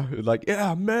Romania? Like,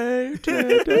 yeah, mate.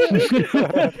 It's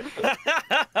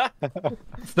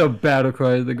the battle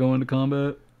cries that go into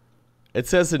combat. It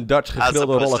says in Dutch, as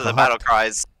opposed to the battle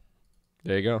cries.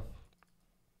 There you go.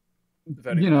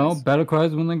 You know, battle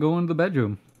cries when they go into the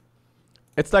bedroom.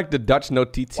 It's like the Dutch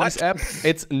notities app.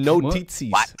 It's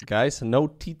notities, guys.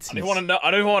 Notities. I don't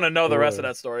want to know the rest of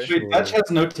that story. Wait, Dutch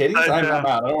has no titties? I'm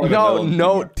out. I don't no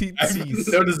notities.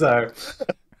 No desire.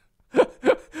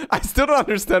 I still don't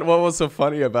understand what was so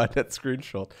funny about that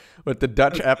screenshot with the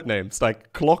Dutch app names.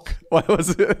 Like Clock. What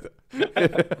was it?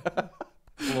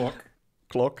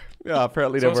 Clock. Yeah,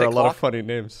 apparently there were a lot of funny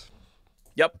names.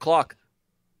 Yep, clock.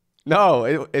 No,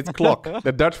 it's clock.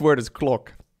 The Dutch word is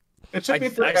clock. It took me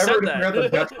forever to figure out the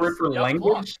Dutch word for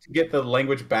language to get the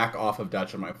language back off of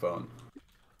Dutch on my phone.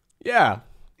 Yeah.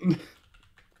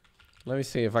 Let me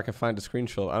see if I can find a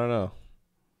screenshot. I don't know.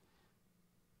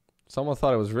 Someone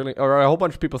thought it was really... Or a whole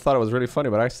bunch of people thought it was really funny,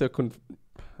 but I still couldn't...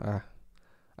 I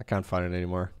can't find it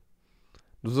anymore.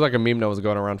 This was like a meme that was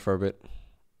going around for a bit.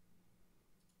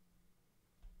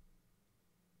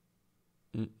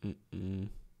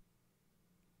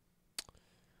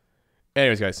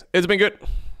 Anyways, guys, it's been good.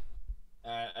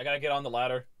 I gotta get on the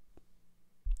ladder.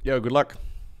 Yo, good luck.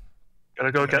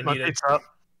 Gotta go get my pizza.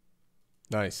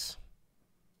 Nice.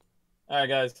 All right,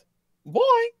 guys. Boy.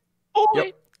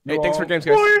 Yep. Hey, thanks for games,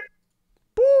 guys.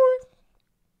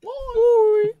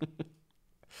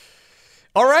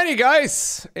 Alrighty,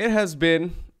 guys. It has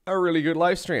been a really good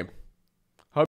live stream.